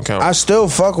 Shakira, that don't count. I still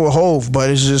fuck with Hove, but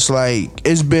it's just like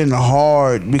it's been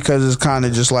hard because it's kind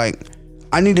of just like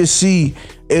I need to see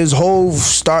is Hove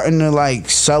starting to like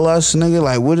sell us, nigga.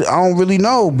 Like what? I don't really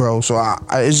know, bro. So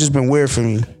it's just been weird for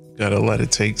me. gotta let it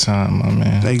take time, my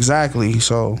man. Exactly.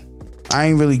 So I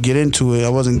ain't really get into it. I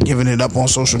wasn't giving it up on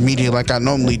social media like I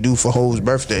normally do for Hove's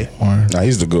birthday. Nah,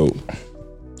 he's the GOAT.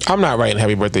 I'm not writing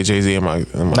Happy Birthday Jay-Z in my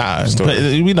Nah,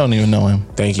 story. we don't even know him.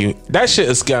 Thank you. That shit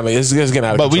is kind of it's getting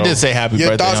out of But control. we did say happy Your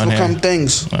birthday thoughts on become here.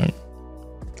 things. Right.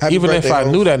 Happy Even birthday, if I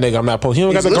Hov. knew that nigga, I'm not posting. He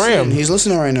don't He's got the listening. gram. He's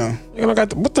listening right now. He don't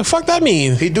got the, what the fuck that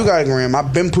mean? He do got a gram.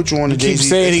 I've been put you on the Keep Jay-Z.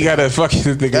 saying he got a fucking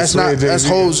nigga. That's swear not. That's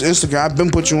Jay-Z. Hove's Instagram. I've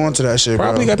been put you onto that shit,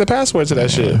 Probably bro. got the password to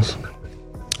that shit.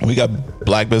 We got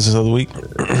Black Business of the Week.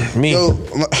 Me. Yo,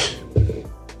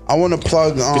 I want to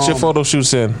plug. Get your photo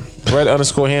shoots in. Red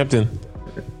 _Hampton.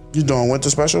 You doing winter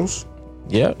specials?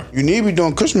 Yeah. You need to be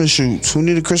doing Christmas shoots. Who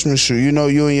need a Christmas shoot? You know,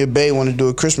 you and your bae want to do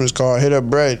a Christmas card. Hit up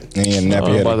Bread. And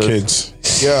Nappy had the kids.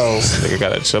 Yo, Nigga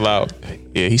gotta chill out.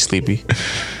 Yeah, he's sleepy.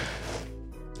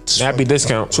 Nappy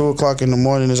discount. 2:00 in the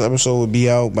morning. This episode would be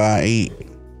out by 8.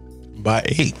 By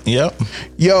 8. Yep.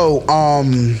 Yo,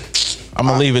 I'm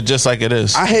gonna leave it just like it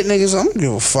is. I hit niggas. I don't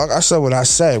give a fuck. I said what I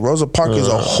said. Rosa Parks is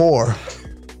a whore.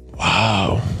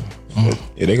 Wow.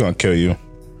 Yeah, they gonna kill you.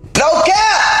 No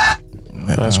cap!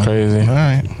 That's crazy. All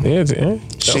right. Yeah.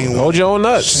 She ain't Hold your own She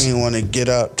nuts. didn't want to get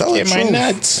up. Tell Get the my truth.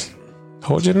 nuts.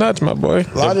 Hold your nuts, my boy.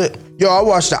 Yo, I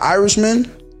watched The Irishman.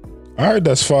 I heard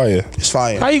that's fire. It's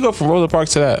fire. How you go from Rosa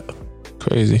Parks to that?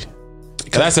 Crazy.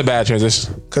 That's a bad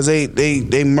transition. Cause they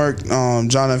murked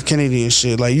John F. Kennedy and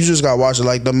shit. Like, you just gotta watch it.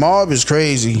 Like, the mob is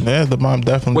crazy. Yeah, the mom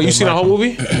definitely. Wait, you did seen the like whole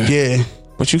it. movie? Yeah.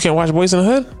 But you can't watch Boys in the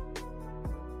Hood?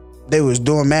 They was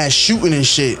doing mad shooting and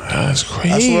shit. That's crazy.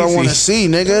 That's what I want to see,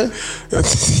 nigga.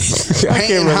 I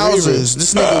Painting houses.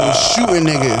 This nigga was shooting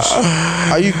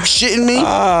niggas. Are you shitting me?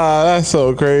 Ah, that's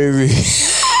so crazy.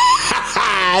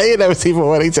 I ain't never seen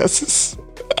Poetic Justice.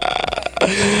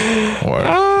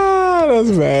 Ah,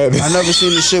 that's bad. I never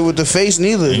seen the shit with the face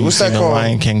neither. You What's that seen The called?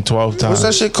 Lion King 12 times. What's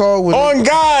that shit called? With On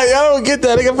God, I don't get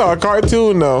that. They got a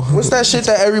cartoon though. What's that shit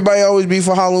that everybody always be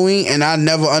for Halloween? And I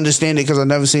never understand it because I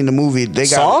never seen the movie. They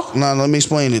got Saw? No, let me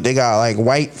explain it. They got like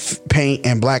white paint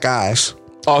and black eyes.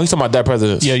 Oh, he's talking about Dead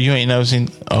Presidents. Yeah, you ain't never seen.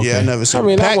 Okay. Yeah, I never seen. I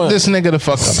mean, Pack that, one, this nigga the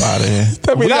fuck up out of here.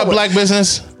 I mean, We that got one- black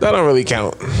business. that don't really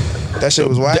count. that shit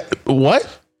was white.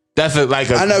 What? That's like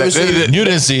a. I never seen it. You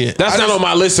didn't see it. That's not on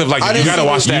my list of like. I You didn't gotta see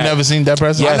watch it. that. You never seen that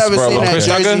president? Yes, I never bro. seen that Chris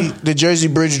Jersey, Tucker? the Jersey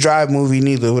Bridge Drive movie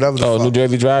neither. Whatever. The Oh, fuck. New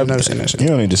Jersey Drive. Never seen that shit. You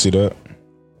don't need to see that.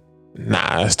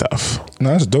 Nah, that's tough.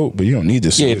 No, that's dope, but you don't need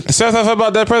to see Yeah, it. say something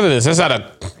about Dead Presidents. That's not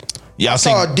a. Y'all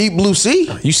seen Oh, Deep Blue Sea.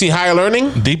 You see Higher Learning?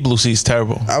 Deep Blue Sea's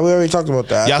terrible. We already talked about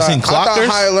that. Y'all seen I thought Clockers?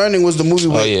 Higher Learning was the movie.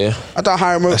 With, Oh yeah. I thought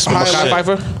Higher my Mackay shit.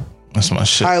 Pfeiffer. That's my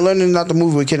shit. Higher Learning is not the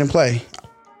movie with Kid and Play.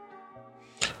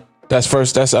 That's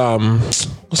first. That's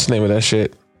What's the name of that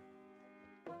shit?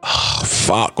 Oh,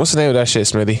 fuck. What's the name of that shit,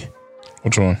 Smitty?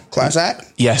 Which one? Class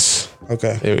Act. Yes.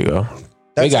 Okay. There we go.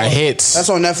 They got on, hits. That's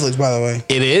on Netflix, by the way.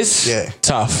 It is. Yeah.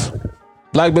 Tough.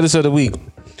 Black Business of the Week.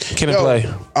 Kid and Yo, Play.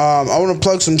 I want to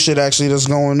plug some shit actually that's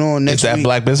going on next Is that week.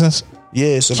 black business? Yeah,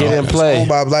 it's Kid about and it's Play. owned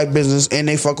by a black business, and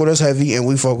they fuck with us heavy, and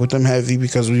we fuck with them heavy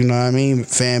because you know what I mean.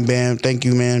 Fan bam, thank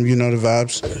you, man. You know the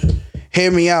vibes.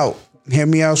 Hear Me Out. Hear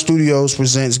Me Out Studios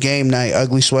presents Game Night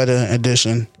Ugly Sweater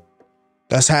Edition.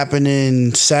 That's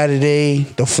happening Saturday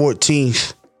the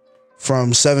 14th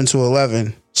from 7 to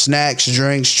 11. Snacks,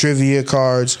 drinks, trivia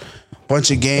cards, bunch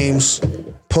of games.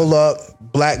 Pull up,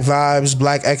 black vibes,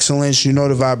 black excellence. You know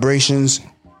the vibrations.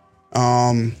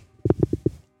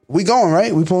 We going,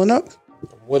 right? We pulling up?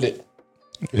 With it.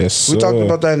 Yes, We talked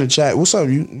about that in the chat. What's up?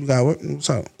 You got what? What's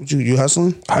up? You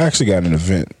hustling? I actually got an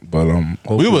event, but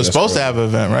We were supposed to have an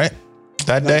event, right?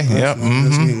 That day. Yep. That's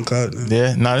Mm-hmm. getting cut.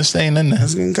 Yeah. No, it's staying in there.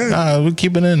 That's getting cut. Nah, we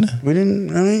keep it in there. We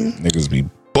didn't. I mean, niggas be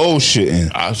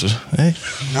bullshitting. I was just, hey.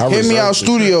 Hear Me Out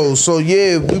Studios. So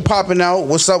yeah, we popping out.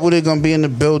 What's up with it? Gonna be in the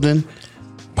building.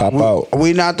 Pop out.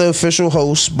 We not the official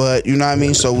host, but you know what I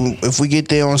mean. So if we get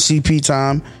there on CP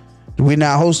time, we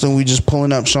not hosting. We just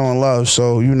pulling up, showing love.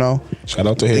 So you know, Shout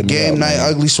out to the him. Game Night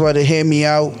Ugly Sweater. Hear Me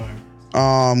Out.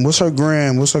 What's her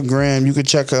gram? You could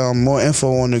check more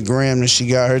info on the gram that she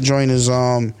got. Her joint is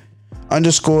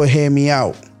 _ Hear Me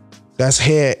Out. That's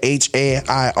hair,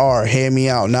 HAIR. Hear Me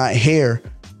Out, not hair,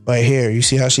 but hair. You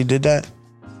see how she did that?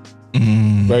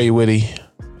 Very witty.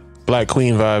 Black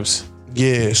Queen vibes.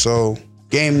 Yeah. So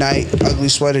Game Night, Ugly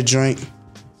Sweater joint.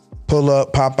 Pull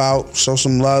up, pop out, show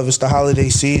some love. It's the holiday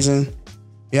season.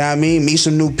 You know what I mean? Meet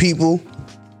some new people.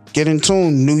 Get in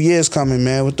tune. New Year's coming,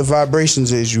 man. What the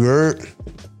vibrations is, you heard?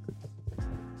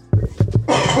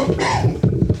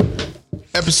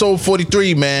 Episode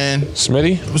 43, man.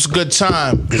 Smitty? It was a good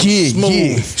time. Yeah,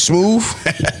 smooth.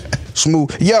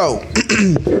 Smooth. Yo,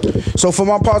 so for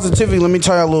my positivity, let me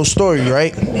tell you a little story,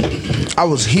 right? I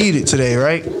was heated today,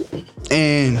 right?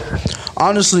 And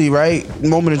honestly, right,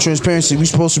 moment of transparency, we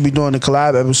supposed to be doing a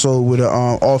collab episode with an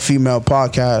all-female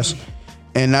podcast.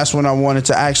 And that's when I wanted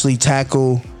to actually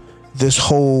tackle this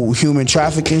whole human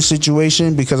trafficking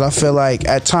situation, because I feel like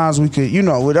at times we could, you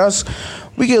know, with us,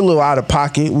 we get a little out of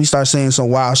pocket. We start saying some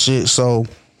wild shit. So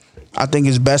I think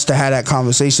it's best to have that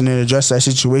conversation and address that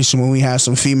situation when we have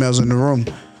some females in the room.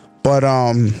 But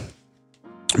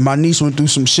my niece went through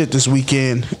some shit this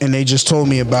weekend, and they just told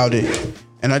me about it.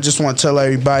 And I just want to tell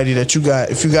everybody that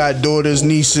if you got daughters,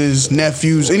 nieces,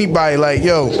 nephews, anybody, like,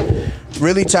 yo,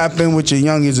 really tap in with your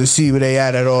youngins and see where they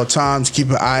at all times. Keep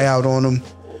an eye out on them.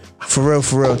 For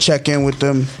real, check in with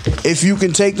them. If you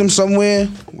can take them somewhere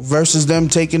versus them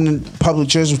taking public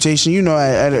transportation, you know,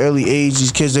 at an early age,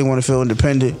 these kids, they want to feel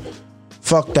independent.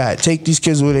 Fuck that. Take these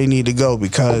kids where they need to go,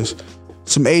 because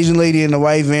some Asian lady in the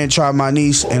white van tried my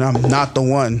niece, and I'm not the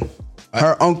one.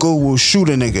 Her uncle will shoot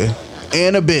a nigga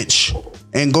and a bitch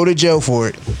and go to jail for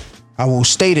it. I will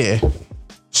stay there.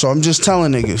 So I'm just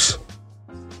telling niggas,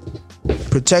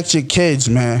 protect your kids,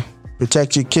 man.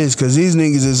 Protect your kids, because these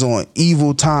niggas is on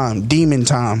evil time, demon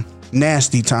time,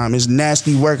 nasty time. It's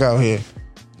nasty work out here.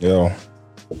 Yo,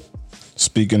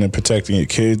 speaking of protecting your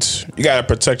kids, you gotta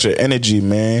protect your energy,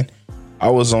 man.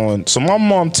 So my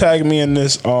mom tagged me in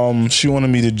this. She wanted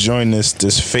me to join this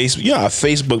Facebook. You know how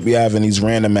Facebook be having these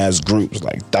random ass groups,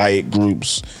 like diet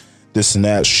groups, this and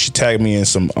that. She tagged me in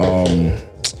some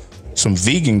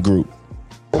vegan group.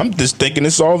 I'm just thinking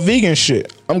it's all vegan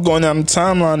shit. I'm going down the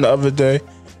timeline the other day.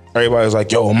 Everybody's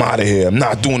like, yo, I'm out of here. I'm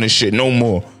not doing this shit no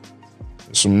more.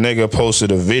 Some nigga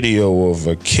posted a video of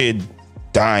a kid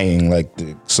dying. Like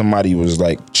somebody was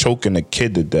like choking a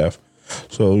kid to death.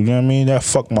 So, you know what I mean? That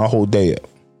fucked my whole day up.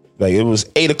 Like it was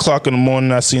 8 o'clock in the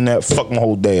morning. I seen that, fuck my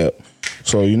whole day up.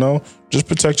 So, you know, just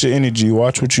protect your energy.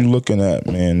 Watch what you're looking at,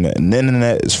 man. And the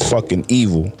internet is fucking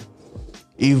evil.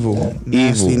 Evil.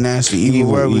 Nasty,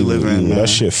 evil world we live in, man. That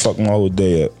shit fucked my whole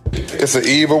day up. It's an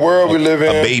evil world we live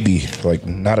in. A baby. Like,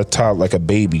 not a child, like a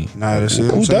baby. Nah, that's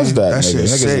it. Who does that, That nigga?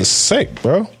 shit's Niggas is sick,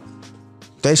 bro.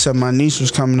 They said my niece was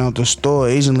coming out the store.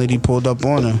 Asian lady pulled up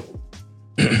on her,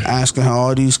 asking her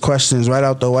all these questions right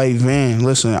out the white van.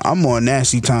 Listen, I'm on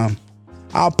nasty time.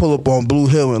 I'll pull up on Blue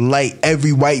Hill and light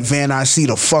every white van I see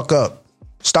the fuck up.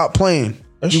 Stop playing.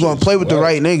 You gonna play with the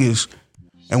right niggas,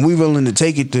 and we willing to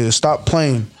take it there. Stop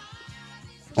playing.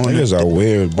 Niggas are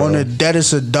weird, bro. On the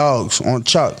deadest of dogs. On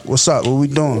Chuck. What's up? What we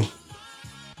doing?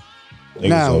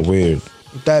 Niggas are weird.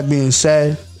 With that being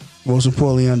said, most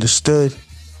importantly understood,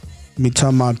 let me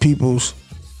tell my peoples,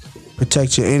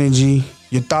 protect your energy.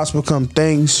 Your thoughts become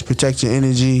things. Protect your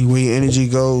energy. Where your energy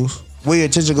goes, where your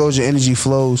attention goes, your energy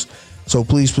flows. So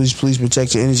please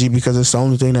protect your energy, because it's the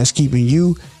only thing that's keeping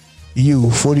you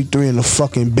 43 in the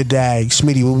fucking bidag.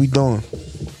 Smitty, what we doing?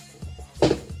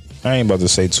 I ain't about to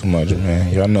say too much,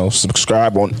 man. Y'all know,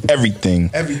 subscribe on everything.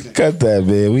 Cut that,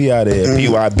 man. We out of here.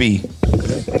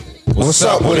 BYB. What's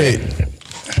up with it?